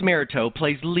 Felix Marito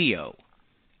plays Leo,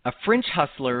 a French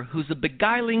hustler who's a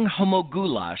beguiling homo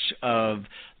goulash of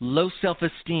low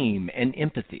self-esteem and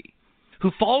empathy,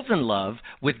 who falls in love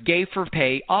with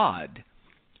gay-for-pay Odd,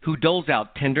 who doles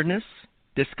out tenderness,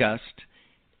 disgust,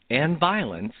 and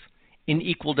violence in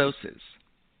equal doses.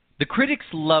 The critics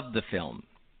loved the film.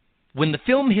 When the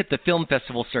film hit the film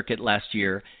festival circuit last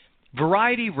year,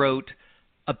 Variety wrote,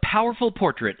 "A powerful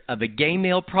portrait of a gay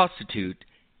male prostitute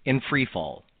in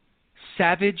freefall.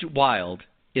 Savage Wild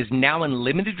is now in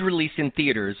limited release in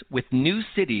theaters with new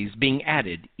cities being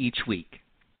added each week."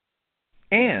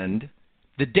 And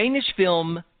the Danish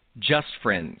film Just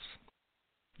Friends.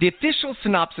 The official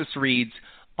synopsis reads,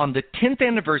 on the 10th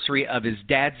anniversary of his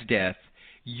dad's death,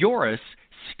 Joris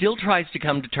still tries to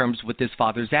come to terms with his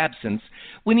father's absence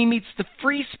when he meets the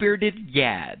free-spirited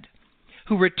Yad,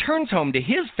 who returns home to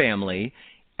his family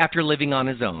after living on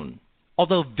his own.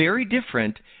 Although very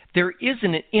different, there is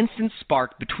an instant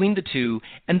spark between the two,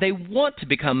 and they want to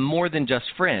become more than just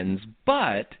friends,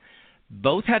 but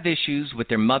both have issues with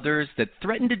their mothers that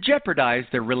threaten to jeopardize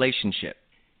their relationship.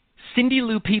 Cindy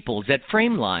Lou Peoples at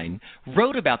Frameline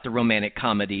wrote about the romantic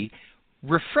comedy,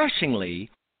 refreshingly,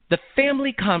 the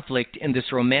family conflict in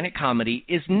this romantic comedy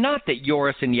is not that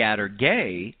Joris and Yad are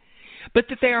gay, but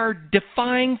that they are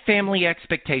defying family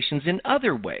expectations in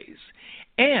other ways,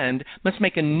 and must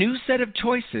make a new set of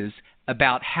choices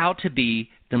about how to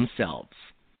be themselves.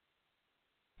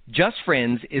 Just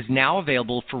Friends is now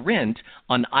available for rent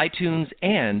on iTunes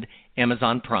and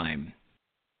Amazon Prime.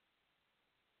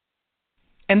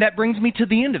 And that brings me to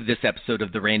the end of this episode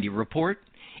of The Randy Report.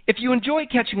 If you enjoy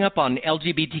catching up on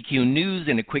LGBTQ news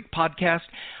in a quick podcast,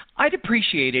 I'd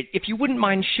appreciate it if you wouldn't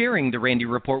mind sharing The Randy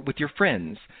Report with your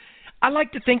friends. I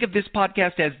like to think of this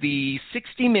podcast as the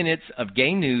 60 minutes of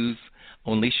gay news,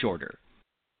 only shorter.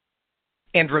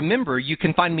 And remember, you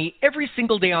can find me every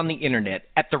single day on the internet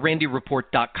at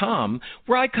therandyreport.com,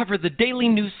 where I cover the daily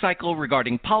news cycle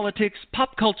regarding politics,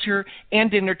 pop culture,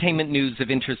 and entertainment news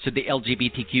of interest to the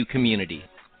LGBTQ community.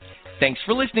 Thanks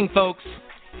for listening, folks.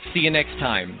 See you next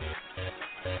time.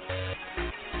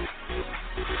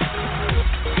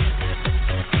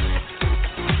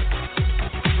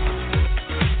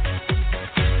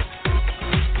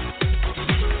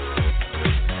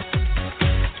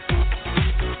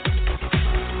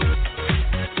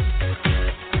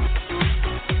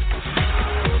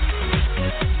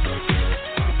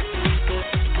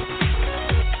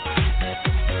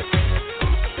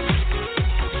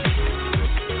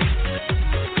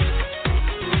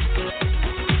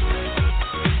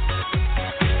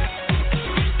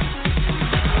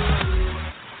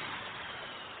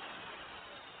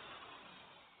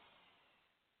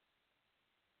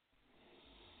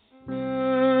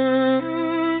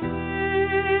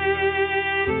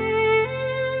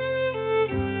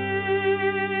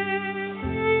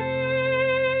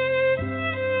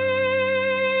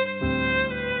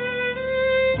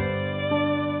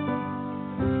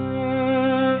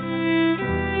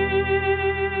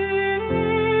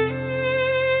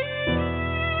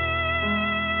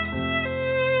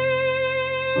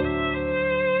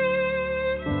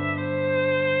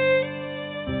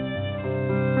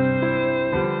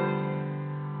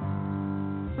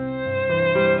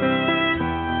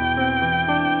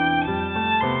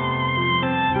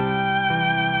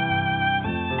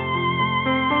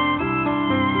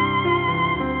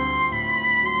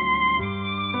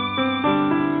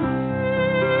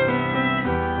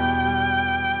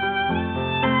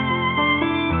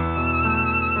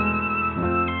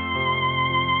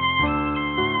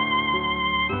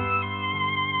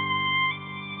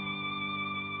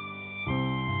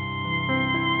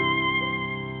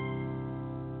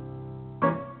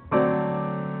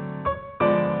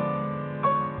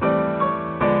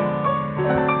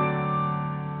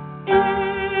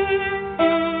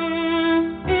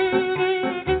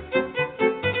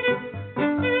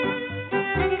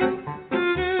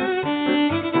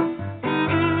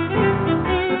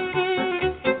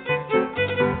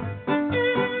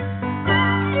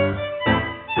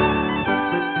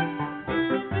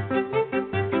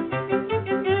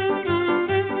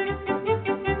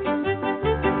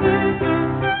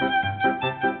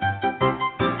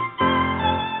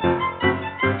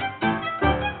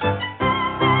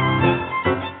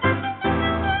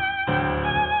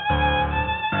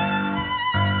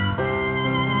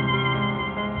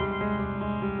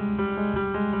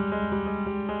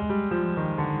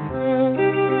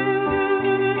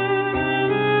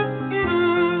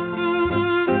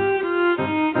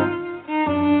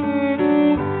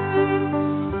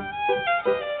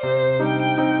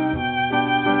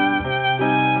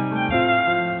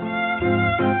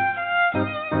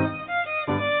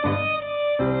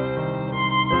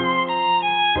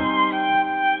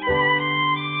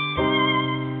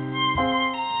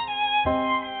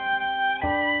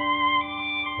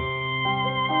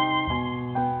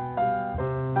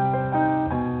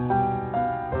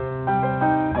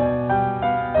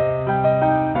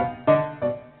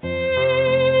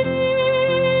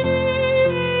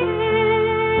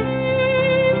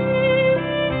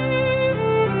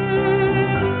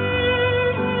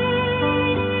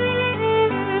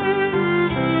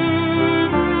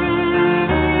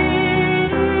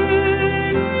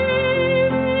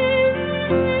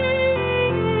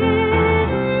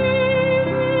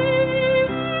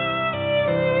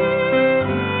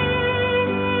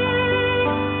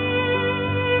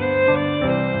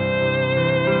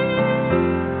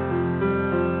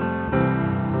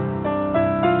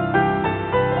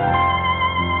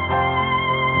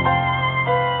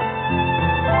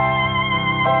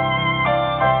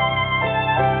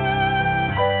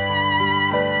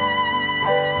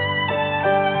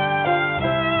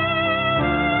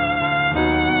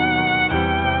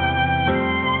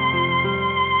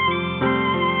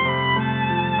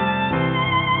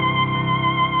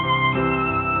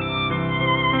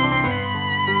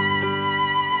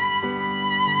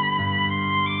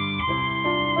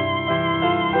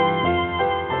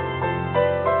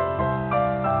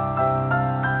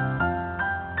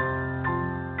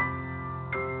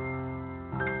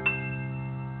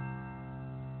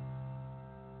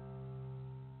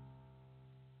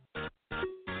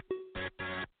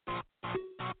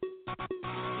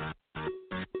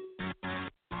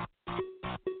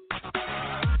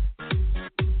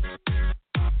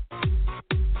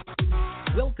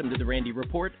 welcome to The Randy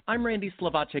Report. I'm Randy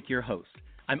Slavacek, your host.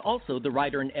 I'm also the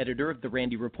writer and editor of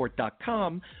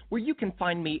therandyreport.com, where you can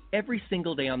find me every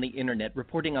single day on the internet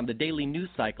reporting on the daily news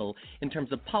cycle in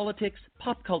terms of politics,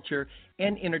 pop culture,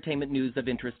 and entertainment news of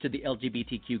interest to the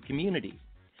LGBTQ community.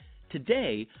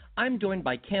 Today, I'm joined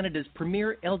by Canada's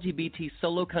premier LGBT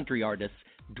solo country artists,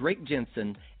 Drake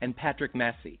Jensen and Patrick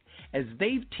Massey, as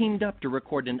they've teamed up to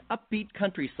record an upbeat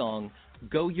country song,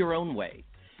 Go Your Own Way,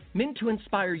 meant to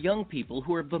inspire young people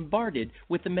who are bombarded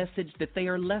with the message that they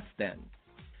are less than.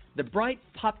 The bright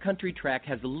pop country track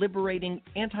has a liberating,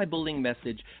 anti-bullying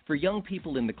message for young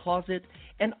people in the closet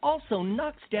and also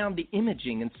knocks down the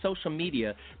imaging in social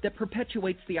media that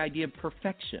perpetuates the idea of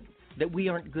perfection, that we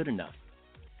aren't good enough.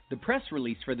 The press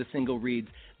release for the single reads,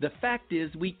 "The fact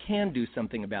is we can do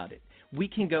something about it. We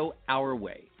can go our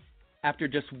way." After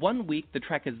just 1 week, the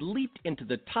track has leaped into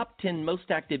the top 10 most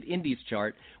active indies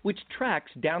chart, which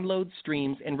tracks downloads,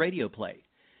 streams, and radio play.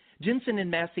 Jensen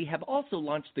and Massey have also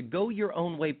launched the Go Your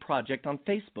Own Way project on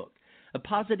Facebook, a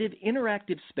positive,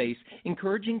 interactive space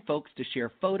encouraging folks to share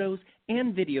photos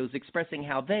and videos expressing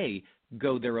how they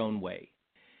go their own way.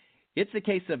 It's a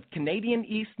case of Canadian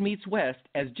East meets West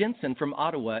as Jensen from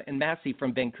Ottawa and Massey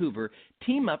from Vancouver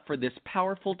team up for this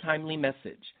powerful, timely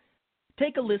message.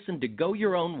 Take a listen to Go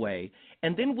Your Own Way,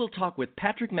 and then we'll talk with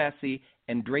Patrick Massey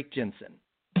and Drake Jensen.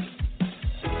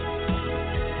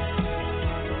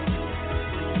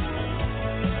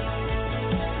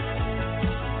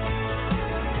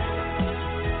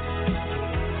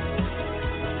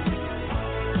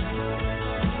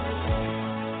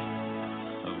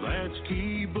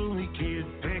 Latchkey bully kid,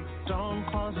 picked on,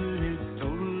 closeted,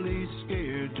 totally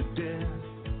scared to death.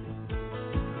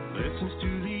 Listens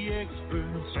to the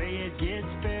experts, say it gets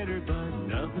better, but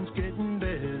nothing's getting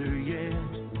better yet.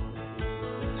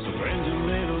 So friends, a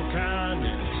little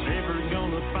kindness, never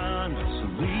gonna find us, so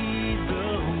lead the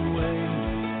way.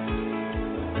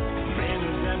 Man,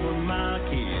 if that were my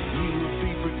kid, he would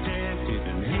be protected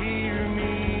and hear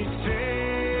me say,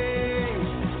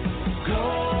 go.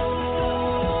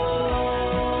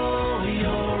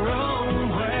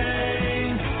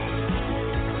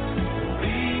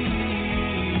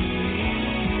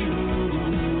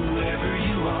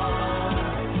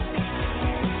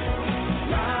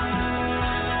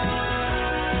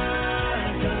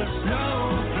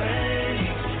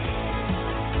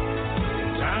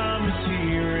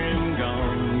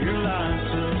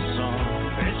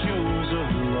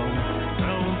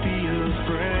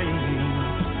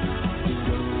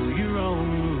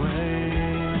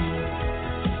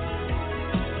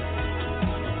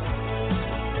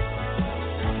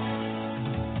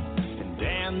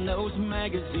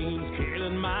 Magazines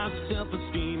killing my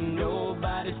self-esteem.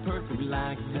 Nobody's perfect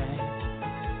like that.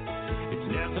 It's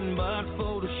nothing but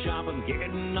Photoshop. I'm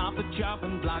getting off the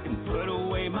chopping block and put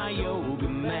away my yoga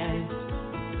mat.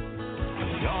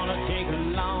 I'm gonna take a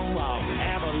long walk,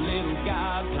 have a little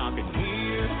God talk and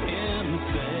hear him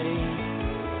say,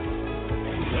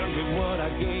 look at what I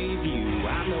gave you.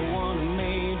 I'm the one who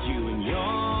made you, and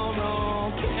you're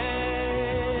okay.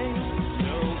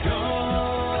 So go.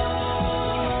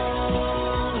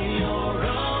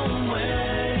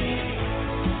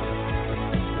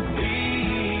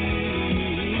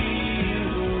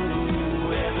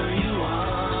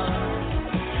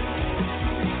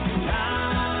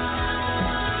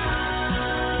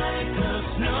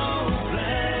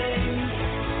 Snowflake,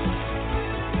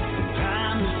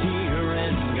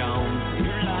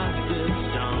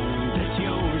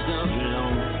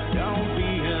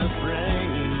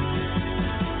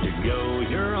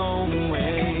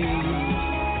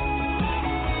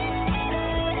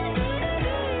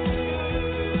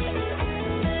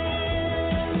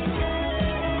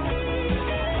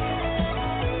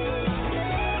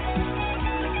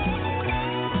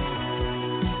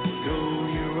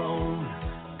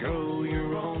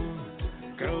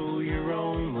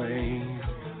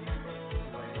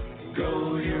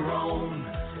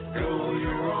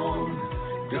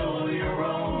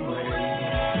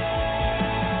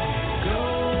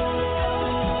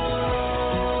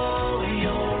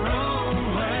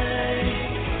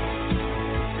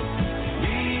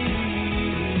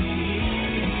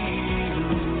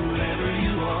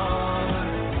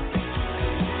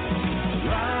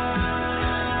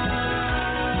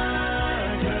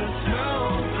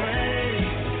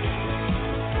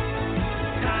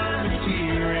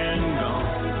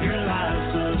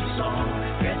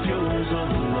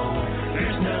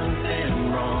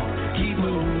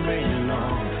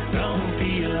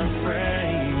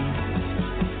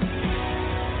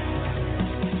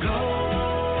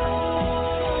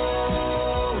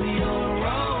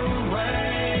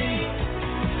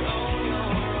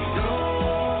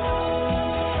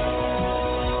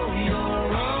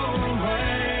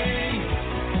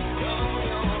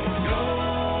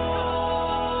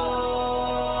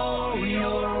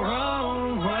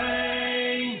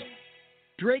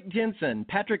 Drake Jensen,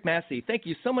 Patrick Massey, thank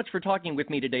you so much for talking with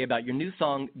me today about your new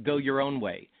song, Go Your Own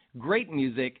Way. Great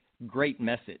music, great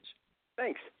message.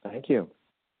 Thanks. Thank you.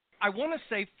 I want to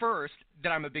say first that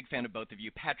I'm a big fan of both of you.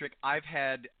 Patrick, I've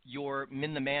had your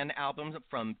Min the Man album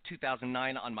from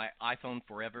 2009 on my iPhone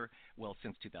forever. Well,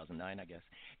 since 2009, I guess.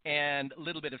 And a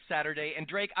little bit of Saturday. And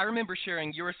Drake, I remember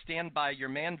sharing your Stand By Your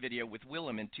Man video with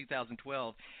Willem in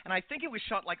 2012. And I think it was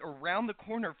shot like around the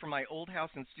corner from my old house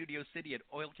in Studio City at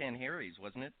Oil Can Harry's,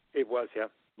 wasn't it? It was, yeah.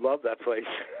 Love that place.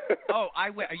 Oh, I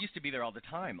used to be there all the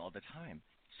time.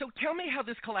 So tell me how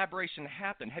this collaboration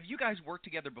happened. Have you guys worked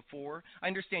together before? I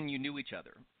understand you knew each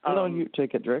other. No, you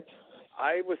take it, Drake.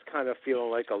 I was kind of feeling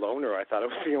like a loner. I thought I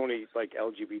was the only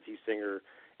LGBT singer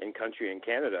in country in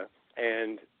Canada,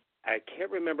 and I can't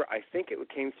remember. I think it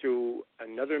came through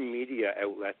another media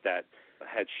outlet that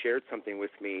had shared something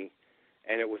with me,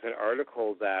 and it was an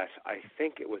article that I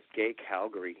think it was Gay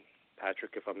Calgary,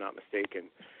 Patrick, if I'm not mistaken,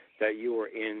 that you were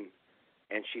in,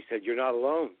 and she said, "You're not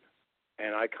alone."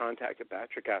 And I contacted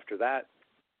Patrick after that,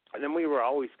 and then we were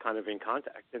always kind of in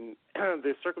contact. And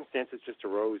the circumstances just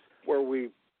arose where we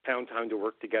found time to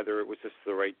work together. It was just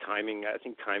the right timing. I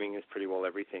think timing is pretty well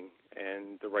everything.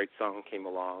 And the right song came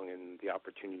along, and the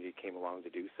opportunity came along to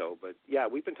do so. But, yeah,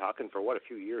 we've been talking for, a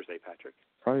few years, Patrick?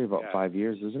 Probably about 5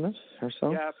 years, isn't it, or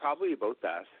so? Yeah, probably about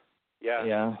that. Yeah.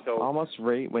 Yeah, so almost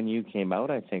right when you came out,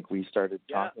 I think we started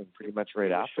talking pretty much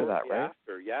right after that, right?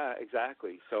 Yeah,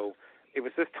 exactly. So it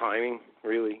was just timing,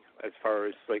 really, as far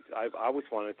as, I've always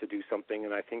wanted to do something,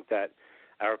 and I think that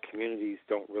our communities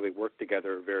don't really work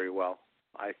together very well.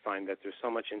 I find that there's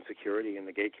so much insecurity in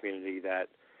the gay community that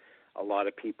a lot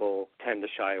of people tend to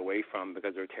shy away from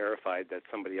because they're terrified that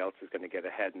somebody else is going to get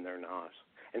ahead and they're not.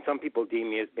 And some people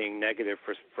deem me as being negative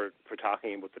for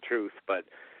talking about the truth, but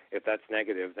if that's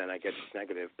negative, then I guess it's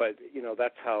negative. But,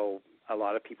 that's how a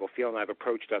lot of people feel, and I've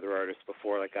approached other artists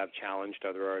before, I've challenged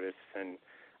other artists, and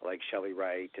like Shelley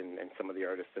Wright and some of the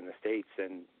artists in the States,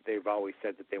 and they've always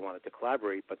said that they wanted to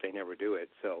collaborate, but they never do it.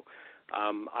 So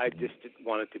I just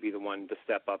wanted to be the one to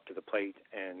step up to the plate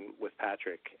and with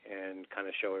Patrick and kind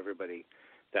of show everybody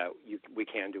that we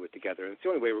can do it together. And it's the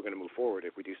only way we're going to move forward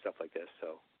if we do stuff like this.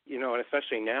 So, and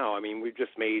especially now,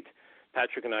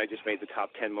 Patrick and I just made the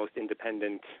top 10 most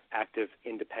active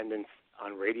independents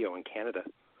on radio in Canada.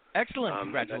 Excellent.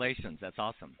 Congratulations. That's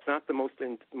awesome. It's not the most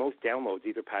downloads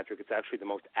either, Patrick. It's actually the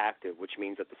most active, which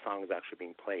means that the song is actually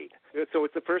being played. So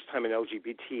it's the first time an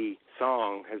LGBT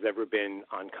song has ever been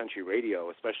on country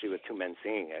radio, especially with two men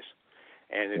singing it.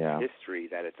 And it's history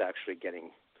that it's actually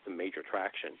getting some major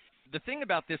traction. The thing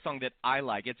about this song that I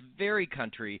like, it's very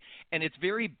country, and it's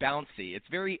very bouncy. It's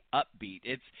very upbeat.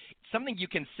 It's something you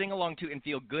can sing along to and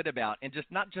feel good about, and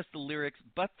not just the lyrics,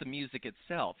 but the music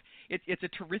itself. It's a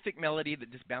terrific melody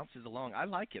that just bounces along. I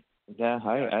like it. Yeah,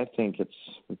 I think it's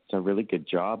a really good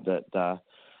job that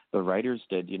the writers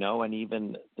did, and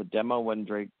even the demo when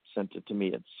Drake sent it to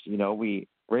me, it's, we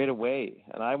right away,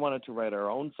 and I wanted to write our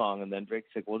own song, and then Drake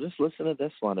said, well, just listen to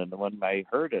this one, and when I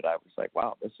heard it, I was like,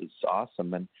 wow, this is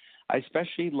awesome. And I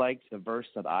especially liked the verse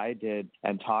that I did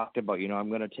and talked about, I'm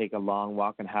going to take a long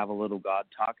walk and have a little God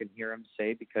talk and hear him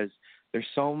say, because there's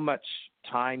so much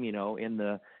time, in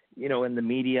the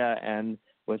media and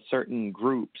with certain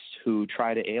groups who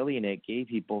try to alienate gay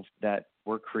people that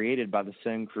were created by the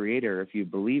same creator, if you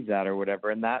believe that or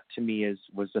whatever. And that to me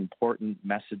was an important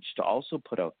message to also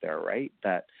put out there, right?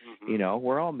 That,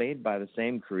 we're all made by the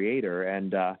same creator,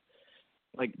 and,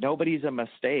 nobody's a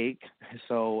mistake.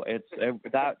 So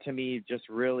that to me just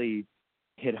really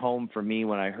hit home for me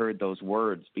when I heard those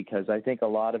words, because I think a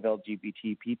lot of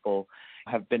LGBT people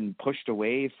have been pushed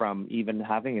away from even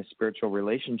having a spiritual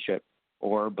relationship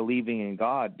or believing in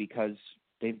God because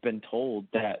they've been told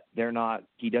that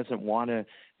he doesn't want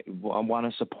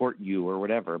to support you or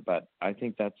whatever. But I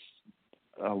think that's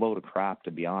a load of crap,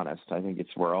 to be honest. I think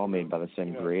we're all made by the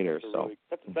same creator.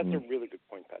 That's a really good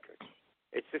point, Patrick.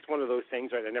 It's just one of those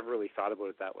things, right? I never really thought about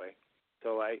it that way.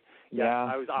 So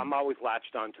I'm always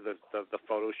latched on to the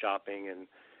photoshopping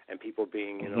and people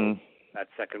being, that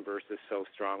second verse is so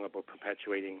strong about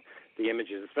perpetuating the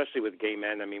images, especially with gay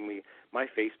men. My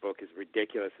Facebook is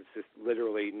ridiculous. It's just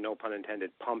literally, no pun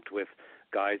intended, pumped with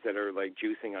guys that are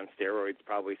juicing on steroids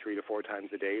probably 3 to 4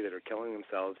 times a day that are killing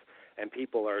themselves, and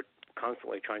people are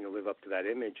constantly trying to live up to that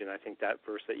image. And I think that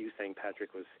verse that you sang,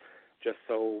 Patrick, was just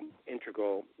so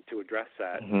integral to address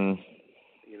that.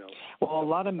 Well, a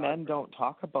lot of men don't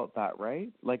talk about that, right?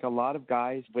 Like a lot of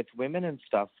guys with women and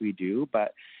stuff we do,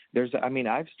 but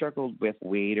I've struggled with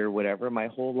weight or whatever my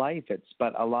whole life.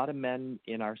 But a lot of men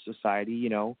in our society,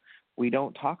 we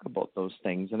don't talk about those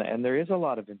things, and there is a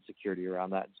lot of insecurity around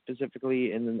that,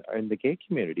 specifically in the gay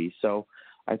community. So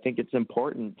I think it's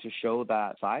important to show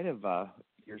that side of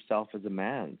yourself as a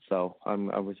man. So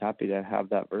I was happy to have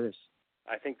that verse.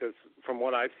 I think that's, from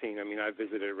what I've seen, I mean, I've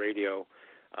visited radio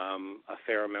a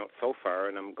fair amount so far,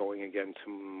 and I'm going again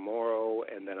tomorrow,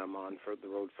 and then I'm on for the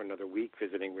road for another week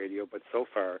visiting radio. But so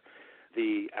far,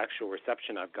 the actual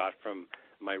reception I've got from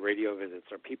my radio visits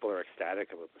are people are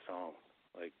ecstatic about the song.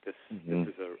 Like this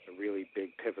is a really big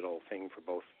pivotal thing for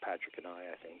both Patrick and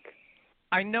I think.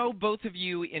 I know both of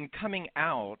you, in coming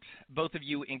out, both of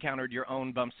you encountered your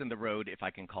own bumps in the road, if I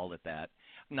can call it that.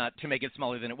 Not to make it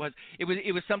smaller than it was.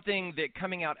 It was something that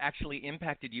coming out actually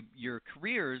impacted your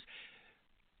careers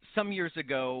some years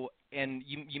ago, and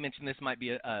you mentioned this might be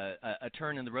a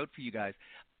turn in the road for you guys.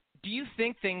 Do you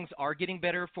think things are getting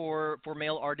better for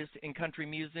male artists in country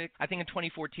music? I think in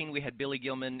 2014 we had Billy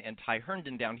Gilman and Ty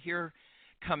Herndon down here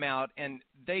come out, and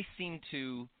they seem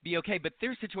to be okay, but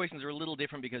their situations are a little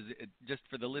different because, just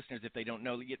for the listeners if they don't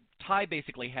know, Ty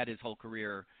basically had his whole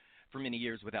career for many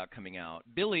years without coming out.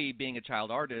 Billy, being a child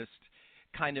artist,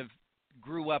 kind of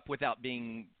grew up without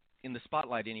being in the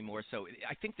spotlight anymore, so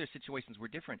I think their situations were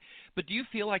different. But do you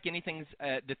feel like that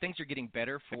things are getting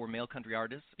better for male country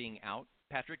artists being out?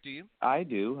 Patrick, do you? I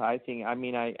do. I think. I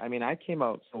mean, I came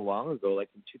out so long ago, like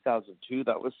in 2002.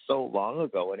 That was so long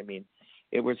ago, and I mean,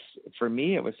 it was, for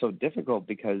me, it was so difficult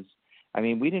because, I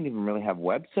mean, we didn't even really have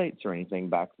websites or anything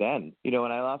back then, you know.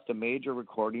 And I lost a major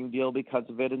recording deal because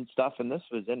of it and stuff. And this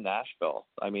was in Nashville.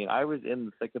 I mean, I was in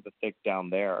the thick of the thick down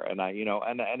there, and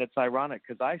and it's ironic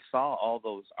because I saw all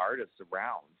those artists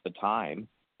around the time.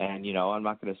 And, you know, I'm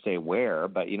not going to say where,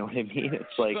 but you know what I mean?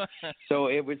 It's like, so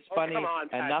it was funny, come on,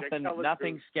 Patrick, and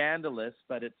nothing scandalous,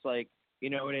 but it's like, you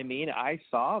know what I mean? I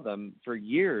saw them for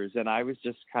years, and I was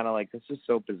just kind of like, this is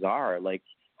so bizarre. Like,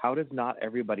 how does not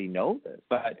everybody know this?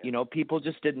 But, you know, people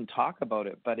just didn't talk about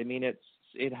it. But, I mean,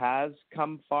 it has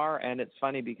come far, and it's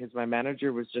funny because my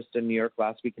manager was just in New York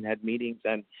last week and had meetings,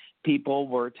 and people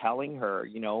were telling her,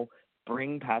 you know,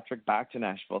 bring Patrick back to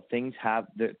Nashville. Things have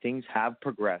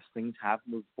progressed. Things have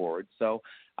moved forward. So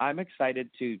I'm excited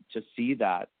to see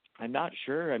that. I'm not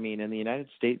sure. I mean, in the United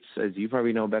States, as you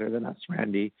probably know better than us,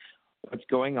 Randy, what's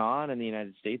going on in the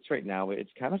United States right now,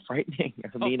 it's kind of frightening.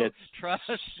 I mean, it's trust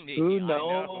me. Who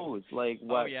knows? Like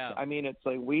what? Oh, yeah. I mean, it's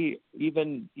like we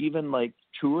even like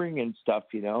touring and stuff,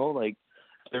 you know, like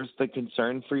there's the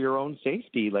concern for your own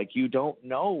safety. Like you don't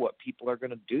know what people are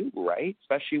going to do, right?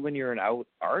 Especially when you're an out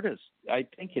artist. I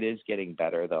think it is getting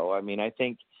better, though. I mean, I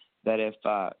think that if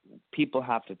people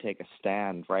have to take a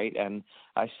stand, right? And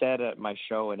I said at my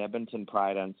show in Edmonton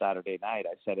Pride on Saturday night,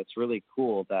 I said it's really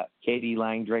cool that Katie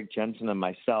Lang, Drake Jensen, and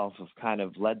myself have kind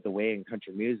of led the way in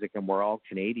country music, and we're all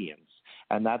Canadians.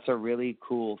 And that's a really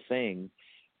cool thing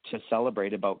to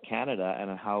celebrate about Canada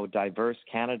and how diverse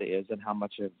Canada is and how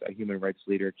much of a human rights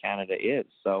leader Canada is.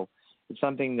 So it's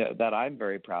something that I'm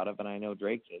very proud of, and I know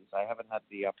Drake is. I haven't had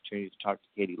the opportunity to talk to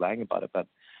Katie Lang about it, but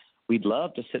we'd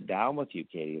love to sit down with you,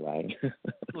 Katie Lang.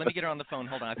 Let me get her on the phone.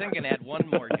 Hold on. I think I'm going to add one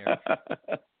more here.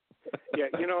 Yeah,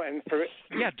 you know, and for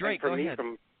Drake, and for go me, ahead.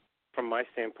 From my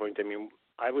standpoint, I mean,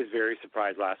 I was very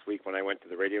surprised last week when I went to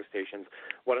the radio stations.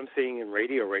 What I'm seeing in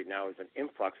radio right now is an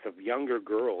influx of younger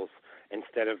girls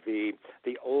instead of the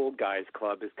old guys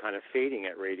club is kind of fading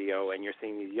at radio, and you're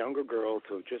seeing these younger girls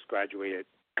who have just graduated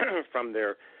from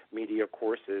their media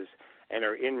courses and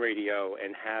are in radio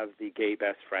and have the gay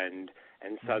best friend,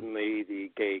 and suddenly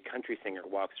the gay country singer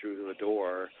walks through the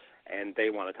door and they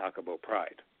want to talk about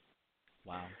pride.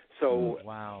 Wow. So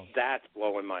wow. That's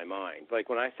blowing my mind. Like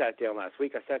when I sat down last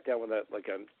week, I sat down with this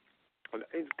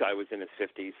guy was in his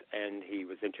 50s, and he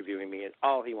was interviewing me, and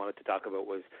all he wanted to talk about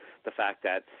was the fact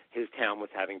that his town was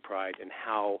having pride and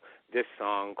how this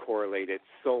song correlated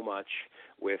so much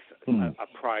with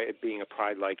a pride being a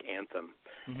pride-like anthem.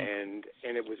 And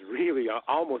it was really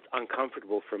almost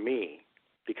uncomfortable for me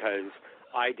because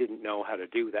I didn't know how to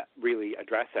do that, really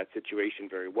address that situation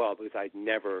very well, because I'd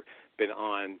never been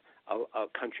on a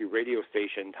country radio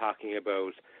station talking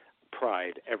about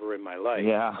pride ever in my life.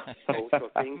 Yeah. so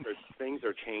things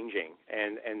are changing,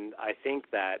 and I think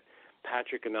that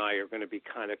Patrick and I are going to be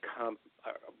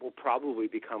will probably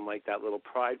become like that little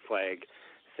pride flag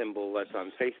symbol that's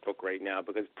on Facebook right now,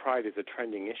 because pride is a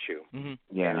trending issue.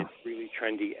 Yeah. And it's really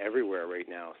trendy everywhere right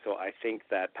now. So I think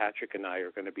that Patrick and I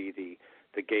are going to be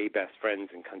the gay best friends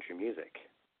in country music.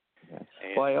 Yeah.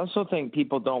 Well, I also think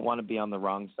people don't want to be on the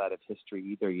wrong side of history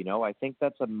either. You know, I think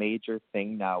that's a major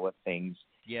thing now with things.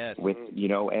 Yes. With, you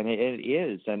know, and it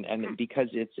is, and because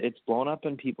it's blown up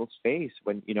in people's face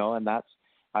when, you know, and that's,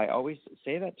 I always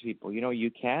say that to people, you know, you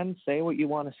can say what you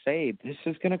want to say. This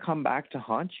is going to come back to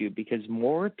haunt you because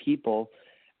more people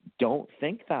don't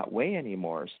think that way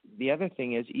anymore. The other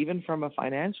thing is, even from a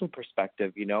financial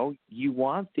perspective, you know, you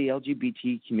want the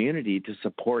LGBT community to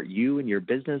support you and your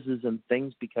businesses and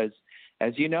things, because,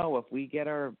 as you know, if we get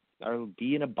our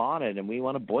bee in a bonnet and we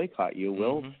want to boycott you,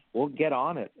 we'll get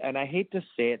on it. And I hate to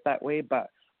say it that way,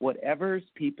 but whatever's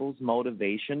people's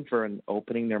motivation for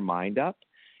opening their mind up,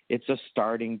 it's a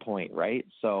starting point, right?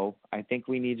 So I think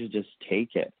we need to just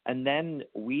take it. And then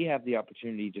we have the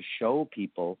opportunity to show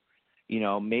people, you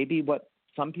know, maybe what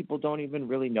some people don't even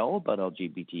really know about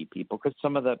LGBT people, because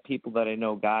some of the people that I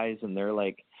know, guys, and they're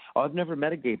like, oh, I've never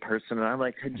met a gay person. And I'm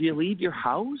like, do you leave your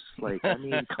house? Like, I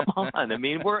mean, come on. I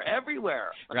mean, we're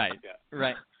everywhere. Right,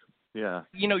 right. Yeah.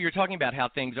 You know, you're talking about how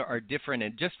things are different,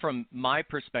 and just from my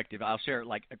perspective, I'll share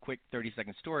like a quick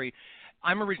 30-second story.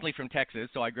 I'm originally from Texas,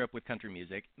 so I grew up with country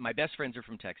music. My best friends are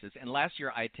from Texas, and last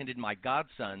year I attended my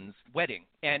godson's wedding,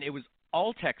 and it was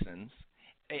all Texans.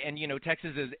 And, you know,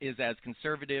 Texas is as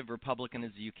conservative, Republican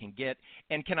as you can get.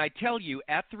 And can I tell you,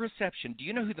 at the reception, do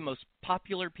you know who the most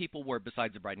popular people were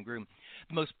besides the bride and groom?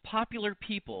 The most popular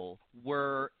people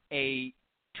were a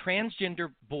transgender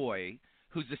boy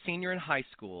who's a senior in high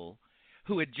school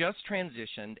who had just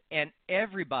transitioned, and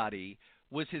everybody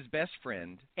was his best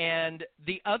friend. And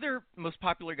the other most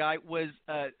popular guy was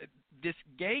this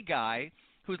gay guy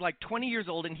who was like 20 years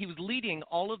old, and he was leading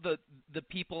all of the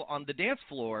people on the dance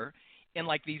floor in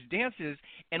like these dances,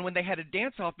 and when they had a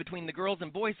dance-off between the girls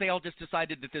and boys, they all just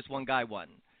decided that this one guy won.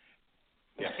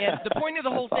 Yeah. And the point of the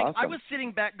whole thing, awesome. I was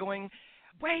sitting back going,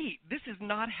 wait, this is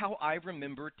not how I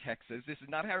remember Texas. This is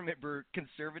not how I remember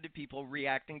conservative people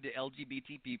reacting to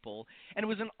LGBT people. And it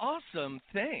was an awesome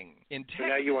thing in Texas. So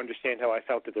now you understand how I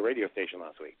felt at the radio station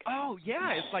last week. Oh,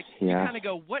 yeah. It's like you kind of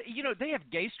go, what? You know, they have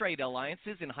gay-straight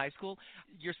alliances in high school.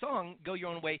 Your song, Go Your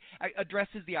Own Way,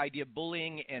 addresses the idea of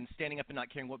bullying and standing up and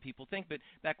not caring what people think. But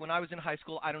back when I was in high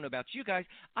school, I don't know about you guys,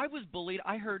 I was bullied.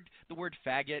 I heard the word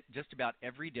faggot just about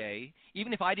every day,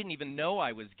 even if I didn't even know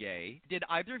I was gay. Did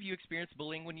either of you experience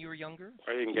bullying when you were younger?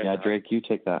 I didn't get Drake, you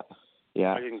take that.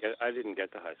 Yeah. I didn't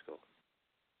get to high school.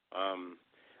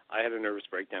 I had a nervous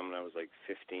breakdown when I was like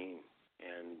 15,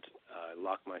 and I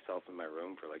locked myself in my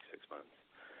room for like 6 months.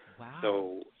 Wow.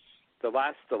 So the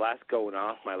last going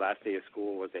off, my last day of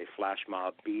school was a flash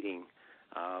mob beating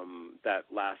that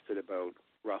lasted about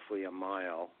roughly a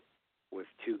mile, with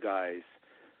two guys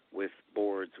with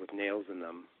boards with nails in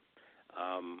them.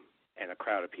 And a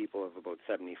crowd of people of about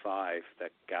 75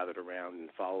 that gathered around and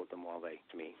followed them while they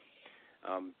to me.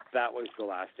 That was the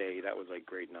last day. That was like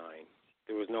grade 9.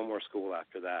 There was no more school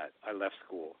after that. I left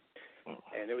school.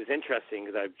 And it was interesting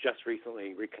because I've just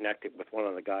recently reconnected with one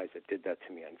of the guys that did that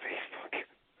to me on Facebook.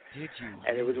 Did you?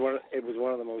 And it was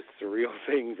one of the most surreal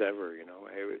things ever, you know.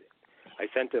 I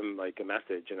sent him like a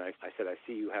message, and I said, I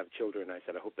see you have children. I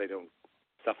said, I hope they don't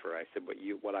suffer. I said,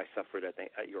 what I suffered at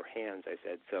your hands, I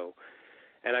said, so.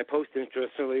 And I posted,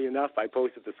 interestingly enough, I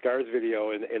posted the Scars video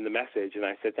in the message, and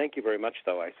I said, thank you very much,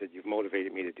 though. I said, you've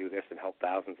motivated me to do this and help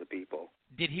thousands of people.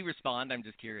 Did he respond? I'm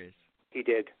just curious. He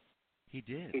did. He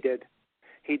did? He did.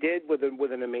 He did with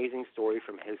an amazing story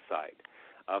from his side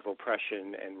of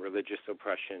oppression and religious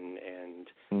oppression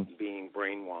and being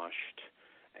brainwashed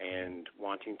and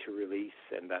wanting to release,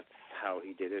 and that's how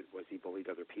he did it, was he bullied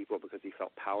other people because he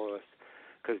felt powerless.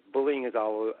 Because bullying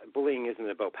isn't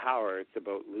about power, it's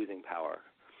about losing power.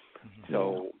 Mm-hmm.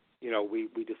 So, you know, we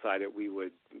decided we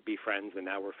would be friends, and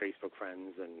now we're Facebook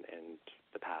friends, and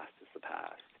the past is the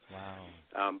past.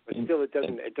 Wow. But still, it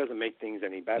doesn't make things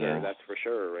any better, that's for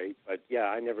sure, right? But, yeah,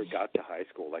 I never got to high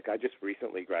school. Like, I just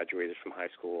recently graduated from high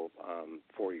school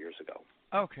 4 years ago.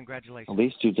 Oh, congratulations! At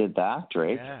least you did that,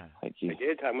 Drake. Yeah, I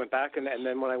did. I went back, and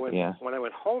then when I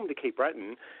went home to Cape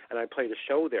Breton, and I played a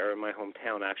show there in my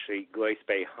hometown. Actually, Glace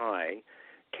Bay High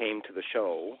came to the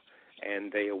show,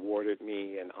 and they awarded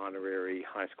me an honorary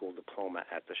high school diploma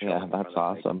at the show. Yeah, that's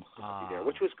awesome. There,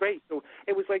 which was great. So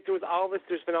it was like there's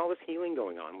been all this healing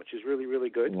going on, which is really, really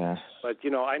good. Yeah. But you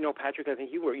know, I know Patrick. I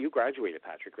think you graduated,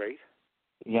 Patrick, right?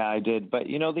 Yeah, I did. But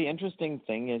you know, the interesting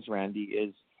thing is, Randy,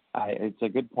 is. It's a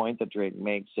good point that Drake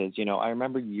makes is, you know, I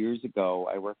remember years ago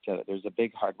I worked there's a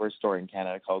big hardware store in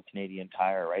Canada called Canadian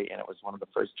Tire, right? And it was one of the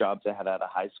first jobs I had out of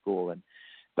high school. And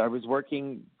I was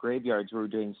working graveyards. We were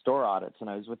doing store audits, and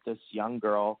I was with this young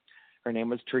girl. Her name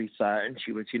was Teresa, and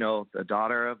she was, you know, the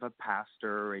daughter of a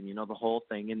pastor, and, you know, the whole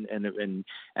thing.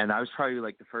 And I was probably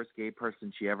like the first gay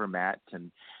person she ever met.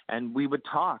 And we would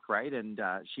talk, right? And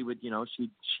she would, you know,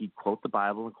 she'd quote the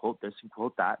Bible and quote this and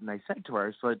quote that. And I said to her, I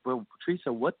was like, well,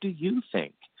 Teresa, what do you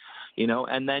think? You know,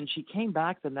 and then she came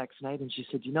back the next night and she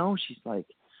said, you know, she's like,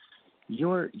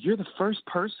 you're the first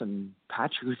person,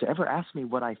 Patrick, who's ever asked me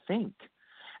what I think.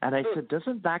 And I said,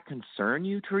 doesn't that concern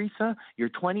you, Teresa? You're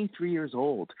 23 years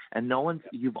old, and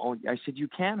I said, you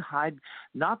can't hide,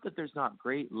 not that there's not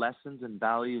great lessons and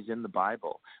values in the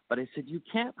Bible, but I said, you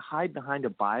can't hide behind a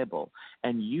Bible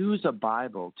and use a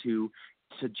Bible to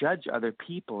judge other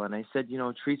people. And I said,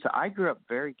 Teresa, I grew up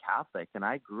very Catholic, and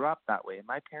I grew up that way, and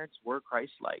my parents were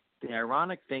Christ-like. The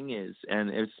ironic thing is,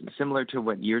 and it's similar to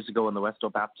what years ago in the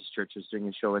Westfield Baptist Church was doing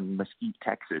a show in Mesquite,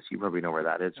 Texas. You probably know where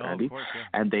that is, Randy. Of course,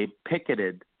 yeah. And they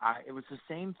picketed. It was the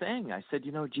same thing. I said,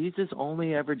 Jesus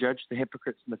only ever judged the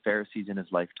hypocrites and the Pharisees in his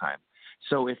lifetime.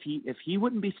 So if he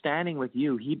wouldn't be standing with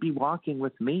you, he'd be walking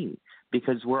with me,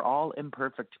 because we're all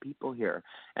imperfect people here.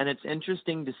 And it's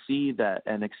interesting to see that,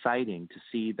 and exciting to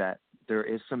see that there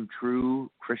is some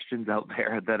true Christians out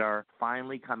there that are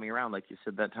finally coming around. Like you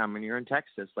said that time when you were in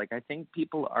Texas, I think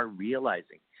people are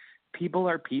realizing people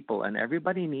are people, and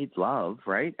everybody needs love,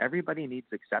 right? Everybody needs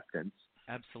acceptance.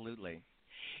 Absolutely.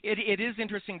 It is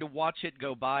interesting to watch it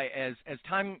go by as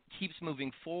time keeps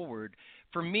moving forward.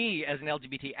 For me, as an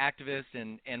LGBT activist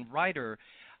and writer,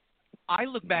 I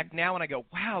look back now and I go,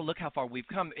 wow, look how far we've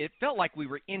come. It felt like we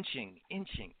were inching.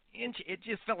 It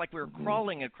just felt like we were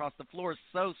crawling across the floor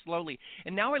so slowly.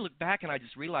 And now I look back and I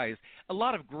just realize a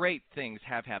lot of great things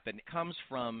have happened. It comes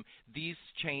from these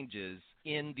changes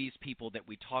in these people that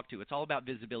we talk to. It's all about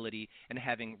visibility and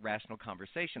having rational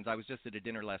conversations. I was just at a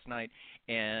dinner last night,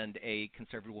 and a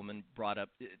conservative woman brought up,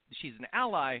 she's an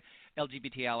ally,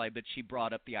 LGBT ally, but she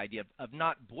brought up the idea of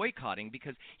not boycotting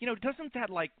because, doesn't that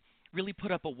really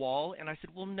put up a wall? And I said,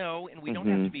 well, no, and we don't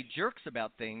have to be jerks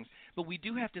about things, but we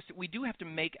do have to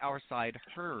make our side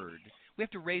heard. We have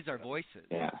to raise our voices.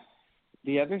 Yeah.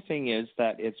 The other thing is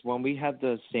that it's when we had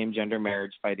the same gender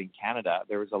marriage fight in Canada,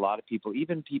 there was a lot of people,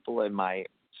 even people in my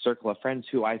circle of friends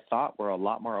who I thought were a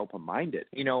lot more open-minded,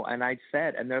 and I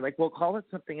said, and they're like, well, call it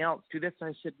something else, do this. And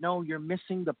I said, no, you're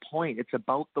missing the point. It's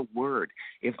about the word.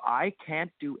 If I can't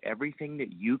do everything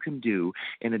that you can do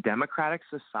in a democratic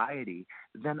society,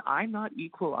 then I'm not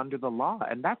equal under the law.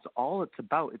 And that's all it's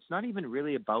about. It's not even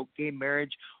really about gay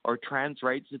marriage or trans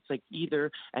rights. It's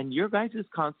either, and your guys'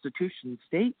 constitution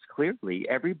states clearly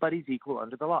everybody's equal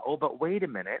under the law. Oh, but wait a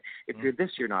minute. If you're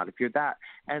this, you're not. If you're that.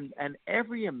 And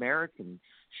every American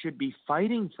should be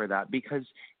fighting for that, because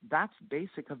that's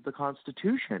basic of the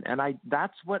Constitution. And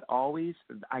that's what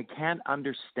I can't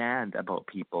understand about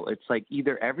people. It's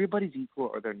either everybody's equal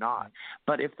or they're not.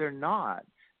 But if they're not,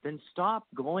 then stop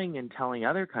going and telling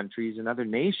other countries and other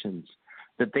nations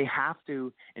that they have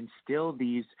to instill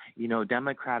these,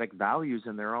 democratic values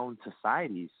in their own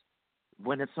societies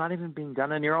when it's not even being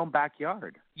done in your own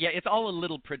backyard. Yeah, it's all a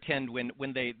little pretend when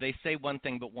they say one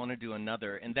thing but want to do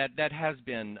another, and that has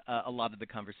been a lot of the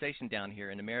conversation down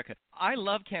here in America. I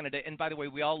love Canada, and by the way,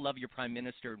 we all love your Prime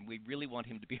Minister, and we really want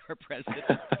him to be our president.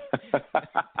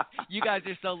 You guys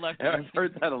are so lucky. I've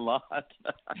heard that a lot.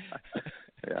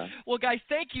 Yeah. Well, guys,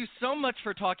 thank you so much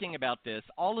for talking about this,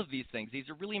 all of these things. These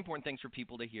are really important things for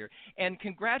people to hear. And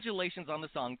congratulations on the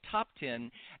song, Top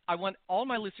 10. I want all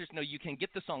my listeners to know you can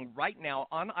get the song right now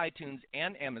on iTunes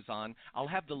and Amazon. I'll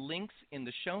have the links in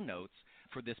the show notes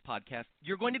for this podcast.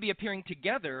 You're going to be appearing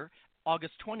together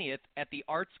August 20th at the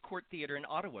Arts Court Theater in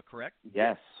Ottawa, correct?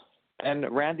 Yes.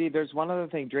 And Randy, there's one other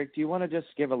thing. Drake, do you want to just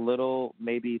give a little,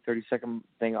 maybe 30-second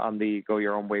thing on the Go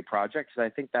Your Own Way project? Because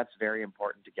I think that's very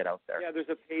important to get out there. Yeah,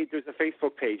 there's a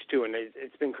Facebook page too, and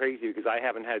it's been crazy because I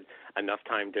haven't had enough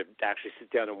time to actually sit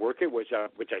down and work it, which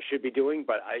I should be doing.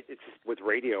 But it's just, with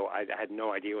radio, I had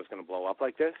no idea it was going to blow up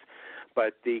like this.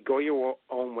 But the Go Your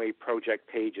Own Way project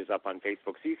page is up on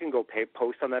Facebook, so you can go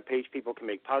post on that page. People can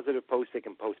make positive posts. They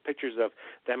can post pictures of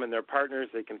them and their partners.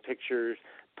 They can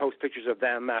post pictures of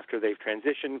them after they've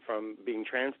transitioned from being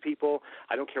trans people.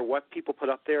 I don't care what people put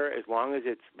up there as long as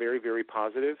it's very, very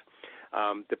positive.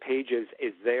 The page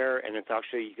is there, and it's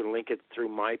actually, you can link it through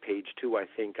my page too, I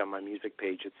think, on my music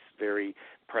page. It's very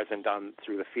present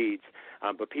through the feeds.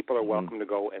 But people are welcome to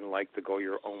go and like the Go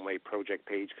Your Own Way project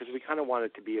page, because we kind of want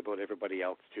it to be about everybody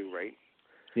else too, right?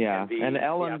 Yeah, and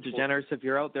Ellen DeGeneres, if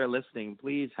you're out there listening,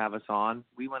 please have us on.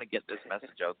 We want to get this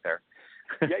message out there.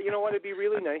 Yeah, you know what? It'd be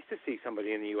really nice to see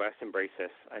somebody in the U.S. embrace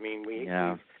this. I mean,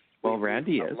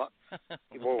 Randy is.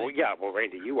 Well,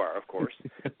 Randy, you are, of course.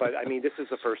 But, I mean, this is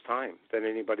the first time that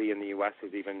anybody in the U.S.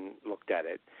 has even looked at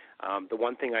it. The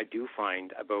one thing I do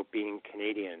find about being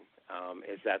Canadian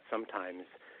is that sometimes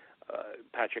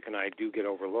Patrick and I do get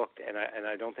overlooked, and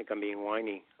I don't think I'm being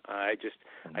whiny. I just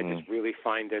really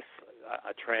find this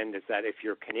a trend is that if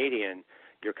you're Canadian,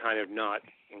 you're kind of not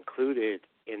included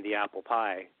in the apple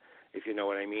pie, if you know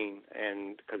what I mean,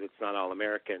 and because it's not all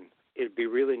American. It'd be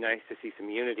really nice to see some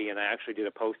unity, and I actually did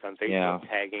a post on Facebook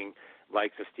tagging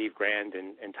likes of Steve Grand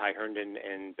and Ty Herndon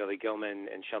and Billy Gilman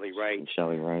and Shelley Wright.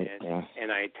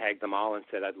 And I tagged them all and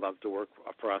said I'd love to work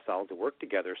for us all to work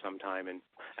together sometime. And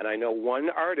I know one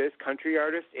artist, country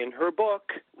artist,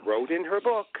 wrote in her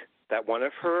book that one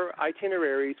of her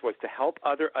itineraries was to help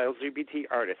other LGBT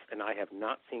artists, and I have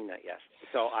not seen that yet.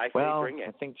 So I say bring it.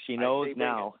 I think she knows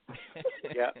now.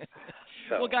 Yeah.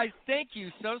 So. Well, guys, thank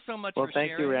you so much for sharing.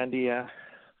 Well, thank you, Randy.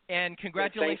 And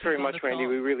congratulations. Thanks very much, Randy.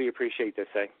 We really appreciate this,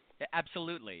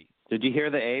 Absolutely. Did you hear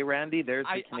the A, Randy? There's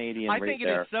the Canadian right there. I think it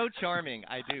is so charming.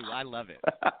 I do. I love it.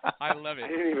 I love it. I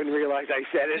didn't even realize I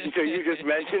said it until you just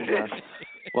mentioned it.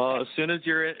 Well, as soon as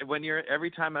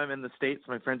every time I'm in the States,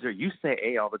 my friends are, you say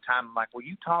A all the time. I'm like, well,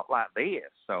 you talk like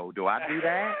this, so do I do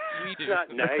that? We do.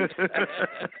 Not nice.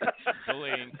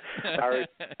 Bullying. All right.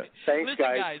 Thanks, Listen,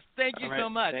 guys. Thank you so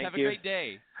much. Have a great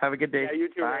day. Have a good day. Yeah, you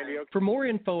too, Bye. Randy. Okay. For more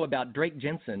info about Drake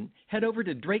Jensen, head over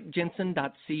to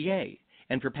drakejensen.ca.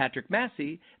 And for Patrick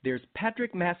Massey, there's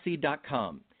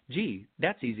patrickmassey.com. Gee,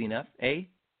 that's easy enough, eh?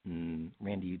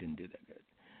 Randy, you didn't do that good.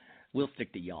 We'll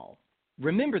stick to y'all.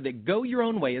 Remember that Go Your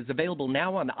Own Way is available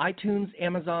now on iTunes,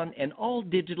 Amazon, and all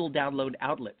digital download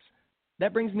outlets.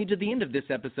 That brings me to the end of this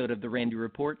episode of The Randy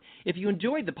Report. If you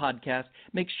enjoyed the podcast,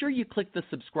 make sure you click the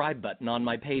subscribe button on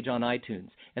my page on iTunes,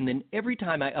 and then every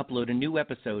time I upload a new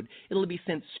episode, it'll be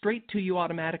sent straight to you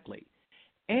automatically.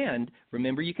 And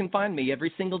remember, you can find me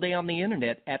every single day on the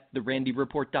internet at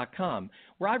therandyreport.com,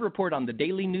 where I report on the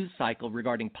daily news cycle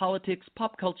regarding politics,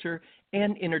 pop culture,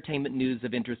 and entertainment news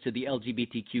of interest to the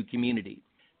LGBTQ community.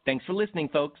 Thanks for listening,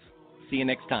 folks. See you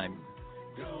next time.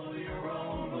 Go your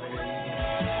own way.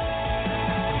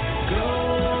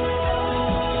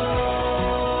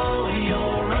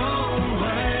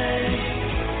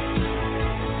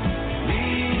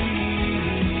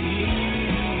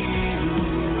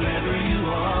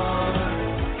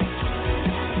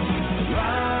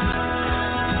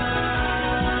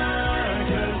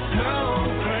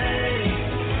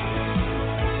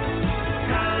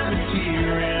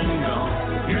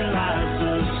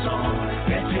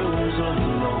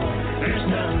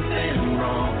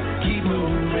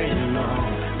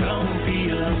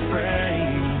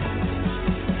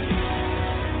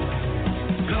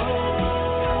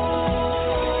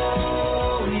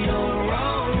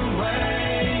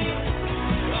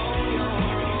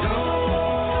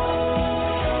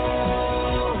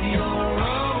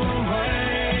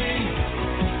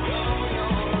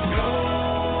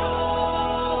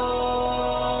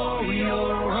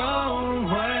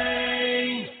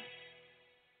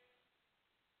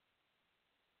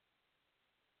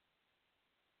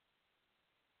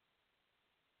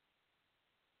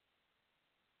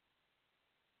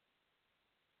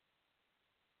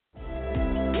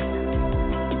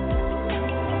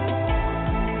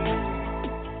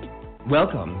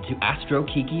 Welcome to Astro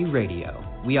Kiki Radio.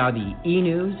 We are the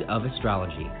e-news of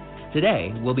astrology.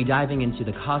 Today, we'll be diving into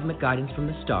the cosmic guidance from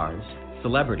the stars,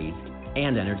 celebrities,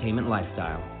 and entertainment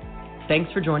lifestyle.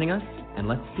 Thanks for joining us, and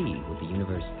let's see what the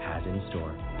universe has in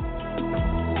store.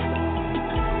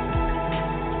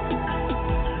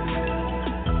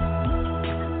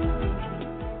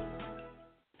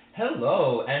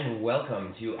 Hello, and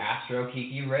welcome to Astro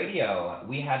Kiki Radio.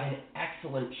 We have an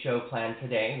excellent show planned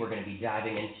today. We're going to be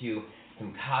diving into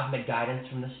some cosmic guidance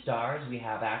from the stars. We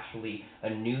have actually a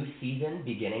new season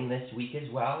beginning this week as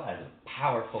well, as a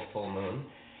powerful full moon.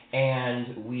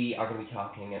 And we are going to be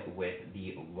talking with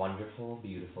the wonderful,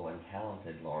 beautiful, and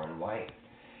talented Lauren White.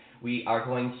 We are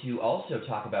going to also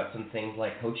talk about some things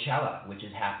like Coachella, which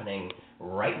is happening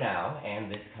right now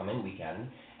and this coming weekend,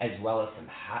 as well as some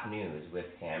hot news with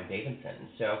Sam Davidson.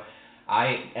 So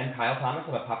I am Kyle Thomas.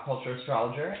 I'm a pop culture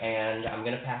astrologer, and I'm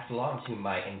going to pass it along to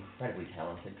my incredibly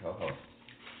talented co-host.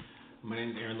 My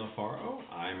name is Aaron LaFaro.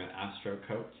 I'm an astro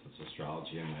coach. That's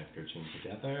astrology and life coaching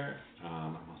together.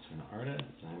 I'm also an artist.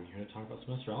 I'm here to talk about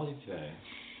some astrology today.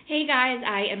 Hey guys,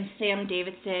 I am Sam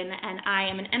Davidson, and I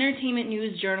am an entertainment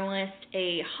news journalist,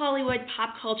 a Hollywood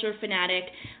pop culture fanatic.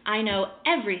 I know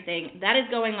everything that is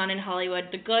going on in Hollywood,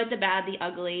 the good, the bad, the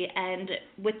ugly, and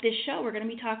with this show we're going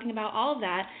to be talking about all of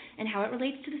that and how it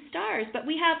relates to the stars. But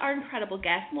we have our incredible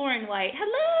guest, Lauren White.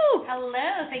 Hello!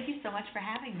 Hello, thank you so much for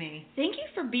having me. Thank you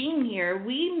for being here.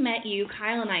 We met you,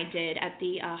 Kyle and I did, at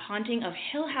the Haunting of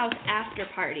Hill House after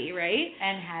party, right?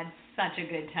 And had such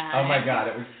a good time. Oh my God,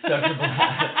 it was such a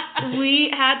blast. We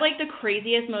had like the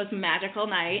craziest, most magical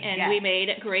night, and we made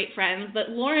great friends. But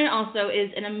Lauren also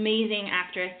is an amazing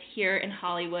actress here in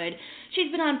Hollywood. She's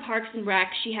been on Parks and Rec.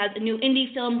 She has a new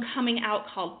indie film coming out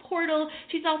called Portal.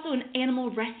 She's also an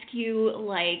animal rescue,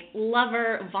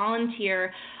 lover,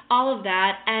 volunteer, all of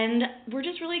that. And we're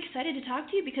just really excited to talk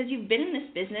to you because you've been in this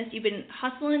business. You've been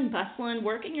hustling, bustling,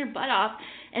 working your butt off,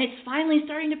 and it's finally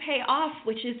starting to pay off,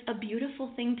 which is a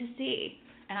beautiful thing to see.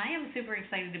 And I am super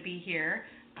excited to be here.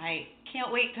 I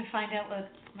can't wait to find out what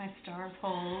my stars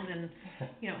hold and,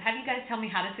 have you guys tell me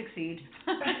how to succeed.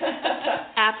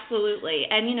 Absolutely.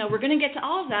 And, we're going to get to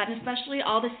all of that, and especially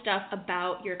all the stuff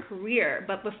about your career.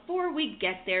 But before we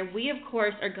get there, we, of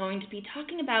course, are going to be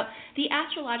talking about the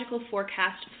astrological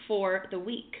forecast for the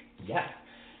week. Yes.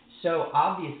 So,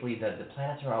 obviously, the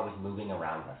planets are always moving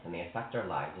around us, and they affect our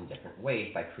lives in different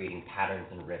ways by creating patterns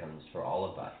and rhythms for all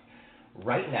of us.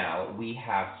 Right now, we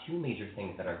have two major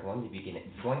things that are going to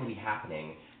be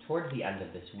happening towards the end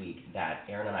of this week that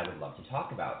Aaron and I would love to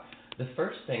talk about. The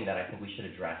first thing that I think we should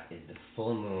address is the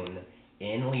full moon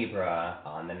in Libra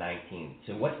on the 19th.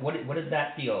 So what does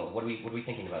that feel? What are we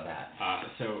thinking about that?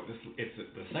 It's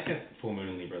the second full moon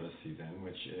in Libra this season,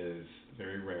 which is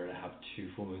very rare to have two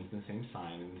full moons in the same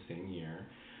sign in the same year.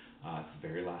 It's the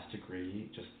very last degree.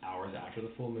 Just hours after the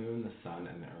full moon, the sun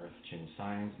and the earth change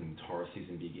signs, and Taurus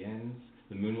season begins.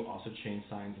 The moon will also change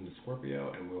signs into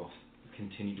Scorpio, and we'll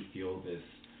continue to feel this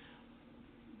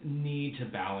need to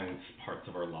balance parts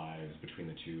of our lives between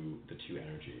the two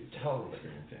energies. Totally.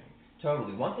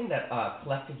 Totally. One thing that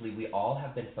collectively we all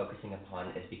have been focusing upon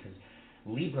is because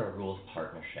Libra rules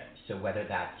partnerships. So whether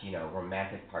that's,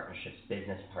 romantic partnerships,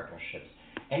 business partnerships,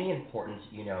 any important,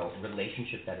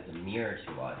 relationship that is a mirror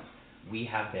to us, we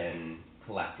have been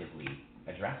collectively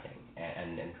addressing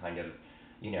and kind of,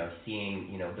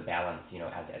 seeing, the balance,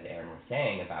 as Aaron was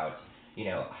saying about,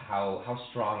 how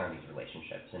strong are these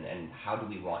relationships and how do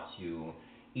we want to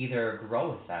either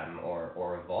grow with them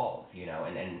or evolve,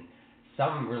 and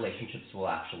some relationships will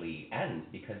actually end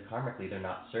because karmically they're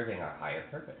not serving our higher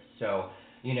purpose. So,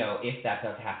 if that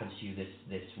does happen to you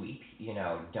this week,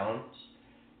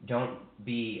 don't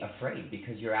be afraid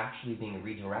because you're actually being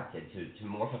redirected to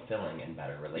more fulfilling and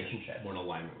better relationships. More in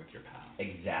alignment with your path.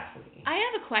 Exactly. I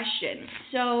have a question.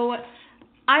 So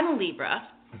I'm a Libra.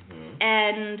 Mm-hmm.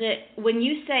 And when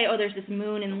you say, there's this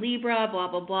moon in Libra, blah,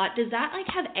 blah, blah, does that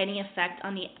have any effect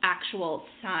on the actual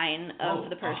sign of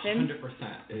the person?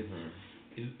 100%.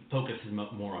 Focus is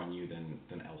more on you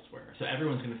than elsewhere. So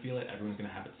everyone's going to feel it. Everyone's going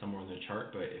to have it somewhere in their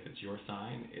chart. But if it's your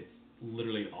sign, it's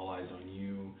literally all eyes on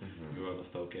you. Mm-hmm. You are the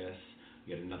focus.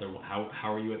 You get another one.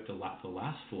 How are you at the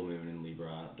last full moon in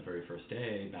Libra, the very first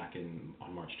day, back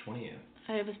on March 20th?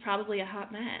 It was probably a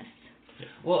hot mess. Yeah.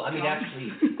 Well, I mean,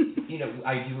 actually,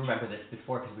 I do remember this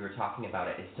before because we were talking about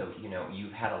it. So,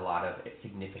 you've had a lot of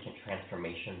significant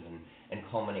transformations and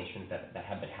culminations that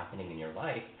have been happening in your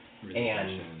life.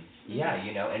 And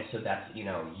and so that's,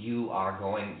 you are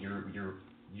going,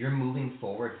 you're moving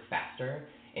forward faster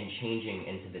and changing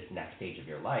into this next stage of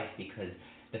your life because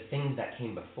the things that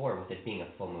came before with it being a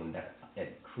full moon, that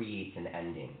it creates an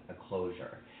ending, a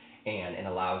closure, and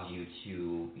allows you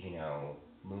to,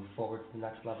 move forward to the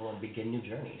next level and begin new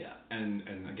journeys. Yeah, and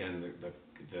again,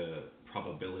 the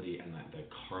probability and the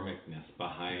karmicness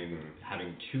behind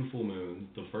having two full moons.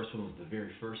 The first one was the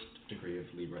very first degree of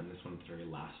Libra, and this one's the very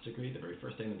last degree, the very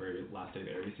first day and the very last day of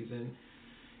Aries season.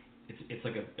 It's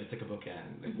like a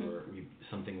bookend where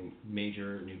something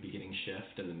major, new beginning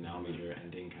shift, and then now major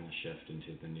ending kind of shift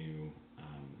into the new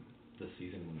the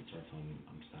season when it starts on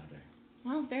Saturday.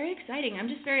 Well, very exciting. I'm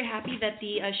just very happy that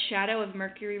the shadow of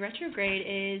Mercury retrograde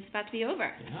is about to be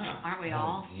over. Yeah. Aren't we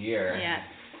all? Dear. Yes.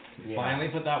 Yeah. Finally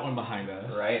put that one behind us.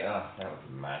 Right? Oh, that was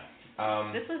a mess.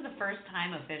 This was the first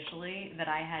time officially that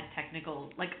I had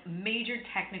major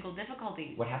technical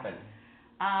difficulties. What happened?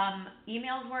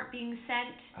 Emails weren't being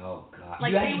sent. Oh, God.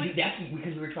 That's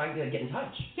because we were trying to get in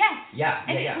touch. Yes. Yeah.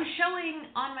 And it was showing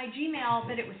on my Gmail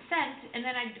that it was sent, and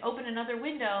then I'd open another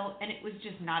window, and it was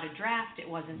just not a draft. It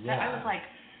wasn't sent. I was like,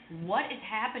 what is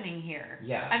happening here?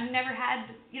 Yeah. I've never had,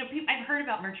 I've heard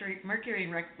about Mercury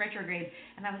retrograde,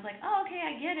 and I was like, oh, okay,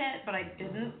 I get it, but I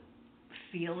didn't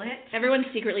feel it. Everyone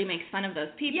secretly makes fun of those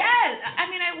people. Yes, I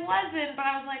mean I wasn't, but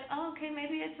I was like, oh, okay,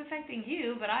 maybe it's affecting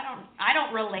you, but I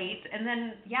don't relate. And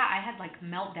then I had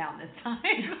meltdown this time.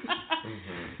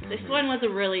 This one was a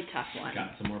really tough one.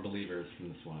 Got some more believers from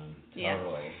this one. Yeah.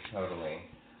 Totally.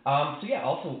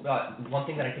 Also one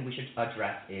thing that I think we should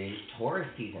address is Taurus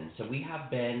season. So we have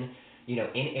been,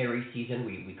 in Aries season.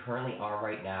 We currently are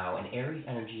right now, and Aries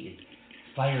energy is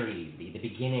fiery, the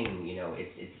beginning,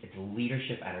 it's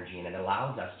leadership energy, and it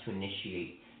allows us to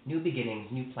initiate new beginnings,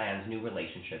 new plans, new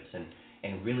relationships,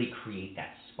 and really create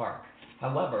that spark.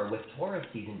 However, with Taurus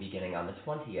season beginning on the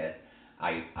 20th,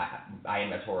 I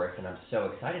am a Taurus, and I'm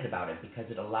so excited about it because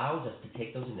it allows us to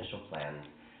take those initial plans,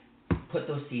 put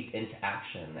those seeds into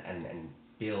action, and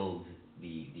build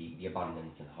the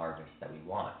abundance and harvest that we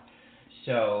want.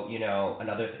 So,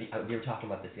 another thing, we were talking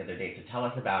about this the other day, so tell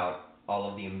us about all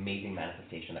of the amazing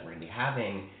manifestation that we're going to be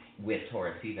having with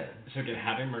Taurus season. So again,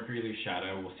 having Mercury leave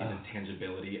shadow, we'll see the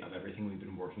tangibility of everything we've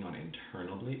been working on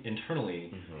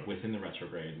internally within the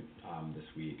retrograde this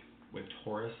week. With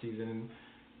Taurus season,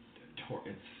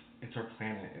 it's our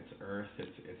planet, it's Earth,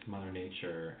 it's Mother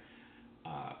Nature.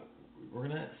 We're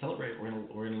gonna celebrate.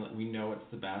 We know it's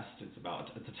the best. It's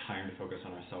a time to focus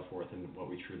on our self-worth and what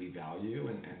we truly value,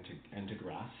 and to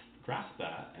grasp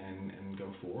that and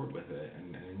go forward with it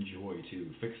and enjoy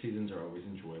too. Fixed seasons are always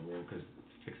enjoyable because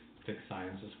fixed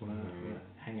signs just want to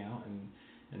hang out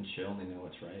and chill, and they know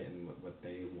what's right and what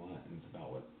they want, and it's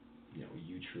about what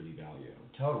you truly value.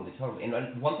 Totally.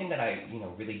 And one thing that I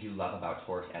really do love about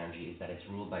Taurus energy is that it's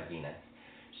ruled by Venus.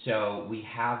 So we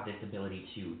have this ability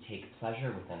to take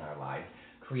pleasure within our lives,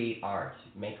 create art,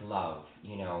 make love,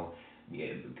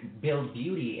 build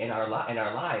beauty in our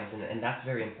lives, and that's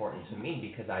very important to me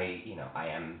because I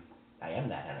am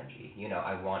that energy.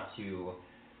 I want to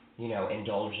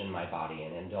indulge in my body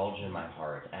and indulge in my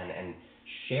heart and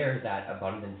share that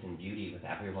abundance and beauty with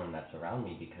everyone that's around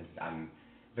me because I'm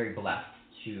very blessed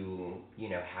to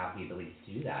have the ability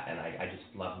to do that, and I just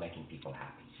love making people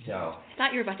happy. So I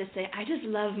thought you were about to say, I just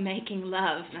love making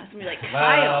love. And I was going to be like,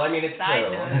 Kyle. Well, I mean, it's side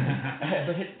true. note.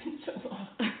 But it's been so long.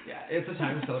 Yeah, it's a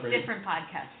time to celebrate. Different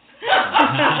podcast.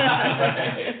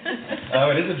 Oh,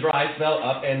 it is a dry spell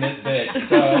up in this bitch.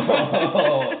 So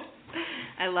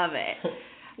I love it.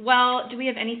 Well, do we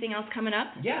have anything else coming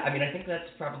up? Yeah, I mean, I think that's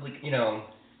probably,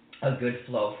 a good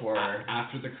flow for...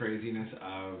 After the craziness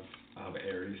of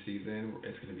Aries season,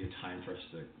 it's going to be a time for us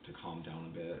to calm down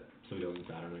a bit. Pluto and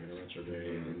Saturn are going to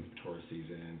retrograde in Taurus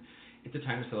season. It's a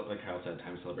time to celebrate, like Kyle said,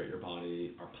 time to celebrate your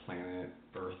body. Our planet,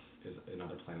 Earth, is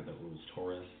another planet that rules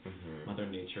Taurus. Mother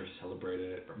Nature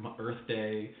celebrated. Earth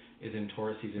Day is in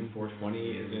Taurus season. 420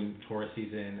 is in Taurus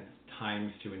season.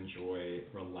 Times to enjoy,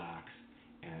 relax,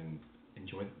 and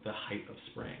enjoy the height of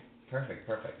spring. Perfect.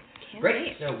 Can't Great.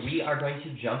 wait. So we are going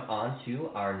to jump on to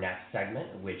our next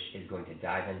segment, which is going to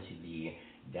dive into the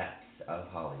depths of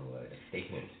Hollywood. Stay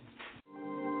tuned.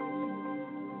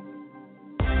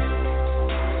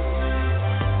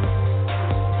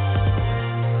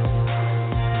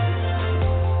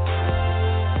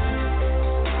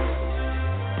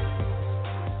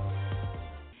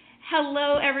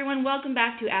 Hello, everyone. Welcome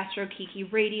back to Astro Kiki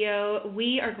Radio.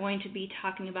 We are going to be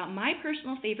talking about my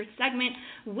personal favorite segment,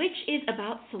 which is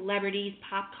about celebrities,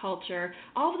 pop culture,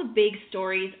 all of the big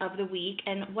stories of the week,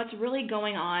 and what's really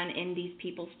going on in these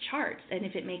people's charts, and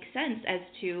if it makes sense as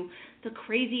to the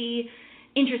crazy,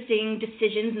 interesting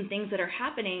decisions and things that are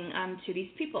happening to these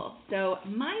people. So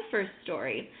my first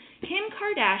story, Kim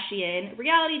Kardashian,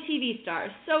 reality TV star,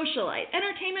 socialite,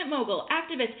 entertainment mogul,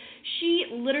 activist. She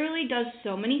literally does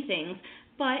so many things,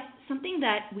 but something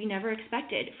that we never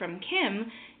expected from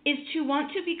Kim is to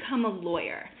want to become a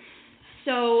lawyer.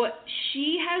 So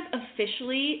she has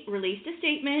officially released a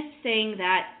statement saying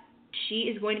that she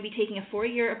is going to be taking a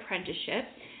 4-year apprenticeship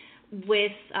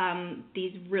with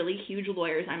these really huge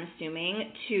lawyers, I'm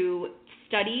assuming, to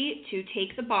study to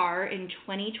take the bar in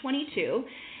 2022.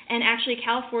 And actually,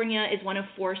 California is one of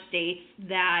 4 states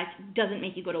that doesn't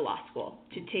make you go to law school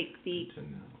to take the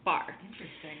bar.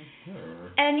 Interesting.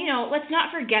 And, let's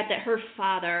not forget that her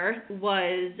father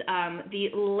was the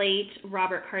late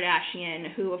Robert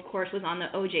Kardashian, who, of course, was on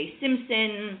the O.J.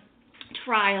 Simpson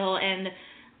trial and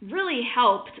really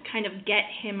helped kind of get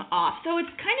him off. So it's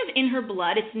kind of in her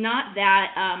blood. It's not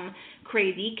that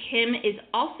crazy. Kim is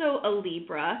also a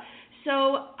Libra.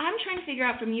 So I'm trying to figure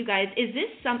out from you guys, is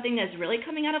this something that's really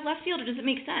coming out of left field, or does it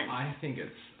make sense? I think it's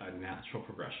a natural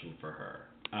progression for her.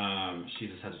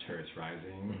 She's a Sagittarius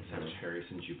rising. Sagittarius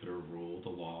and Jupiter rule the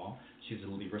law. She's a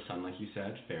Libra sun, like you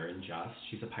said, fair and just.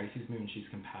 She's a Pisces moon. She's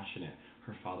compassionate.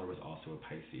 Her father was also a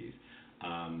Pisces.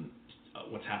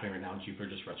 What's happening right now, Jupiter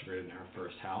just retrograded in her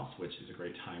first house, which is a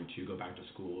great time to go back to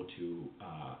school, to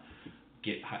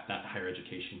get that higher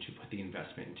education, to put the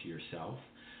investment into yourself.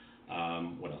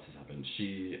 What else has happened?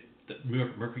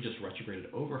 Mercury just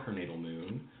retrograded over her natal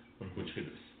moon, which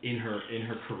could in her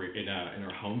career in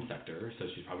her home sector. So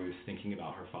she probably was thinking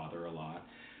about her father a lot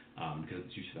because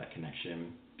it's due to that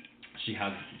connection. She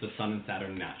has the Sun and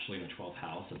Saturn naturally in her 12th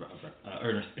house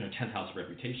or in her 10th house of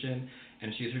reputation,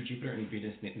 and she has her Jupiter and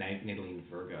Venus natally in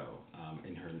Virgo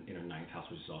in her 9th house,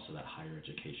 which is also that higher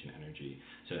education energy.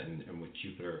 So and with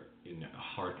Jupiter in a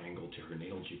hard angle to her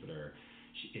natal Jupiter,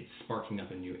 it's sparking up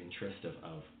a new interest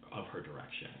of of her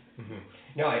direction. Mm-hmm.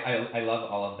 No, I love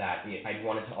all of that. I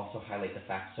wanted to also highlight the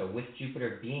fact, so with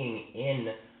Jupiter being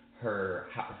in her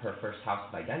first house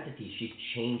of identity, she's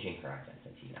changing her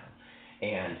identity now.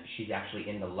 And she's actually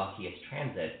in the luckiest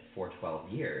transit for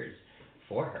 12 years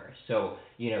for her. So,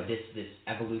 this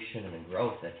evolution and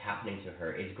growth that's happening to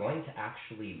her is going to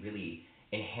actually really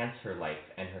enhance her life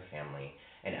and her family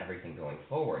and everything going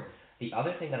forward. The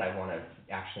other thing that I want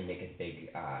to actually make a big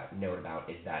note about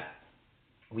is that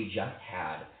we just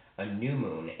had a new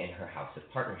moon in her house of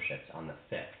partnerships on the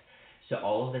 5th. So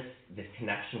all of this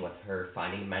connection with her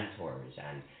finding mentors,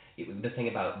 and the thing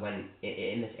about when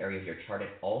in this area of your chart, it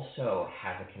also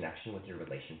has a connection with your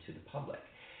relation to the public.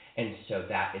 And so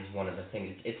that is one of the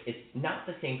things. It's not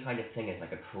the same kind of thing as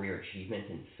like a career achievement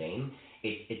and fame.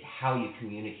 It's how you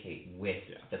communicate with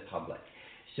the public.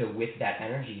 So with that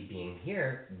energy being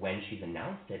here, when she's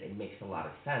announced it, it makes a lot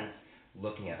of sense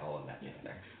looking at all of that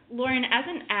together. Lauren, as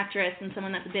an actress and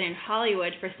someone that's been in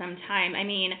Hollywood for some time, I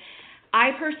mean,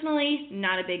 I personally,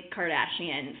 not a big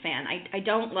Kardashian fan. I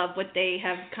don't love what they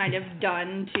have kind of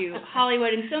done to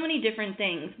Hollywood and so many different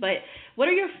things, but what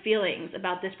are your feelings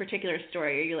about this particular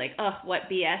story? Are you like, oh, what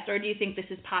BS? Or do you think this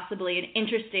is possibly an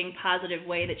interesting, positive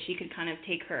way that she could kind of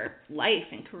take her life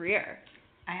and career?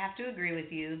 I have to agree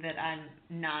with you that I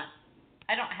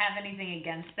don't have anything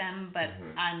against them, but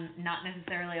I'm not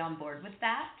necessarily on board with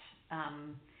that.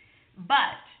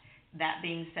 But that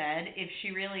being said, if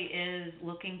she really is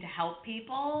looking to help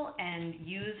people and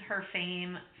use her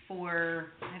fame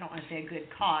for, I don't want to say a good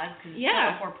cause, because it's still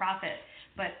a for-profit,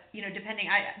 but, depending,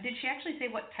 did she actually say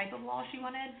what type of law she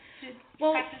wanted to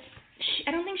practice?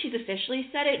 I don't think she's officially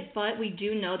said it, but we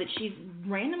do know that she's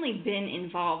randomly been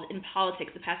involved in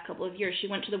politics the past couple of years. She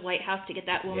went to the White House to get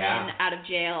that woman out of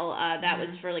jail. That was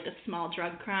for like a small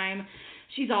drug crime.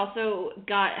 She's also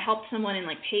helped someone and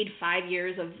paid 5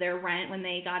 years of their rent when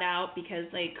they got out because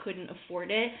they couldn't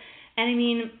afford it. And I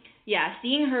mean,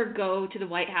 seeing her go to the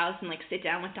White House and sit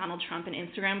down with Donald Trump in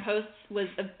Instagram posts was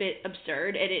a bit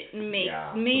absurd, and it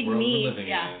made me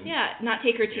not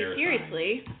take her too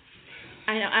seriously.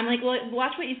 I know. I'm like, well,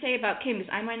 watch what you say about Kim,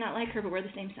 because I might not like her, but we're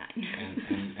the same sign.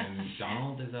 and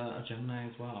Donald is a Gemini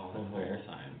as well. That's a fire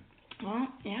sign. Well,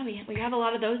 yeah, we have a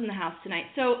lot of those in the house tonight.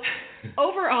 So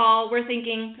overall, we're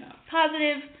thinking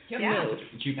positive move.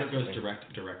 Jupiter goes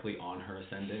directly on her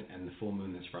ascendant, and the full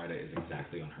moon this Friday is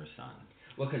exactly on her sun.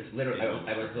 Well, because literally,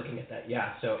 I was looking at that.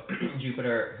 Yeah, so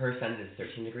Jupiter, her ascendant is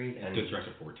 13 degrees. And it goes direct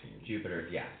to 14. Jupiter,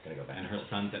 it's going to go back. And her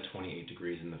sun's at 28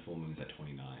 degrees, and the full moon's at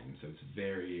 29. So it's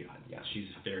very, she's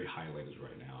very highlighted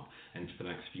right now. And for the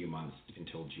next few months,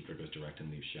 until Jupiter goes direct and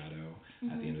leaves shadow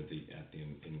at the end of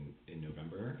in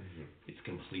November, it's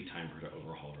complete time for her to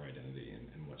overhaul her identity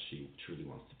and what she truly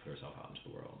wants to put herself out into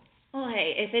the world. Well,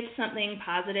 hey, if it's something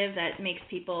positive that makes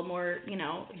people more,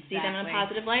 see them in a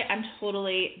positive light, I'm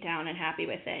totally down and happy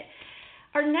with it.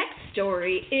 Our next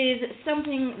story is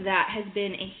something that has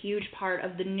been a huge part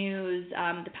of the news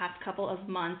the past couple of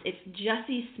months. It's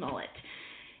Jussie Smollett.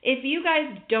 If you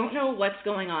guys don't know what's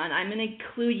going on, I'm going to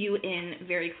clue you in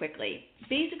very quickly.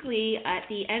 Basically, at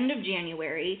the end of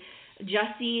January,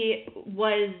 Jussie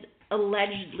was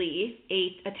allegedly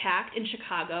attacked in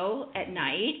Chicago at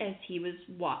night as he was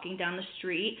walking down the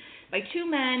street by two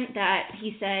men that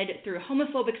he said threw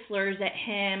homophobic slurs at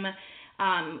him,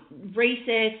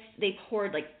 racist. They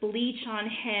poured bleach on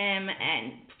him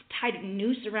and tied a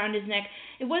noose around his neck.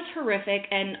 It was horrific,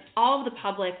 and all of the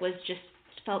public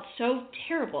felt so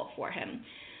terrible for him.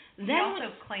 He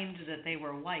also claimed that they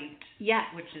were white,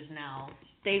 which is now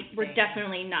they were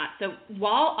definitely not. So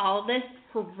while all of this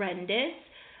horrendous,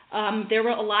 there were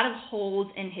a lot of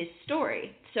holes in his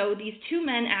story. So these two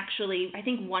men actually, I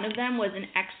think one of them was an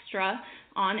extra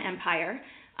on Empire.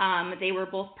 They were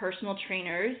both personal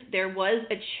trainers. There was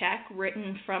a check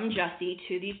written from Jussie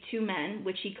to these two men,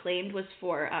 which he claimed was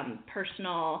for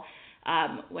personal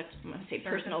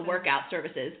workout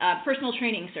services, personal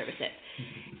training services.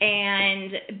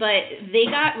 But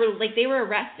they were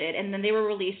arrested, and then they were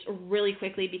released really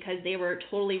quickly because they were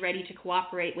totally ready to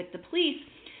cooperate with the police.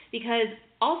 Because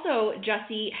also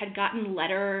Jussie had gotten a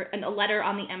letter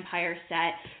on the Empire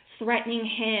set threatening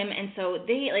him, and so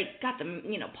they got the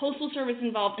postal service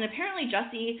involved, and apparently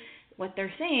Jussie, what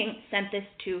they're saying, sent this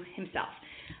to himself.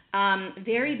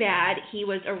 Very bad. He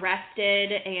was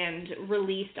arrested and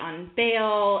released on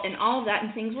bail and all of that,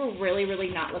 and things were really, really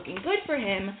not looking good for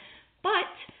him.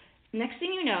 But next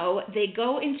thing you know, they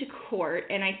go into court,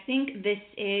 and I think this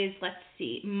is,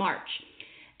 March,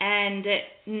 and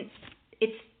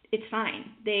it's fine.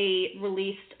 They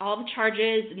released all the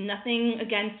charges, nothing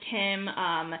against him,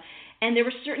 And there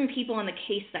were certain people on the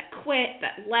case that quit,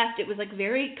 that left. It was like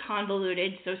very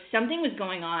convoluted. So something was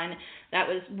going on that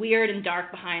was weird and dark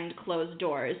behind closed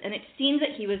doors. And it seems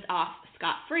that he was off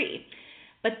scot-free.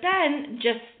 But then,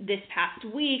 just this past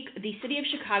week, the city of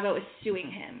Chicago is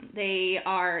suing him. They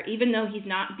are, even though he's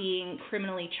not being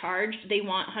criminally charged, they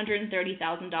want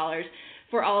 $130,000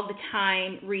 for all of the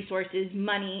time, resources,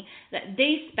 money that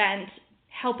they spent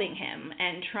helping him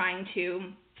and trying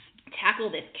to tackle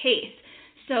this case.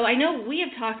 So I know we have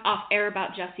talked off air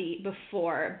about Jesse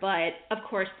before, but of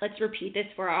course, let's repeat this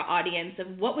for our audience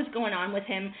of what was going on with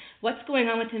him, what's going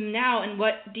on with him now, and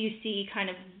what do you see kind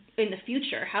of in the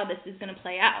future, how this is going to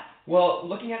play out? Well,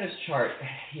 looking at his chart,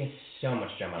 he has so much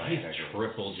Gemini energy. He's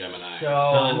triple Gemini. So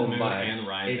Sun, moon, much. And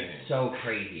rising. It's so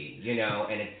crazy, you know,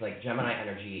 and it's like Gemini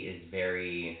energy is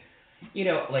very, you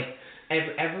know, like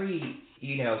every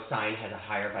you know, sign has a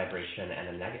higher vibration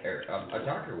and a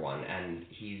darker one, and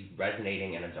he's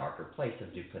resonating in a darker place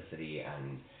of duplicity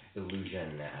and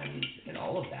illusion and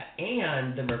all of that.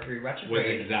 And the Mercury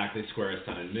retrograde was exactly square his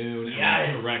sun and moon,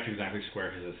 and direct exactly square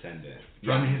his ascendant.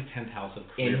 From his 10th house of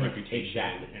career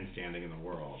reputation and standing in the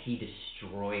world. He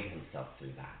destroyed himself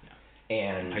through that. Yeah.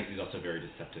 And Pisces is also very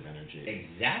deceptive energy.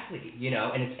 Exactly. You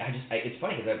know, and it's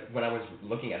funny because when I was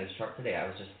looking at his chart today, I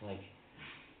was just like,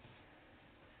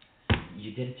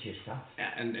 you did it to yourself.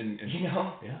 And you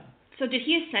know? Yeah. So did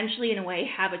he essentially, in a way,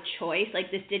 have a choice?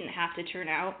 Like, this didn't have to turn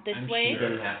out this way? He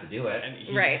didn't have to do it.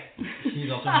 Right.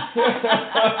 He's also...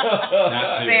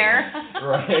 Fair.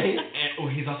 Right.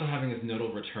 And he's also having his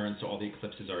nodal return, so all the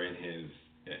eclipses are in his...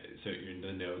 So you're in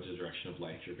the nodes, the direction of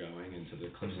life you're going, and so the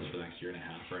eclipses for the next year and a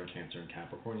half are in Cancer and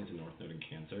Capricorn. He's a North Node in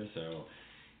Cancer, so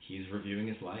he's reviewing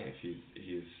his life. He's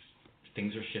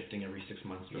things are shifting every 6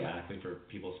 months dramatically for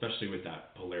people, especially with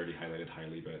that polarity highlighted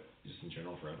highly, but just in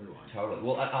general for everyone. Totally.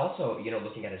 Well, also, you know,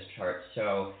 looking at his chart,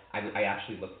 so I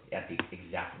actually looked at the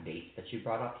exact dates that you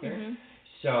brought up here. Mm-hmm.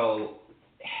 So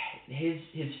his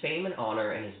fame and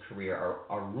honor and his career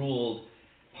are ruled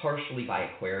partially by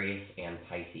Aquarius and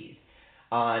Pisces.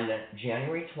 On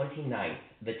January 29th,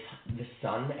 the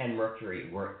Sun and Mercury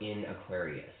were in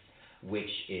Aquarius, which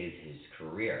is his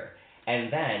career.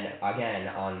 And then, again,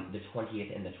 on the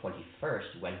 20th and the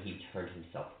 21st, when he turned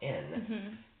himself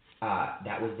in,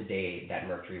 that was the day that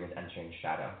Mercury was entering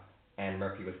shadow. And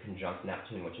Mercury was conjunct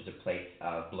Neptune, which is a place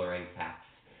of blurring facts,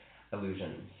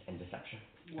 illusions, and deception.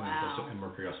 Wow. And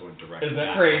Mercury also went direct. Is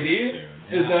that crazy?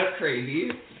 Is that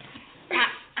crazy?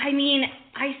 I mean,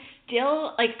 I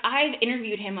still, like, I've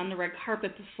interviewed him on the red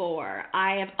carpet before.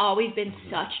 I have always been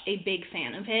such a big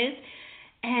fan of his.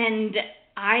 And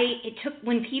it took,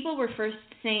 when people were first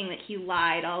saying that he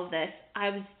lied, all of this,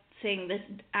 I was saying this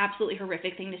absolutely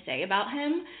horrific thing to say about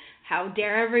him. How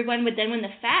dare everyone? But then when the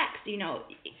facts, you know,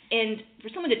 and for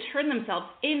someone to turn themselves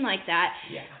in like that,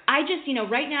 I just, you know,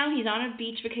 right now he's on a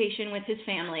beach vacation with his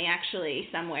family, actually,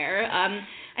 somewhere.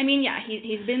 I mean, yeah,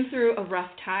 he's been through a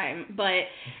rough time,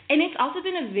 and it's also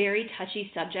been a very touchy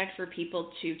subject for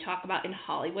people to talk about in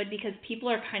Hollywood because people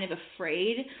are kind of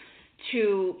afraid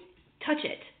to touch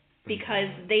it because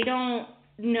they don't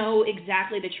know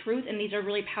exactly the truth, and these are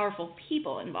really powerful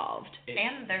people involved.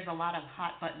 And there's a lot of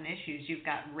hot button issues. You've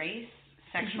got race,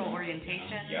 sexual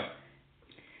orientation.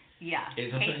 Yeah.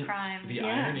 Hate crime. The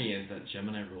irony is that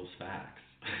Gemini rules facts.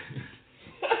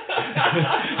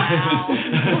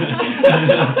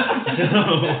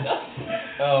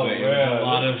 A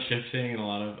lot of shifting and a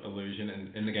lot of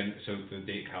illusion, and again, so the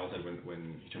date Kyle said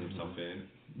when he turned himself in,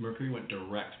 Mercury went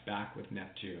direct back with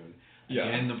Neptune.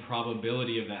 Again, the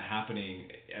probability of that happening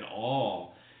at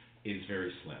all is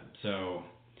very slim. So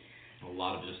a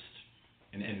lot of just,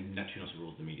 and Neptune also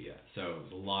rules the media. So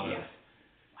there's a lot of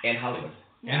and Hollywood.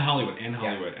 And Hollywood, and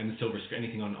the silver screen,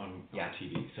 anything on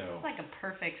TV. So it's like a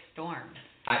perfect storm.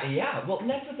 Well, and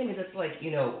that's the thing is, it's like,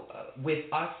 you know,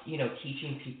 with us, you know,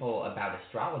 teaching people about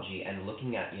astrology and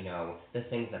looking at, you know, the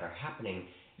things that are happening,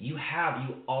 you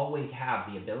always have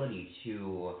the ability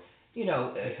to, you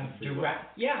know,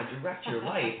 direct your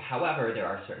life. However, there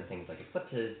are certain things like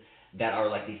eclipses that are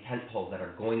like these tent poles that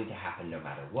are going to happen no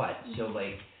matter what. So,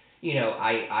 like, you know,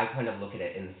 I kind of look at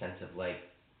it in the sense of, like,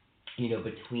 you know,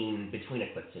 between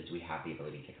eclipses, we have the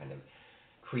ability to kind of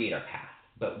create our path.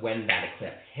 But when that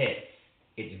eclipse hits,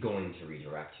 it's going to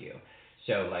redirect you.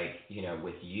 So, like, you know,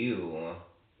 with you,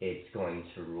 it's going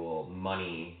to rule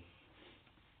money.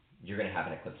 You're going to have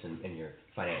an eclipse in your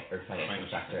financial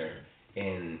sector.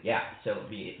 So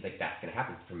that's going to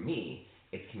happen. For me,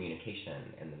 it's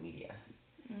communication and the media.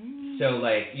 So,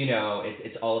 like, you know,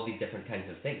 it's all of these different kinds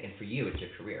of things. And for you, it's your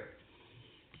career.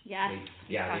 Yes.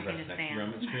 Yeah, talking to Sam.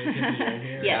 Right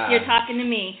here. Yes, you're talking to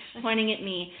me, pointing at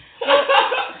me. Well,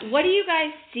 what do you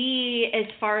guys see as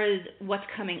far as what's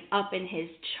coming up in his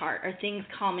chart? Are things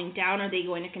calming down? Are they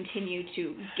going to continue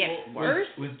to get worse?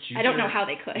 With Jupiter, I don't know how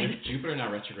they could. With Jupiter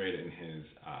now retrograde in his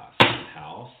 7th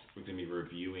house, we're going to be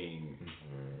reviewing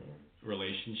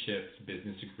relationships,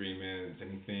 business agreements,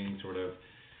 anything sort of,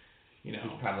 you know.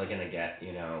 He's probably going to get,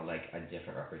 like a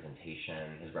different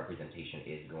representation. His representation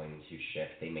is going to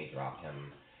shift. They may drop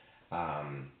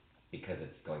him because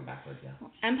it's going backwards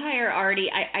now. Empire already,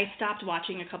 I stopped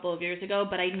watching a couple of years ago,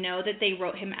 but I know that they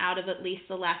wrote him out of at least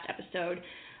the last episode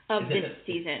of this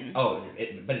season.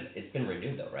 But it's been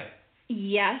renewed though, right?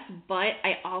 Yes, but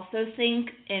I also think,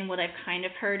 and what I've kind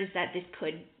of heard, is that this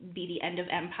could be the end of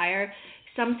Empire.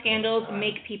 Some scandals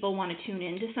make people want to tune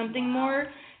into something more,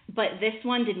 but this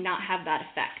one did not have that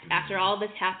effect. After all this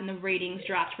happened, the ratings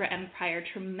dropped for Empire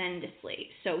tremendously.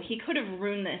 So he could have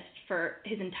ruined this for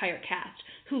his entire cast,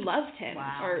 who loved him.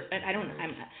 Or I don't know, I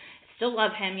still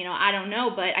love him, I don't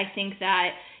know, but I think that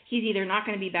he's either not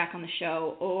going to be back on the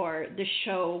show, or the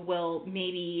show will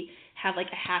maybe have like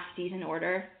a half season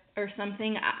order or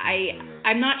something.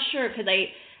 I'm not sure, because I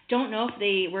don't know if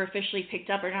they were officially picked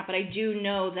up or not, but I do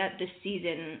know that this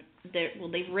season,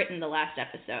 they've written the last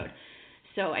episode.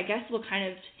 So I guess we'll kind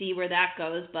of see where that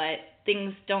goes, but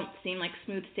things don't seem like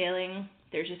smooth sailing.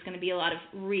 There's just going to be a lot of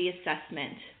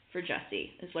reassessment for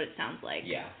Jesse, is what it sounds like.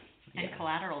 Yeah. And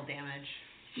collateral damage.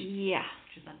 Yeah.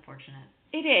 Which is unfortunate.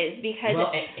 It is, because...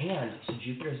 Well, and so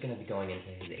Jupiter's going to be going into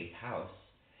his 8th house.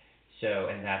 So,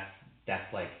 and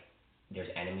that's like, there's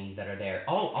enemies that are there.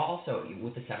 Oh, also,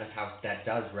 with the 7th house, that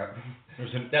does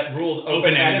that rules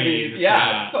open enemies.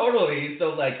 Yeah, totally. So,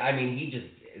 like, I mean, he just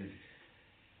is...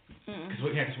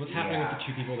 Because what's happening with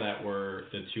the 2 people that were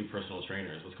the 2 personal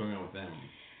trainers? What's going on with them?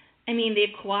 I mean,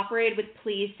 they've cooperated with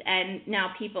police, and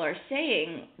now people are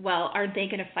saying, well, are they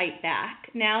going to fight back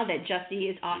now that Jesse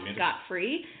is off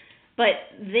scot-free? But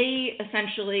they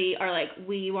essentially are like,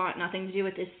 we want nothing to do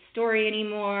with this story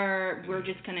anymore. We're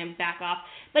just going to back off.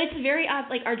 But it's very odd.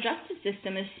 Like, our justice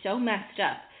system is so messed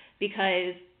up,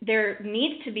 because there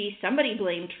needs to be somebody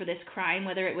blamed for this crime,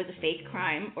 whether it was a fake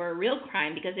crime or a real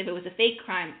crime, because if it was a fake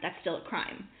crime, that's still a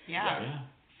crime. Yeah.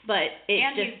 But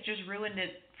he's just ruined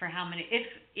it for how many, if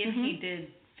he did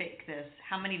fake this,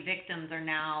 how many victims are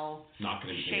now not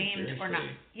going to be shamed or not?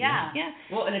 Yeah.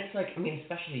 Well, and it's like, I mean,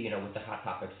 especially, with the hot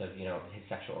topics of, his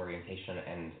sexual orientation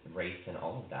and race and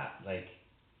all of that, like,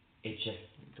 it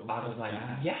just boggles my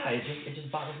mind. Yeah, it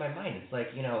just boggles my mind. It's like,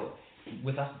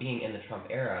 with us being in the Trump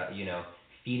era,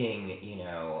 feeding,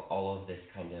 all of this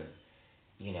kind of,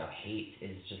 hate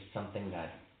is just something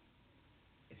that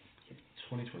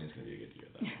 2020 is going to be a good year,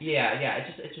 though. Yeah,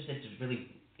 it just really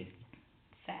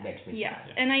sad. Makes me yeah.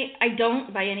 sad. And I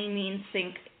don't by any means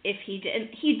think if he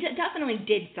did, definitely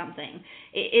did something.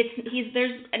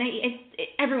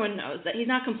 Everyone knows that he's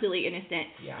not completely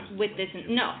innocent with this.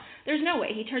 No, there's no way.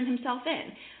 He turned himself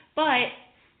in, but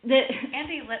and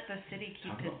he let the city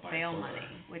keep his bail money,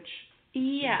 which.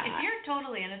 Yeah. If you're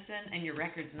totally innocent and your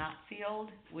record's not sealed,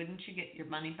 wouldn't you get your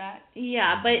money back?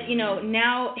 Yeah, but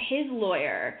now his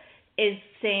lawyer is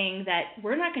saying that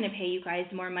we're not going to pay you guys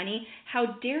more money.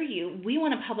 How dare you? We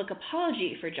want a public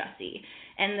apology for Jesse.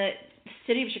 And the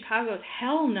city of Chicago is,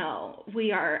 hell no.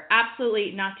 We are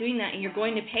absolutely not doing that, and you're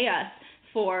going to pay us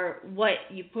for what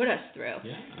you put us through.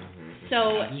 Yeah.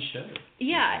 So, as you should.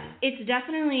 It's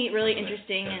definitely really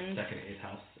interesting. And second 8th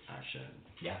house action.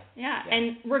 Yeah,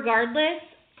 and regardless,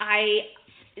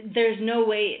 there's no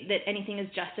way that anything is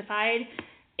justified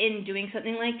in doing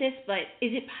something like this, but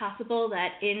is it possible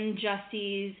that in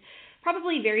Jesse's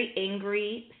probably very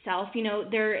angry self,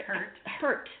 they're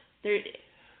hurt, they're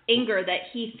anger that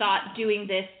he thought doing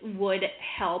this would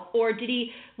help, or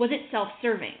was it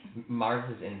self-serving? Mars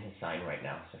is in his sign right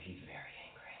now, so he's very angry.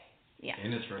 Yeah.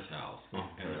 In his first house,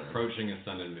 and approaching his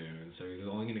sun and moon, so he's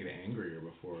only going to get angrier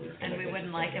before. And we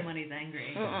wouldn't like him when he's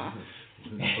angry.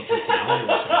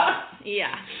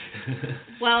 Yeah.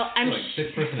 Well, I'm like 6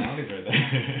 personalities right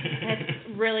there.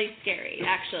 That's really scary,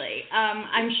 actually.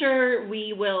 I'm sure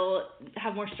we will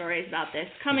have more stories about this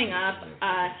coming up.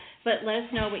 But let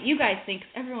us know what you guys think.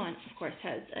 Everyone, of course,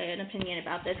 has an opinion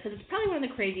about this, because it's probably one of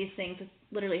the craziest things that's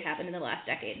literally happened in the last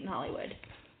decade in Hollywood.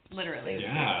 Literally.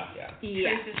 Yeah.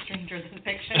 Truth is stranger than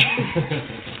fiction.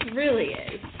 It really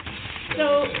is.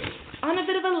 So, on a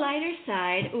bit of a lighter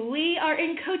side, we are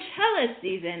in Coachella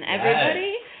season,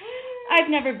 everybody. I've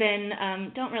never been,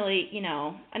 don't really,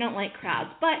 I don't like crowds,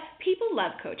 but people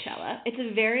love Coachella. It's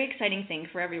a very exciting thing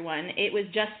for everyone. It was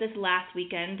just this last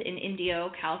weekend in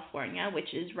Indio, California,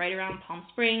 which is right around Palm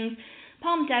Springs,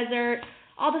 Palm Desert,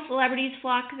 all the celebrities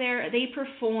flock there. They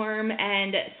perform,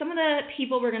 and some of the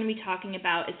people we're going to be talking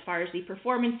about as far as the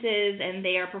performances, and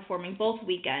they are performing both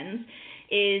weekends,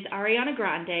 is Ariana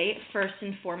Grande, first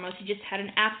and foremost. He just had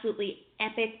an absolutely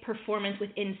epic performance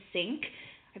with NSYNC.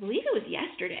 I believe it was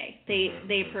yesterday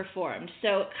they performed.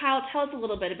 So, Kyle, tell us a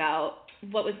little bit about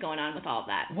what was going on with all of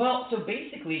that. Well, so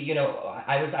basically, you know,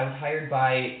 I was hired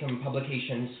by some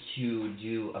publications to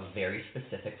do a very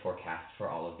specific forecast for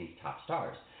all of these top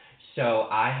stars. So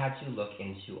I had to look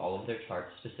into all of their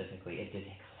charts specifically. It did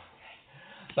take a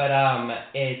long day.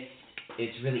 But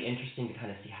it's really interesting to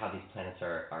kind of see how these planets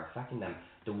are affecting them.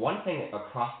 The one thing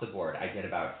across the board, I did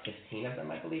about 15 of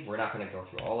them, I believe. We're not going to go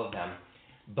through all of them,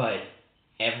 but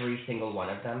every single one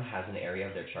of them has an area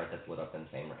of their chart that's lit up in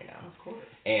flame right now. Of course.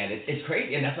 And it's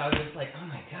crazy, and that's why I was just like, oh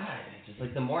my God. It's just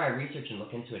like the more I research and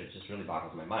look into it, it just really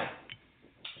boggles my mind.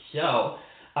 So,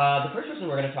 the first person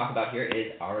we're going to talk about here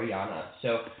is Ariana.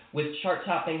 So, with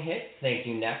chart-topping hits, Thank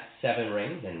You Next, 7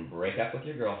 Rings, and Break Up With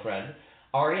Your Girlfriend,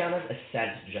 Ariana's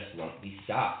ascent just won't be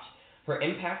stopped. Her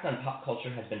impact on pop culture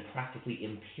has been practically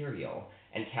imperial,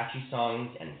 and catchy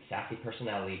songs and sassy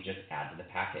personality just add to the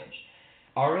package.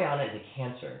 Ariana is a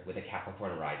Cancer with a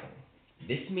Capricorn rising.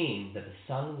 This means that the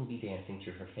sun will be dancing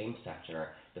through her fame sector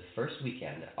the first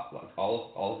weekend,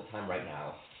 all the time right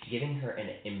now, giving her an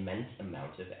immense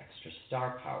amount of extra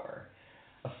star power.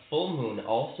 A full moon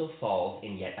also falls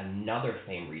in yet another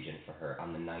fame region for her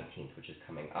on the 19th, which is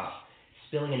coming up,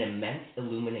 spilling an immense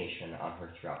illumination on her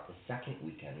throughout the second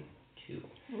weekend, too.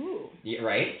 Ooh. Yeah,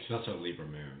 right? She's also a Libra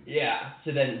moon. Yeah.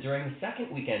 So then during the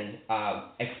second weekend,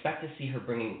 expect to see her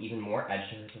bringing even more edge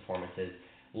to her performances,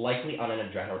 likely on an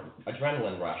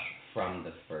adrenaline rush from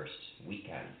the first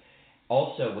weekend.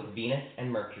 Also, with Venus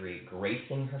and Mercury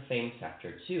gracing her fame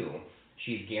sector too,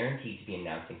 she's guaranteed to be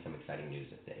announcing some exciting news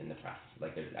in the press.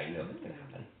 Like, I know that's going to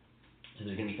happen. So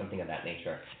there's going to be something of that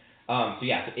nature. So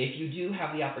if you do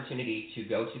have the opportunity to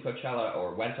go to Coachella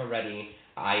or went already,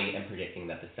 I am predicting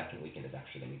that the second weekend is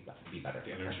actually going to be better.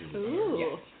 The energy will be better. Ooh,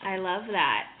 Yes. I love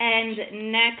that.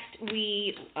 And next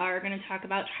we are going to talk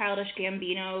about Childish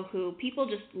Gambino, who people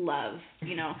just love.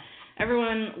 You know,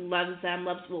 everyone loves them,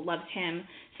 loves him.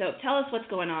 So tell us what's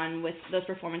going on with those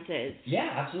performances. Yeah,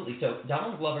 absolutely. So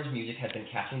Donald Glover's music has been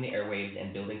catching the airwaves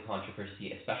and building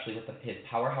controversy, especially with his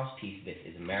powerhouse piece, This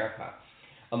Is America.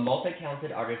 A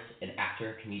multi-talented artist, an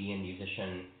actor, comedian,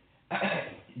 musician,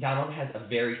 Donald has a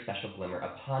very special glimmer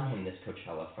upon him this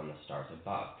Coachella from the stars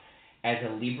above. As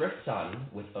a Libra sun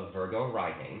with a Virgo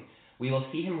rising, we will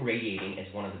see him radiating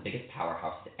as one of the biggest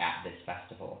powerhouses at this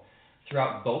festival.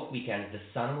 Throughout both weekends, the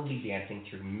sun will be dancing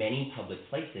through many public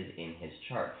places in his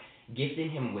chart, gifting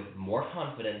him with more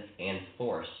confidence and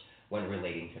force when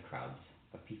relating to crowds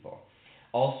of people.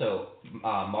 Also,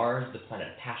 Mars, the planet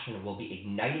of passion, will be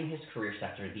igniting his career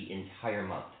sector the entire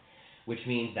month, which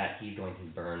means that he's going to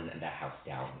burn that house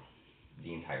down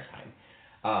the entire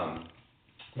time.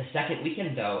 The second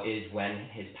weekend, though, is when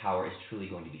his power is truly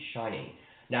going to be shining.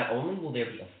 Not only will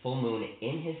there be a full moon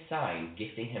in his sign,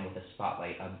 gifting him with a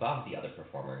spotlight above the other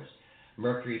performers,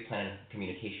 Mercury, planet of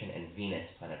communication, and Venus,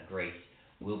 planet of grace,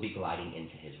 will be gliding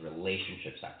into his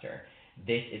relationship sector.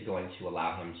 This is going to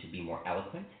allow him to be more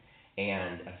eloquent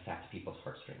and affect people's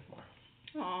heartstrings more.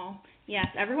 Oh, yes,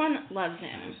 everyone loves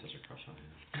him. I have such a crush on him.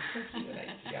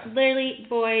 Yeah. Literally,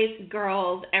 boys,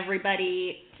 girls,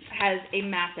 everybody has a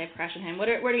massive crush on him. What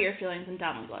are your feelings on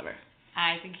Donald Glover?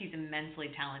 I think he's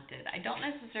immensely talented. I don't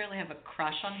necessarily have a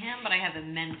crush on him, but I have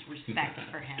immense respect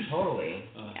for him. Totally.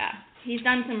 Yeah, he's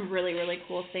done some really, really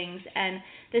cool things. And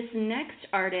this next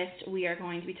artist we are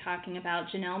going to be talking about,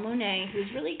 Janelle Monáe, who's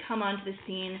really come onto the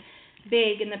scene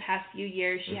big in the past few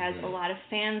years. She has a lot of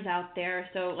fans out there.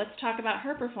 So let's talk about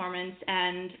her performance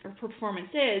and her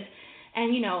performances.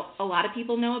 And, you know, a lot of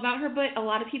people know about her, but a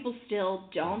lot of people still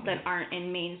don't that aren't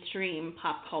in mainstream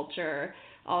pop culture,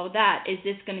 all of that. Is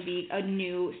this going to be a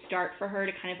new start for her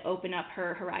to kind of open up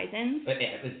her horizons?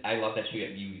 I love that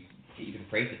you even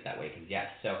phrased it that way, because yes.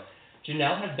 So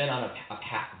Janelle has been on a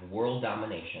path of world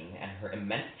domination, and her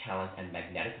immense talent and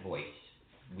magnetic voice,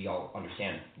 we all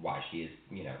understand why she is,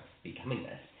 becoming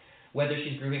this. Whether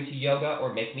she's grooving to yoga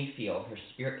or Make Me Feel, her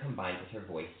spirit combines with her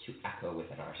voice to echo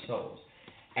within our souls.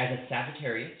 As a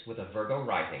Sagittarius with a Virgo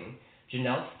rising,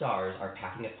 Janelle's stars are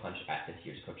packing a punch at this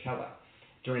year's Coachella.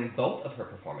 During both of her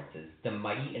performances, the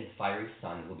mighty and fiery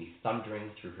sun will be thundering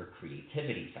through her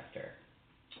creativity sector.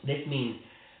 This means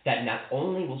that not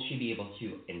only will she be able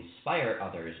to inspire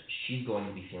others, she's going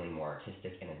to be feeling more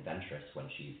artistic and adventurous when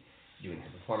she's doing her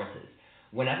performances.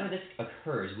 Whenever this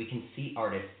occurs, we can see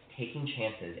artists taking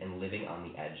chances and living on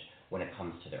the edge when it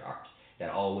comes to their art. That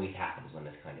always happens when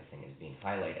this kind of thing is being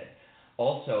highlighted.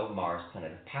 Also, Mars'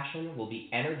 planet of passion will be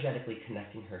energetically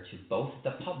connecting her to both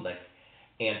the public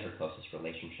and her closest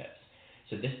relationships.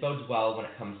 So this bodes well when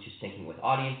it comes to syncing with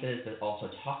audiences, but also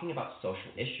talking about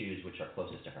social issues which are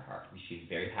closest to her heart. She's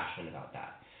very passionate about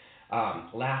that.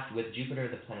 Last, with Jupiter,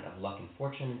 the planet of luck and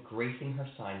fortune, gracing her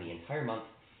sign the entire month,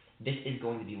 this is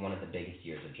going to be one of the biggest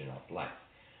years of Janelle's life.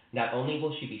 Not only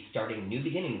will she be starting new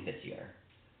beginnings this year,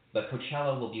 but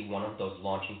Coachella will be one of those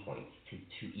launching points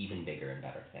to even bigger and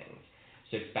better things.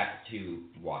 So expect to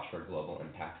watch her global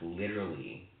impact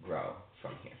literally grow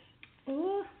from here.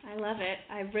 Ooh, I love it.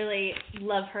 I really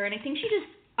love her, and I think she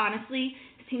just honestly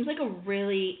seems like a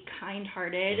really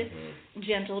kind-hearted,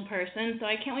 gentle person, so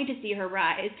I can't wait to see her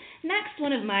rise. Next,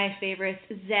 one of my favorites,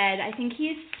 Zed. I think he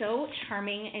is so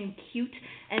charming and cute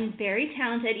and very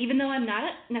talented, even though I'm not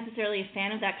necessarily a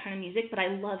fan of that kind of music, but I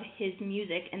love his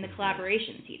music and the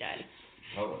collaborations he does.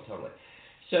 Totally.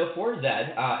 So for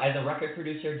Zed, as a record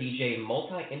producer, DJ,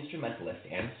 multi-instrumentalist,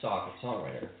 and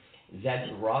songwriter,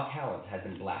 Zed's raw talent has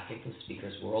been blasting from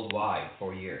speakers worldwide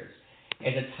for years.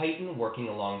 As a titan working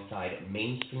alongside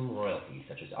mainstream royalties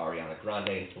such as Ariana Grande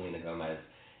and Selena Gomez,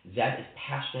 Zed is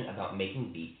passionate about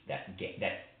making beats that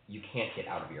you can't get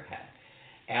out of your head.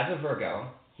 As a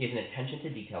Virgo, he has an attention to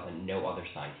detail that no other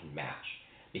sign can match.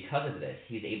 Because of this,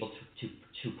 he is able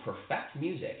to perfect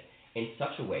music in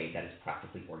such a way that is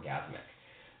practically orgasmic.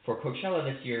 For Coachella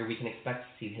this year, we can expect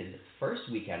to see his first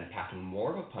weekend packing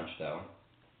more of a punch, though,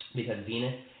 because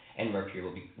Venus and Mercury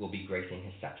will be gracing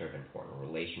his sector of important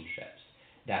relationships.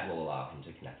 That will allow him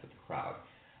to connect with the crowd.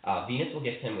 Venus will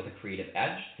gift him with a creative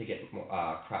edge to get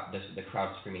the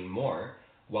crowd screaming more,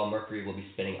 while Mercury will be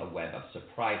spinning a web of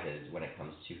surprises when it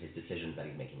comes to his decisions that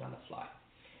he's making on the fly.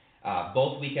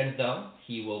 Both weekends, though,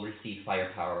 he will receive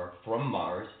firepower from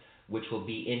Mars, which will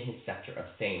be in his sector of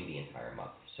fame the entire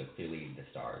month. So clearly the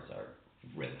stars are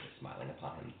really just smiling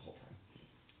upon him the whole time.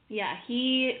 Yeah,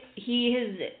 he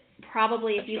has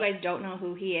probably, if you guys don't know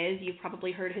who he is, you've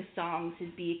probably heard his songs, his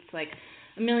beats, like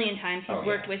a million times. He's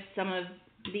worked with some of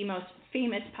the most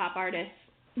famous pop artists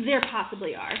there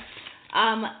possibly are.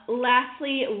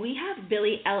 Lastly, we have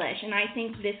Billie Eilish, and I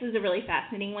think this is a really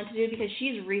fascinating one to do because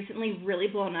she's recently really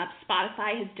blown up.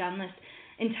 Spotify has done this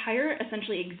entire,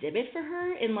 essentially, exhibit for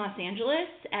her in Los Angeles,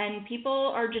 and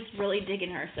people are just really digging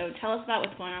her. So tell us about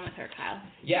what's going on with her, Kyle.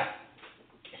 Yeah.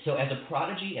 So as a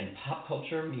prodigy and pop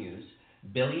culture muse,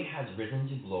 Billie has risen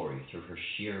to glory through her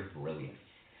sheer brilliance.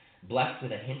 Blessed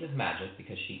with a hint of magic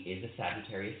because she is a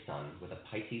Sagittarius sun with a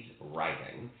Pisces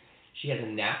rising, she has a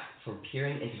knack for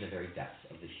peering into the very depths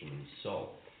of the human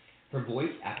soul. Her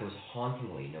voice echoes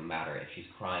hauntingly no matter if she's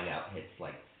crying out hits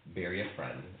like Bury a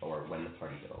Friend or When the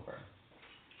Party's Over.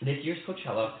 This year's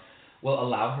Coachella will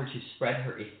allow her to spread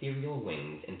her ethereal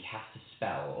wings and cast a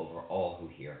spell over all who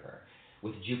hear her.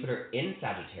 With Jupiter in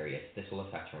Sagittarius, this will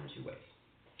affect her in two ways.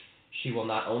 She will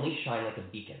not only shine like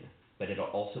a beacon, but it'll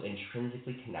also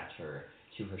intrinsically connect her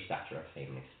to her sector of fame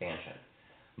and expansion.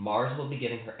 Mars will be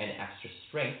giving her an extra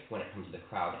strength when it comes to the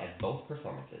crowd at both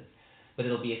performances, but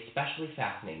it'll be especially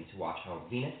fascinating to watch how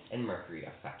Venus and Mercury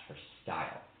affect her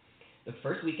style. The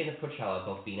first weekend of Coachella,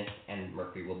 both Venus and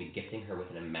Mercury will be gifting her with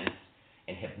an immense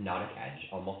and hypnotic edge,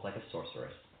 almost like a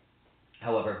sorceress.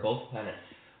 However, both planets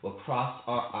will cross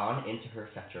on into her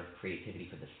sector of creativity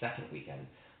for the second weekend,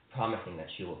 promising that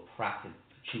she will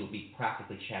be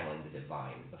practically channeling the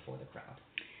divine before the crowd.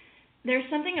 There's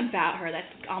something about her that's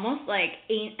almost like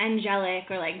angelic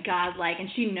or like godlike, and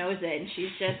she knows it, and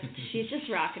she's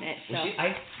just rocking it. So.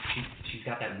 Well, she's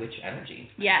got that witch energy.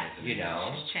 Yeah. You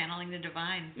know. She's channeling the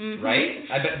divine. Mm-hmm. Right?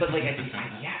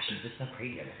 She's just so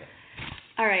crazy with it.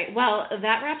 All right, well,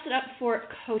 that wraps it up for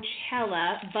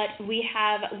Coachella, but we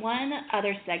have one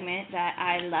other segment that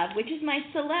I love, which is my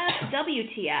Celeb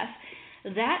WTF.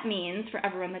 That means, for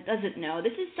everyone that doesn't know,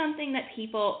 this is something that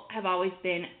people have always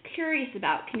been curious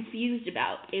about, confused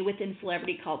about within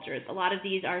celebrity cultures. A lot of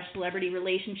these are celebrity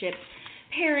relationships,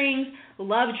 pairings,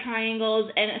 love triangles,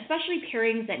 and especially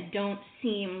pairings that don't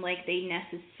seem like they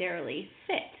necessarily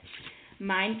fit.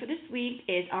 Mine for this week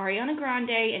is Ariana Grande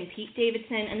and Pete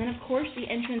Davidson, and then, of course, the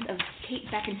entrance of Kate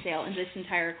Beckinsale into this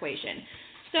entire equation.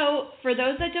 So, for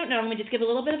those that don't know, let me just give a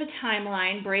little bit of a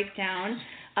timeline breakdown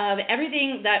of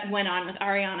everything that went on with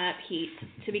Ariana and Pete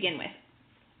to begin with.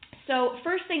 So,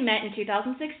 first they met in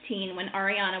 2016 when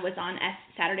Ariana was on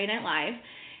Saturday Night Live,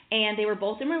 and they were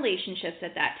both in relationships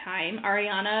at that time.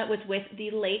 Ariana was with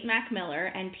the late Mac Miller,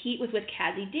 and Pete was with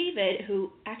Cassie David, who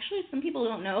actually, some people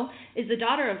don't know, is the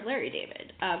daughter of Larry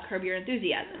David of Curb Your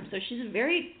Enthusiasm. So she's a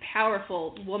very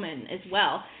powerful woman as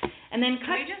well. And then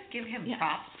can we just give him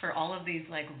props for all of these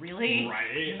really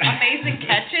amazing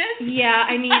catches? Yeah,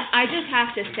 I mean, I just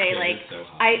have to say,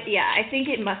 I think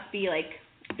it must be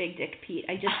Big Dick Pete.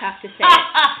 I just have to say it.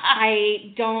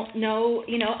 I don't know,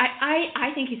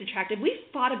 I think he's attractive.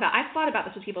 I've thought about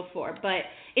this with people before, but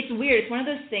it's weird. It's one of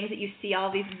those things that you see all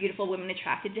these beautiful women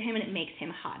attracted to him, and it makes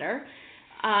him hotter.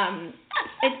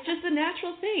 It's just a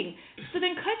natural thing. So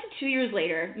then cut to 2 years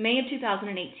later, May of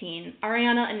 2018,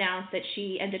 Ariana announced that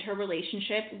she ended her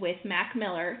relationship with Mac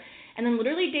Miller. And then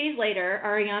literally days later,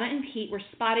 Ariana and Pete were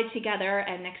spotted together,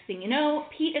 and next thing you know,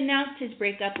 Pete announced his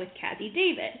breakup with Cassie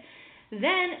David.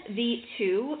 Then the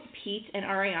two, Pete and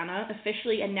Ariana,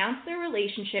 officially announced their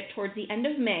relationship towards the end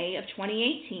of May of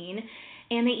 2018,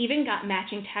 and they even got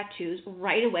matching tattoos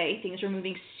right away. Things were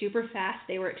moving super fast.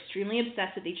 They were extremely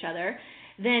obsessed with each other.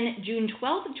 Then June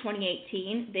 12th of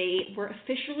 2018, they were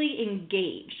officially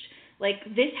engaged.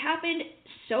 This happened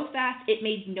so fast, it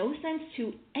made no sense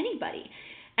to anybody.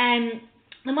 And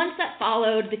the months that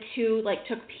followed, the two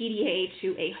took PDA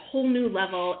to a whole new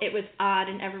level. It was odd,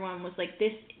 and everyone was like,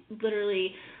 this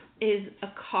literally is a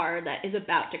car that is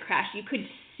about to crash. You could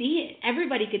see it.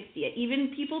 Everybody could see it.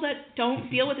 Even people that don't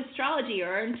deal with astrology or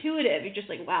are intuitive. You're just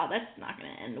like, wow, that's not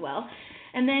going to end well.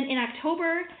 And then in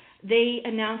October, they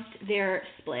announced their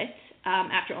split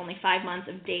after only 5 months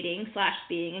of dating /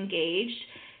 being engaged.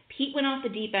 Pete went off the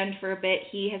deep end for a bit.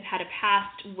 He has had a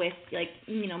past with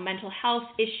mental health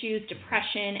issues,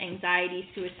 depression, anxiety,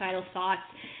 suicidal thoughts,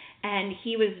 and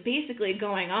he was basically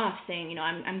going off saying,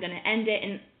 I'm going to end it.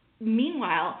 And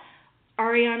meanwhile,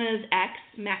 Ariana's ex,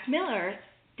 Mac Miller,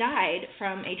 died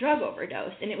from a drug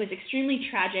overdose, and it was extremely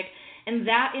tragic. And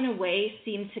that, in a way,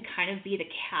 seemed to kind of be the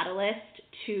catalyst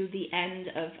to the end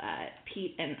of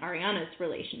Pete and Ariana's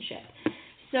relationship.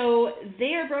 So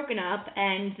they are broken up,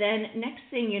 and then next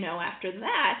thing you know, after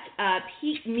that,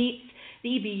 Pete meets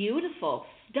the beautiful,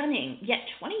 stunning, yet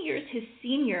 20 years his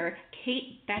senior,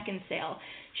 Kate Beckinsale.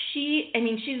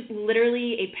 She's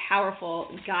literally a powerful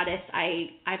goddess.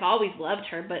 I've always loved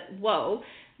her, but whoa,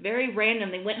 very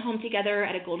random. They went home together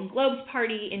at a Golden Globes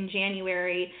party in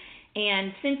January,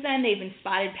 and since then they've been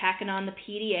spotted packing on the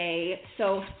PDA.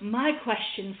 So my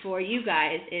question for you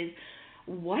guys is,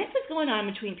 what was going on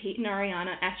between Pete and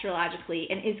Ariana astrologically,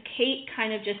 and is Kate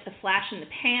kind of just a flash in the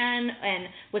pan, and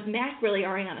was Mac really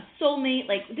Ariana's soulmate?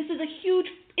 This is a huge,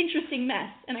 interesting mess,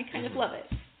 and I kind of love it.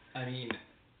 I mean,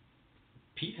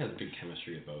 Pete has good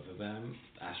chemistry with both of them.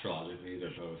 Astrologically, they're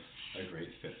both a great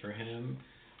fit for him.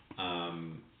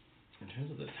 In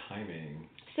terms of the timing...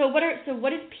 So what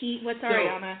is Pete? What's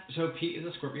Ariana? So Pete is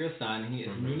a Scorpio sun. His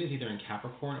moon is either in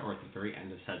Capricorn or at the very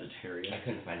end of Sagittarius. I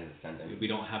couldn't find his ascendant. We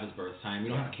don't have his birth time. We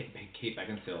don't have Kate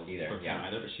Beckinsale's birth time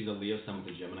either, but she's a Leo sun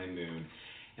with a Gemini moon.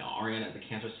 Now, Ariana is a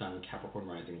Cancer sun, Capricorn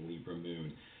rising, Libra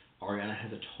moon. Ariana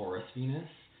has a Taurus Venus,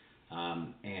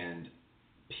 and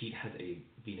Pete has a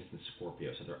Venus in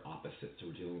Scorpio, so they're opposites. So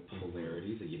we're dealing with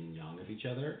polarities, the yin and yang of each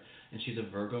other. And she's a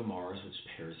Virgo Mars, which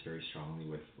pairs very strongly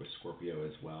with Scorpio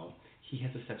as well. He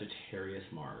has a Sagittarius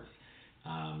Mars,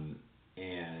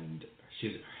 and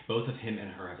both of him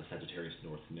and her have a Sagittarius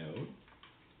North Node.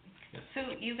 Yes. So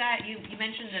you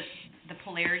mentioned that the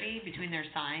polarity between their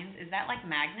signs, is that like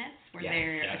magnets where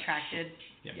they're attracted?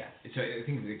 Yeah. So I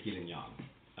think the yin and yang,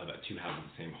 about two halves of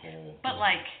the same whole.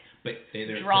 But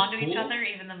they're drawn to each other,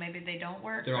 even though maybe they don't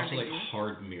work. They're also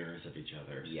hard mirrors of each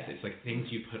other. Yeah. It's like things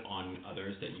you put on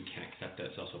others that you can't accept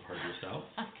that's also part of yourself.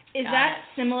 Is that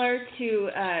similar to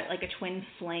like a twin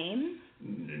flame?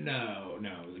 No.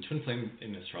 The twin flame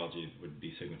in astrology would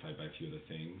be signified by a few other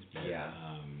things. But,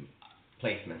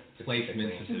 placement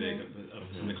specific of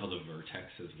something called a vertex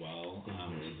as well,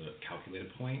 which is a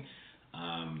calculated point.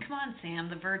 Come on, Sam,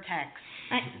 the vertex.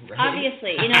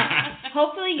 Obviously,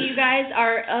 hopefully you guys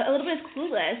are a little bit as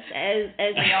clueless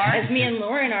as me and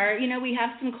Lauren are. We have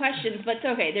some questions, but it's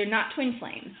okay. They're not twin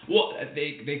flames. Well,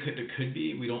 they could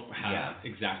be. We don't have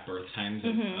exact birth times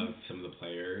of some of the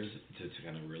players to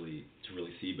kind of really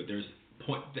see, but there's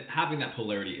having that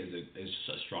polarity is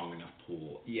just a strong enough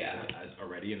pool as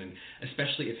already, and then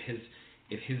especially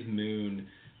if his moon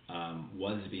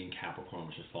was being Capricorn,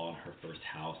 which would fall in her first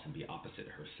house and be opposite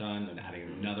her sun, and adding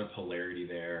another polarity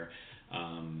there,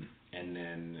 and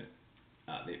then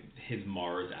his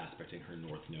Mars aspecting her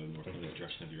North Node is the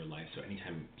direction of your life. So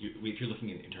anytime, if you're looking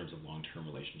in terms of long-term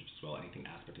relationships as well, anything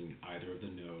aspecting either of the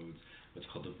nodes, what's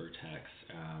called the vertex,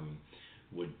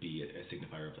 would be a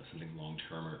signifier of something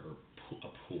long-term or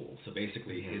a pool. So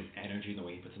basically, his energy and the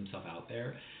way he puts himself out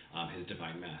there, his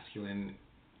divine masculine,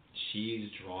 she's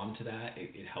drawn to that.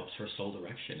 It helps her soul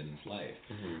direction in this life.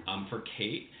 For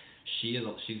Kate, she's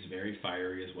very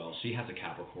fiery as well. She has a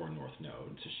Capricorn North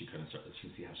Node, so she can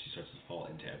see how she starts to fall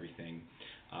into everything.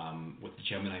 With the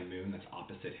Gemini moon, that's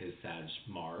opposite his Sag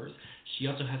Mars. She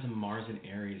also has a Mars in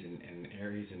Aries, and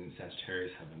Aries and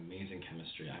Sagittarius have amazing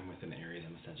chemistry. I'm with an Aries,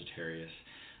 I'm a Sagittarius.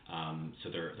 So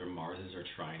their Marses are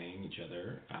trining each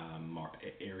other.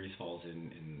 Aries falls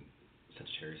in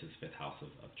Sagittarius' 5th house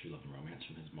of true love and romance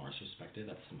from his Mars perspective.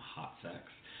 That's some hot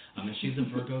sex. And she's a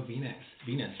Virgo Venus,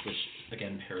 which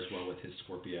again pairs well with his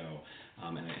Scorpio,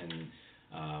 and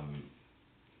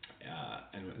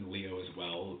Leo as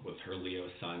well, with her Leo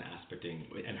Sun aspecting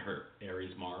and her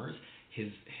Aries Mars.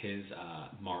 His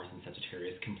Mars in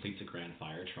Sagittarius completes a grand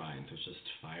fire trine, so it's just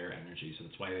fire energy. So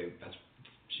that's why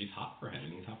she's hot for him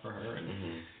and he's hot for her, and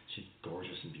she's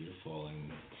gorgeous and beautiful,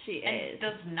 and she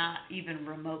does not even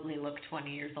remotely look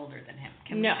 20 years older than him.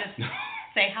 Can no. we just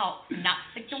say how not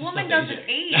like the woman doesn't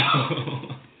age?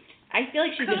 No. I feel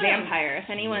like she's a vampire. If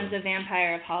anyone's a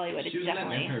vampire of Hollywood, it's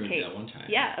definitely Kate. At one time.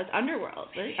 Yeah, it was Underworld.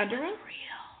 Right? Underworld?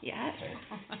 Real. Yes.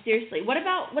 Seriously. What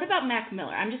about Mac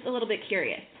Miller? I'm just a little bit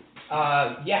curious. So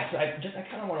I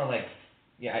kind of want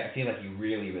to I feel like you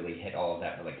really, really hit all of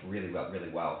that really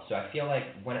well. So I feel like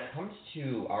when it comes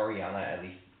to Ariana, at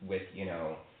least with,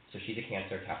 so she's a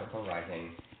Cancer, Capricorn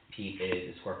rising. Pete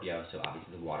is a Scorpio, so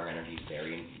obviously the water energy is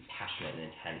very passionate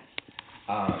and intense.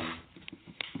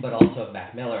 But also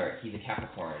Mac Miller, he's a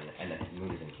Capricorn, and then his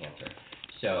moon is in Cancer.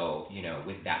 So,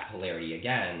 with that polarity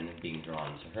again being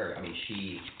drawn to her, I mean,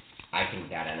 I think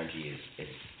that energy is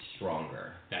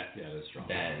stronger. That is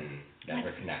stronger than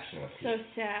her connection with Pete. So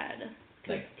sad.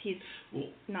 Because he's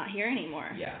not here anymore.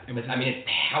 Yeah. And it's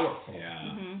powerful.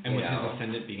 Yeah. And with his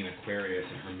ascendant being an Aquarius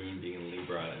and her moon being in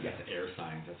Libra, that's air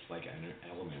signs, that's like an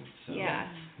element. So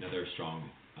another strong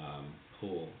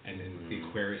pull. And then the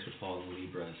Aquarius would fall in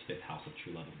Libra's 5th house of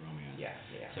true love and romance. Yeah.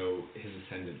 So his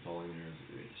ascendant falling there,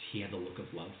 he had the look of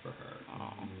love for her. Oh,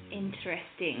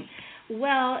 interesting.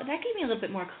 Well, that gave me a little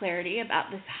bit more clarity about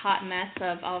this hot mess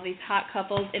of all these hot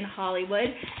couples in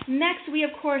Hollywood. Next, we, of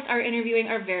course, are interviewing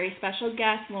our very special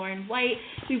guest, Lauren White.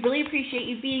 We really appreciate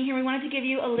you being here. We wanted to give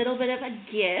you a little bit of a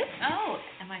gift. Oh,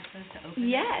 am I supposed to open it?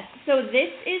 Yes. So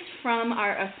this is from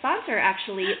our sponsor,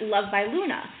 actually, Love by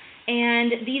Luna.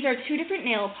 And these are 2 different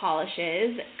nail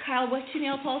polishes. Kyle, what 2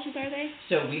 nail polishes are they?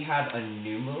 So we have a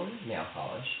new moon nail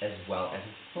polish as well as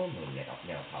a full moon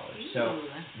nail polish. Ooh. So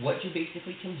what you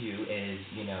basically can do is,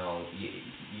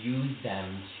 use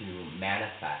them to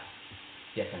manifest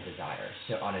different desires.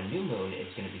 So on a new moon,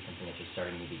 it's going to be something that you're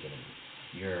starting to begin.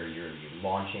 You're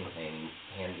launching things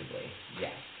tangibly,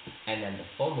 yes. And then the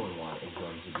full moon one is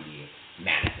going to be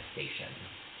manifestation.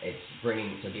 It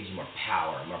gives you more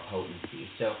power, more potency.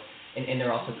 So, and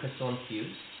they're also crystal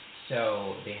infused,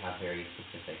 so they have very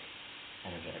specific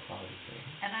energetic qualities for you.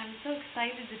 And I'm so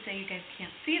excited to say you guys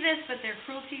can't see this, but they're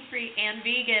cruelty-free and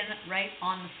vegan right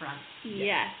on the front.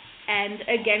 Yes. And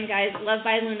again, guys, Love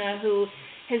by Luna, who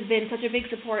has been such a big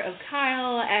support of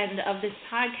Kyle and of this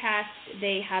podcast,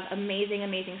 they have amazing,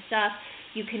 amazing stuff.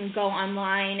 You can go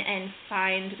online and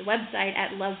find the website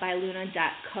at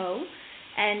lovebyluna.co.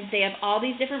 And they have all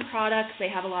these different products.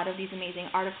 They have a lot of these amazing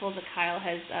articles that Kyle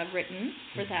has written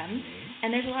for them.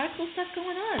 And there's a lot of cool stuff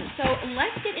going on. So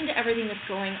let's get into everything that's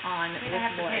going on with I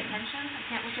have Lauren. to pay attention? I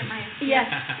can't look at my...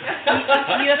 Yes.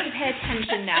 you have to pay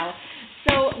attention now.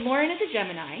 So Lauren is a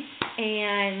Gemini,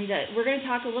 and we're going to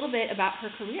talk a little bit about her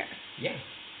career. Yeah.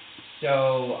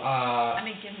 So,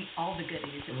 give me all the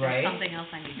goodies. If right? There's something else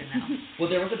I need to know.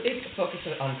 Well, there was a big focus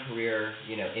on career,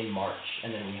 in March, and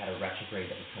then we had a retrograde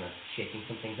that was kind of shaking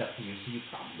some things up for you. So you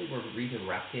probably were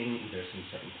redirecting either some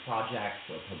certain projects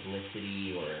or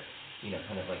publicity or,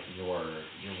 kind of like your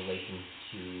relations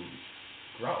to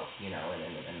growth,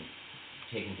 and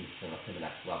taking things to the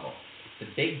next level. The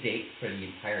big date for the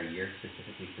entire year,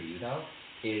 specifically for you though,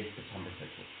 is September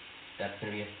 13th. That's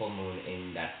going to be a full moon in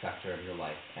that sector of your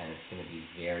life, and it's going to be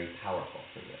very powerful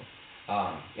for you.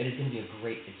 It is going to be a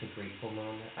great full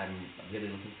moon. I'm really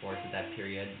looking forward to that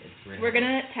period. We're going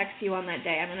to text you on that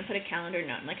day. I'm going to put a calendar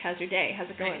note, like, how's your day? How's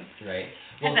it going? Right.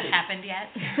 Has it happened yet?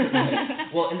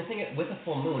 Well, and the thing with a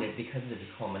full moon is because it is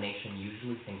a culmination,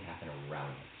 usually things happen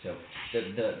around it. So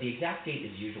the exact date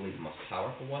is usually the most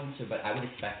powerful one, but I would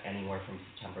expect anywhere from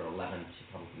September 11th to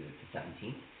probably the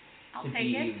 17th. I'll to take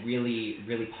be it. really,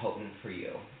 really potent for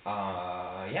you.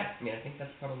 I think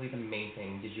that's probably the main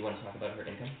thing. Did you want to talk about her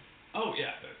income? Oh,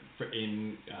 yeah.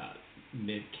 In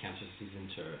mid-Cancer season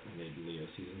to mid-Leo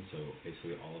season, so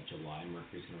basically all of July,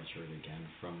 Mercury's going to retrograde again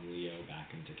from Leo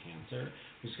back into Cancer,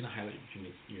 which is going to highlight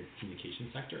your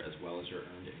communication sector as well as your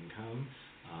earned income.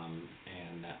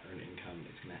 And that earned income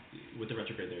is going to, with the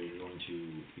retrograde there, you're going to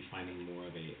be finding more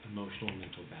of a emotional and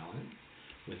mental balance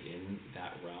within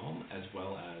that realm, as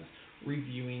well as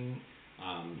reviewing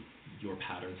your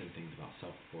patterns and things about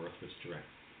self-worth, which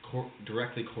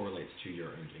directly correlates to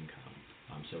your earned income.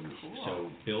 So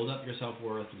build up your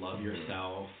self-worth, love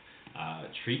yourself,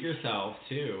 treat yourself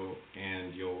too,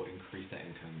 and you'll increase that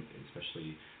income,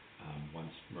 especially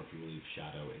once Mercury will leave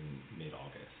shadow in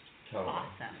mid-August. Totally.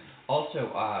 Awesome.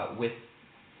 Also, with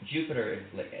Jupiter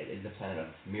is the planet of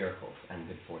miracles and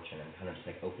good fortune and kind of just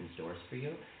like opens doors for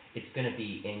you. It's going to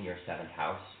be in your 7th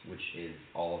house, which is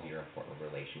all of your important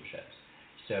relationships.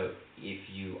 So if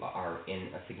you are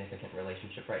in a significant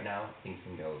relationship right now, things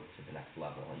can go to the next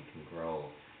level. You can grow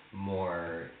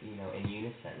more, in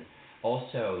unison.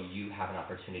 Also, you have an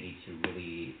opportunity to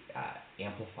really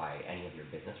amplify any of your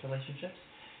business relationships.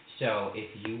 So if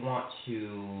you want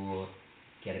to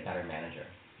get a better manager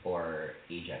or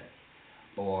agent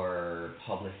or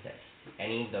publicist,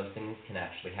 any of those things can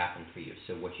actually happen for you.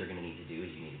 So what you're going to need to do is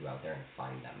you need to go out there and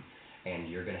find them. And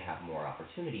you're going to have more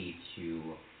opportunity to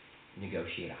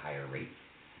negotiate a higher rate,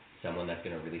 someone that's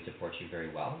going to really support you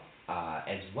very well,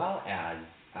 as well as,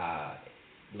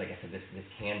 like I said, this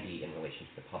can be in relation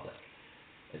to the public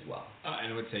as well.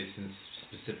 And I would say, since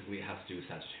specifically it has to do with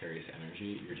Sagittarius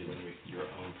energy, you're dealing with your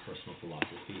own personal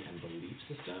philosophy and belief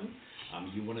system.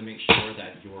 You want to make sure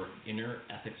that your inner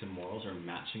ethics and morals are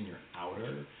matching your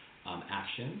outer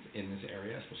actions in this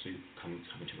area, especially coming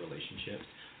to relationships,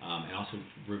 and also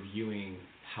reviewing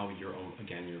how your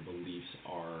beliefs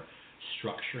are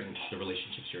structuring the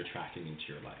relationships you're attracting into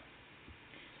your life.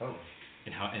 Oh.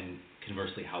 And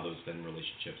conversely, how those then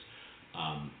relationships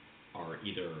are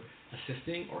either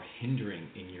assisting or hindering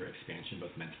in your expansion,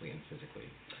 both mentally and physically.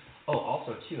 Oh,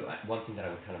 also too, one thing that I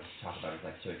would kind of talk about is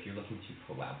so if you're looking to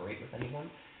collaborate with anyone,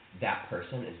 that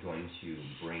person is going to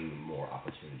bring more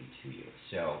opportunity to you.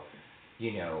 So,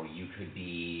 you could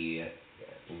be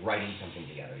writing something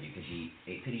together.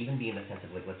 It could even be in the sense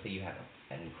of let's say you have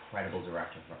an incredible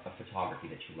director of photography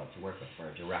that you love to work with,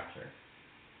 or a director.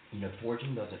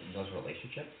 Forging those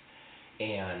relationships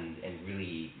and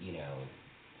really,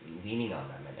 leaning on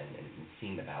them and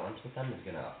seeing the balance with them is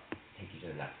going to take you to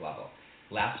the next level.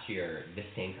 Last year, this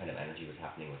same kind of energy was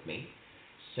happening with me.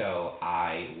 So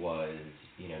I was,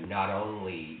 not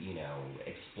only,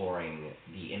 exploring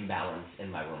the imbalance in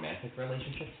my romantic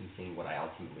relationships and seeing what I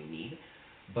ultimately need,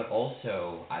 but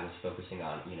also I was focusing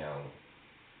on,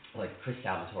 Chris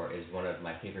Salvatore is one of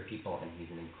my favorite people, and he's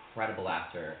an incredible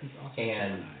actor. He's also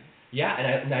and yeah,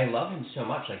 and I love him so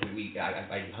much. Like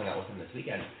I hung out with him this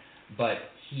weekend, but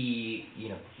he,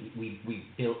 we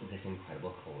built this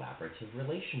incredible collaborative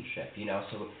relationship.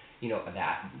 So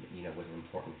that was an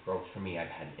important growth for me.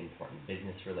 I've had important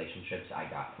business relationships.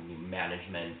 I got new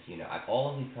management.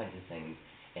 All of these kinds of things,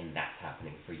 and that's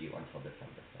happening for you until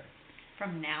December 3rd.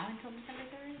 From now until December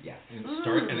 3rd? Yes. And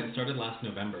it started last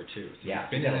November too. So yeah,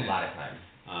 it's been a lot of time.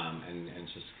 And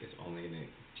it's only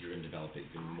you're going to develop it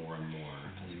even more and more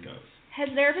as it goes. Has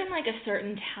there been a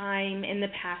certain time in the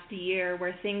past year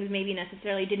where things maybe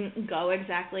necessarily didn't go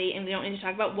exactly, and we don't need to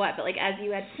talk about what, but as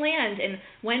you had planned, and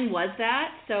when was that?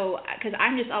 So, because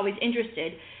I'm just always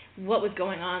interested, what was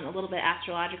going on a little bit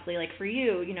astrologically, for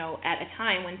you, at a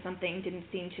time when something didn't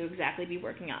seem to exactly be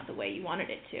working out the way you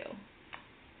wanted it to?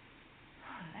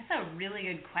 That's a really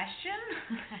good question.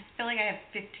 I feel like I have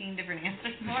 15 different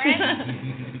answers for it.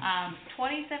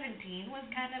 2017 was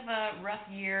kind of a rough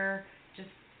year, just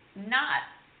not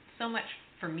so much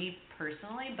for me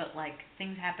personally, but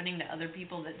things happening to other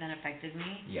people that then affected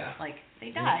me. Yeah. They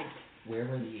died. Where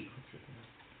were the eclipses?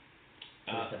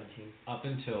 2017? Up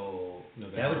until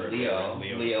November. That was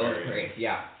Leo Aquarius,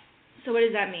 yeah. So what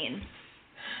does that mean?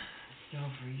 So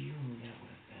for you, that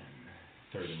would have been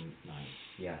 3rd and 9th.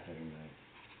 Yeah, 3rd and 9th.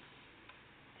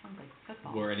 Sounds like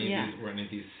football. Were any of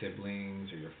these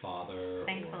siblings or your father?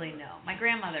 Thankfully, no. My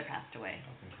grandmother passed away.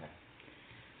 Okay.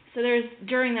 So there's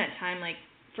during that time,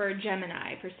 for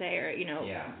Gemini per se, or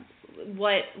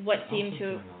what seemed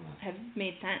to have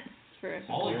made sense for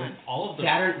all of the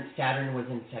Saturn was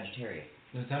in Sagittarius.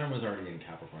 No, Saturn was already in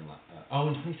Capricorn.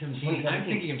 In 2017. I'm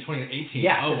thinking of 2018.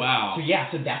 Yeah. Oh wow.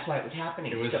 So that's why it was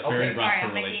happening. It was very rough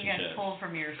for relationships. I'm making a pull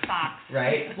from your socks.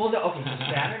 Right. Well, no. Okay.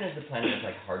 So Saturn is the planet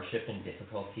of hardship and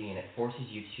difficulty, and it forces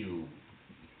you to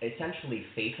essentially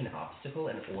face an obstacle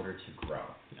in order to grow.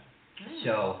 Yeah.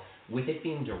 So with it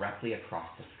being directly across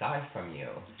the sky from you,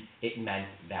 it meant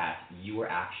that you were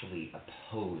actually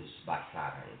opposed by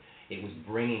Saturn. it was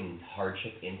bringing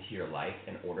hardship into your life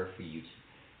in order for you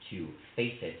to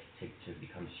face it, to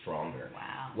become stronger.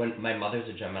 Wow. When my mother's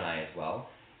a Gemini as well,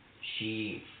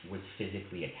 she was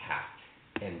physically attacked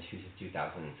in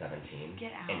 2017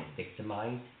 and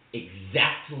victimized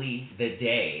exactly the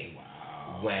day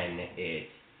when it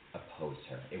opposed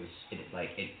her. It was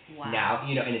now,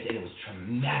 you know, and it was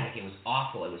traumatic. It was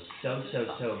awful. It was so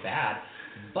bad.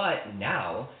 But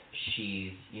now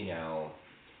she's, you know,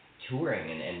 touring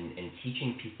and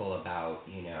teaching people about,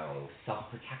 you know,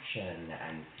 self-protection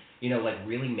and, you know, like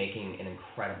really making an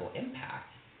incredible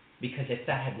impact. Because if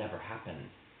that had never happened,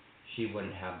 she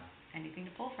wouldn't have anything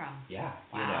to pull from. Yeah,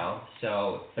 wow. You know.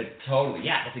 So, but totally,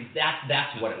 yeah,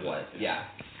 that's what it was. Yeah.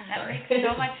 That makes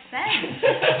so much sense.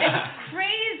 It's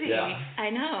crazy. Yeah. I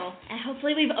know. And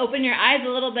hopefully we've opened your eyes a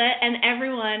little bit, and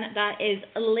everyone that is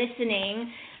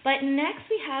listening. But next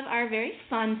we have our very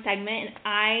fun segment, and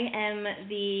I am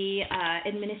the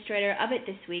administrator of it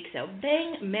this week. So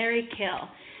bang, marry, kill.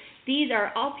 These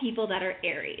are all people that are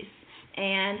Aries.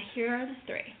 And here are the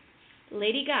three.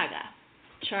 Lady Gaga,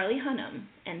 Charlie Hunnam,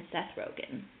 and Seth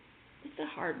Rogen. It's a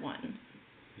hard one.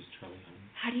 Who's Charlie Hunnam?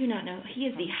 How do you not know? He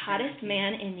is the hottest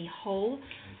man in the whole...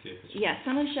 Yeah,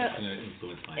 someone showed...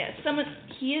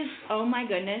 He is, oh my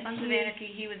goodness. Sons of Anarchy,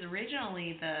 he was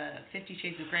originally the 50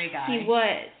 Shades of Grey guy. He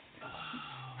was.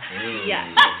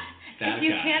 Yeah. If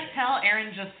you can't tell,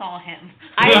 Aaron just saw him.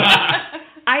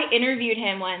 I interviewed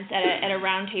him once at a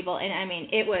round table, and I mean,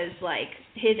 it was like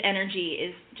his energy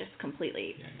is just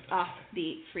completely off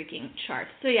the freaking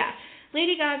charts. So yeah,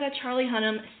 Lady Gaga, Charlie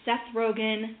Hunnam, Seth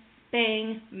Rogen,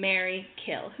 bang, marry,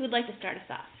 kill. Who would like to start us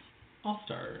off? I'll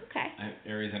start. Okay.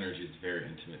 Aries energy is very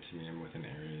intimate to me. I'm with an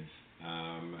Aries.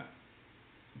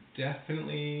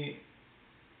 Definitely.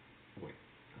 Wait.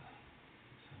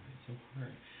 It's so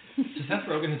hard. So Seth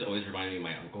Rogen has always reminded me of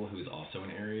my uncle, who is also an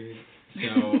Aries.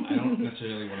 So I don't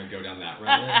necessarily want to go down that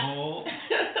rabbit hole.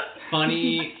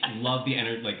 Funny, love the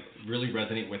energy, like really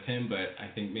resonate with him, but I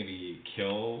think maybe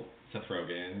kill Seth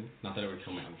Rogen. Not that I would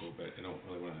kill my uncle, but I don't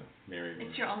really want to marry him.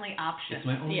 It's your only option. It's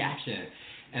my only option.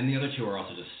 And the other two are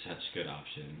also just such good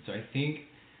options. So I think,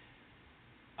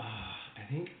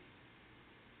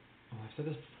 well, I've said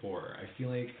this before. I feel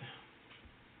like,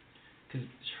 because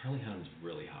Charlie Hunnam's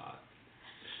really hot.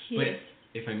 But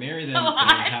if I marry them, then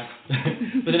I have,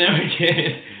 but then I would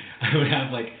get, I would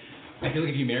have like, I feel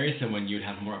like if you marry someone, you would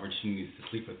have more opportunities to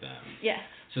sleep with them. Yeah.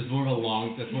 So it's more of a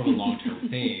long-term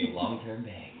thing. Long-term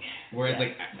bang. Whereas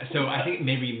like, so I think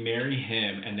maybe marry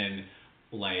him and then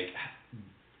like,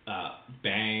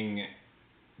 bang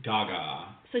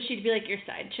Gaga. So she'd be like your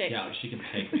side chick. Yeah, like she can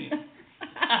peg me.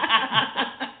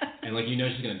 And like, you know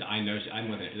she's gonna, I know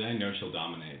she'll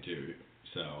dominate too.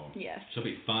 So yes. She'll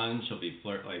be fun. She'll be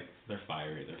like they're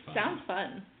fiery. They're fun. Sounds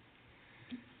fun.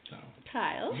 So.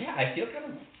 Kyle. Yeah, I feel kind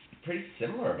of pretty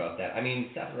similar about that. I mean,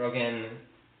 Seth Rogen,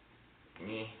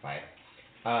 fire.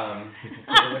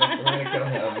 We're gonna kill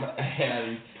him.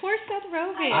 And poor Seth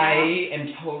Rogen. I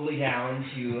am totally down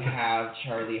to have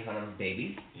Charlie Hunnam's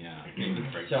babies. Yeah.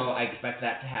 So I expect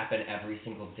that to happen every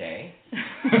single day.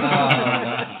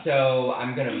 So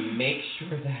I'm gonna make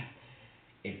sure that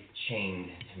it's chained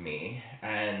to me,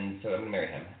 and so I'm gonna marry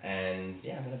him, and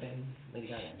yeah, I'm gonna bang Lady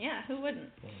Gaga. Yeah, who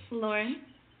wouldn't? Lauren?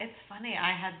 It's funny,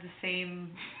 I had the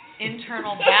same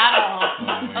internal battle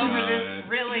over this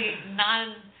really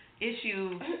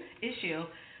non-issue issue.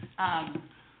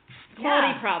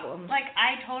 Quality problems. Like,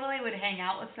 I totally would hang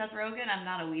out with Seth Rogen. I'm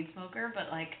not a weed smoker, but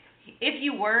like, if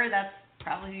you were, that's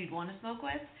probably who you'd want to smoke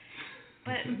with.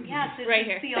 But yeah, so right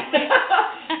here. The only...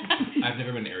 I've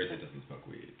never been an Aries that doesn't smoke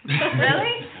weed.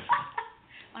 Really?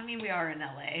 I mean, we are in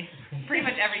LA. Pretty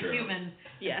much every human,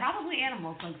 probably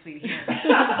animal, smokes weed here.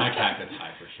 My cat gets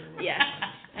high for sure. Yes,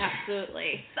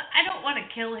 absolutely. So I don't want to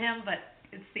kill him, but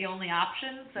it's the only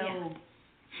option. So,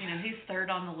 you know, he's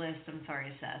third on the list. I'm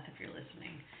sorry, Seth, if you're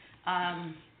listening. I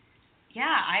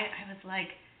was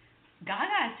like,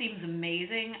 Gaga seems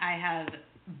amazing. I have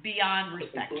beyond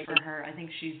respect for her. I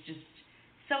think she's just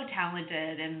so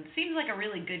talented and seems like a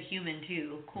really good human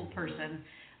too, cool person.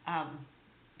 I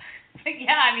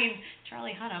mean,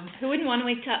 Charlie Hunnam. Who wouldn't want to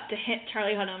wake up to hit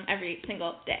Charlie Hunnam every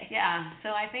single day? Yeah, so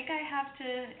I think I have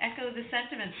to echo the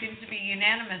sentiment. Seems to be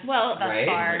unanimous thus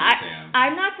far.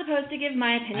 I'm not supposed to give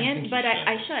my opinion, but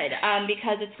I should,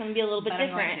 because it's going to be a little bit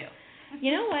different.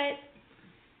 You know what?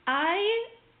 I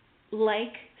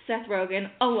like Seth Rogen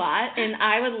a lot, and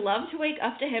I would love to wake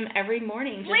up to him every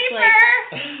morning, just like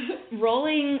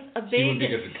rolling a big. He would be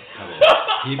good at cuddle.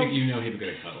 He'd be good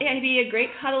at cuddle. Yeah, he'd be a great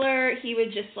cuddler. He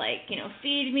would just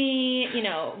feed me,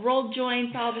 roll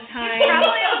joints all the time. He's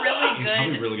probably a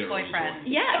really good boyfriend.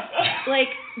 Yes,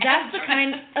 that's the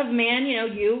kind of man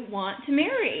you want to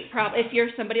marry. If you're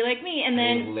somebody like me, and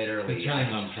then literally, I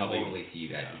can totally see you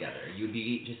guys together. You'd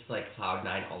be just like cloud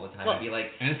nine all the time. I'd be like,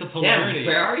 and it's a polarity.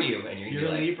 Where are you? And you're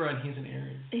a Libra and he's an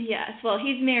Aries. Yes, well,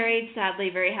 he's married, sadly,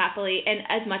 very happily, and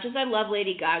as much as I love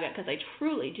Lady Gaga, because I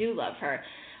truly do love her,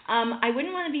 I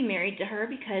wouldn't want to be married to her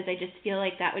because I just feel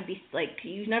like that would be,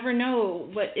 you never know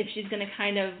if she's going to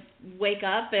kind of wake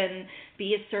up and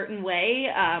be a certain way,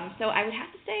 so I would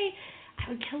have to say I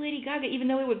would kill Lady Gaga, even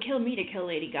though it would kill me to kill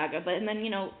Lady Gaga, but then,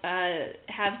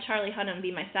 have Charlie Hunnam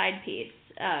be my side piece.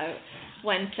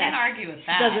 When Seth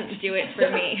doesn't do it for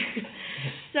me.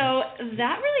 So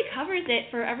that really covers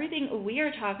it for everything we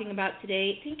are talking about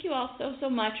today. Thank you all so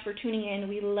much for tuning in.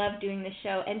 We love doing this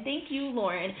show. And thank you,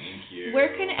 Lauren. Thank you.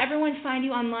 Where can everyone find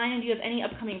you online? And do you have any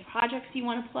upcoming projects you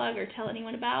want to plug or tell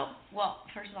anyone about? Well,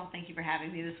 first of all, thank you for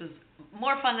having me. This was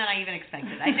more fun than I even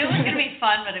expected. I knew it was going to be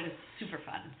fun, but it was super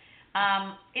fun.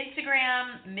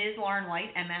 Instagram, Ms. Lauren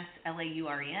White,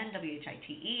 MSLauren,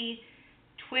 WHITE.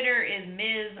 Twitter is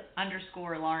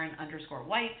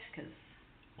Ms_Lauren_White, because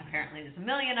apparently there's a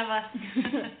million of us, but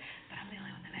I'm the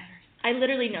only one that matters. I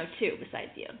literally know two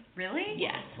besides you. Really?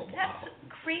 Yes. That's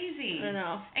crazy. I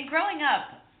know. And growing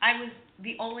up, I was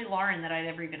the only Lauren that I'd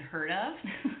ever even heard of.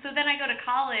 So then I go to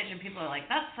college, and people are like,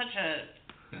 that's such a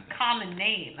common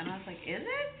name. And I was like, is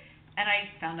it? And I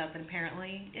found out that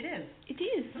apparently it is. It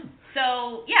is.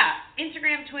 So, yeah,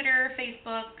 Instagram, Twitter,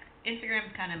 Facebook. Instagram's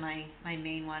kind of my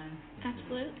main one.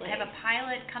 Absolutely. I have a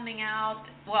pilot coming out.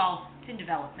 Well, it's in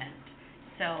development,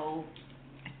 so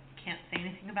I can't say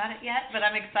anything about it yet, but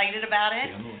I'm excited about it.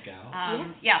 Be on the lookout.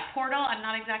 Yeah, Portal. I'm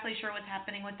not exactly sure what's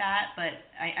happening with that, but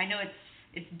I know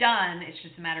it's done. It's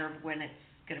just a matter of when it's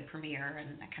going to premiere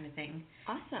and that kind of thing.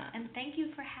 Awesome. And thank you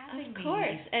for having me. Of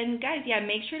course. And guys,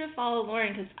 make sure to follow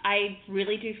Lauren, because I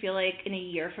really do feel like in a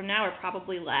year from now, or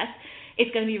probably less, it's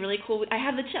going to be really cool. I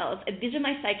have the chills. These are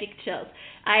my psychic chills.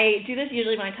 I do this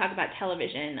usually when I talk about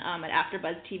television at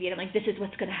AfterBuzz TV, and I'm like, this is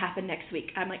what's going to happen next week.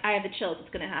 I'm like, I have the chills. It's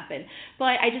going to happen.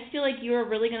 But I just feel like you're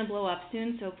really going to blow up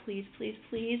soon, so please, please,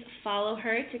 please follow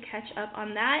her to catch up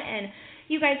on that. And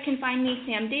you guys can find me,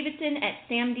 Sam Davidson, at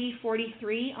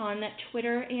SamD43 on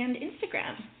Twitter and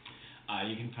Instagram.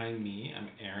 You can find me, I'm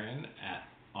Aaron,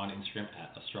 on Instagram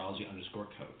at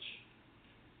astrology_coach.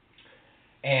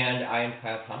 And I am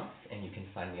Kyle Thomas, and you can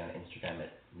find me on Instagram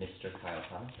at Mr. Kyle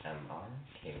Thomas,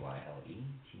 MrKyleThomas.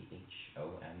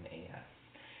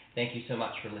 Thank you so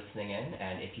much for listening in,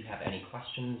 and if you have any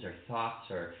questions or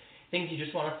thoughts or things you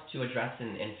just want us to address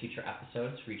in future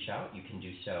episodes, reach out. You can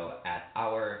do so at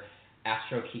our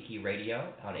Astro Kiki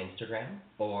Radio on Instagram,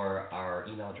 or our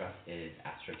email address is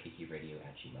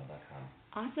astrokikiradio@gmail.com.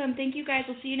 Awesome. Thank you, guys.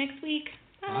 We'll see you next week.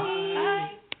 Bye.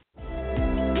 Bye.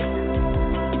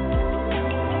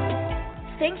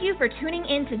 Thank you for tuning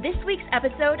in to this week's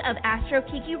episode of Astro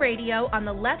Kiki Radio on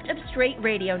the Left of Str8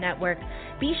 Radio Network.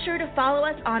 Be sure to follow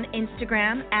us on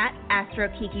Instagram at Astro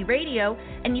Kiki Radio,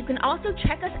 and you can also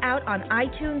check us out on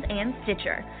iTunes and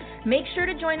Stitcher. Make sure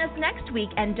to join us next week,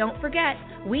 and don't forget,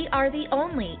 we are the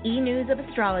only e-news of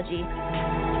astrology.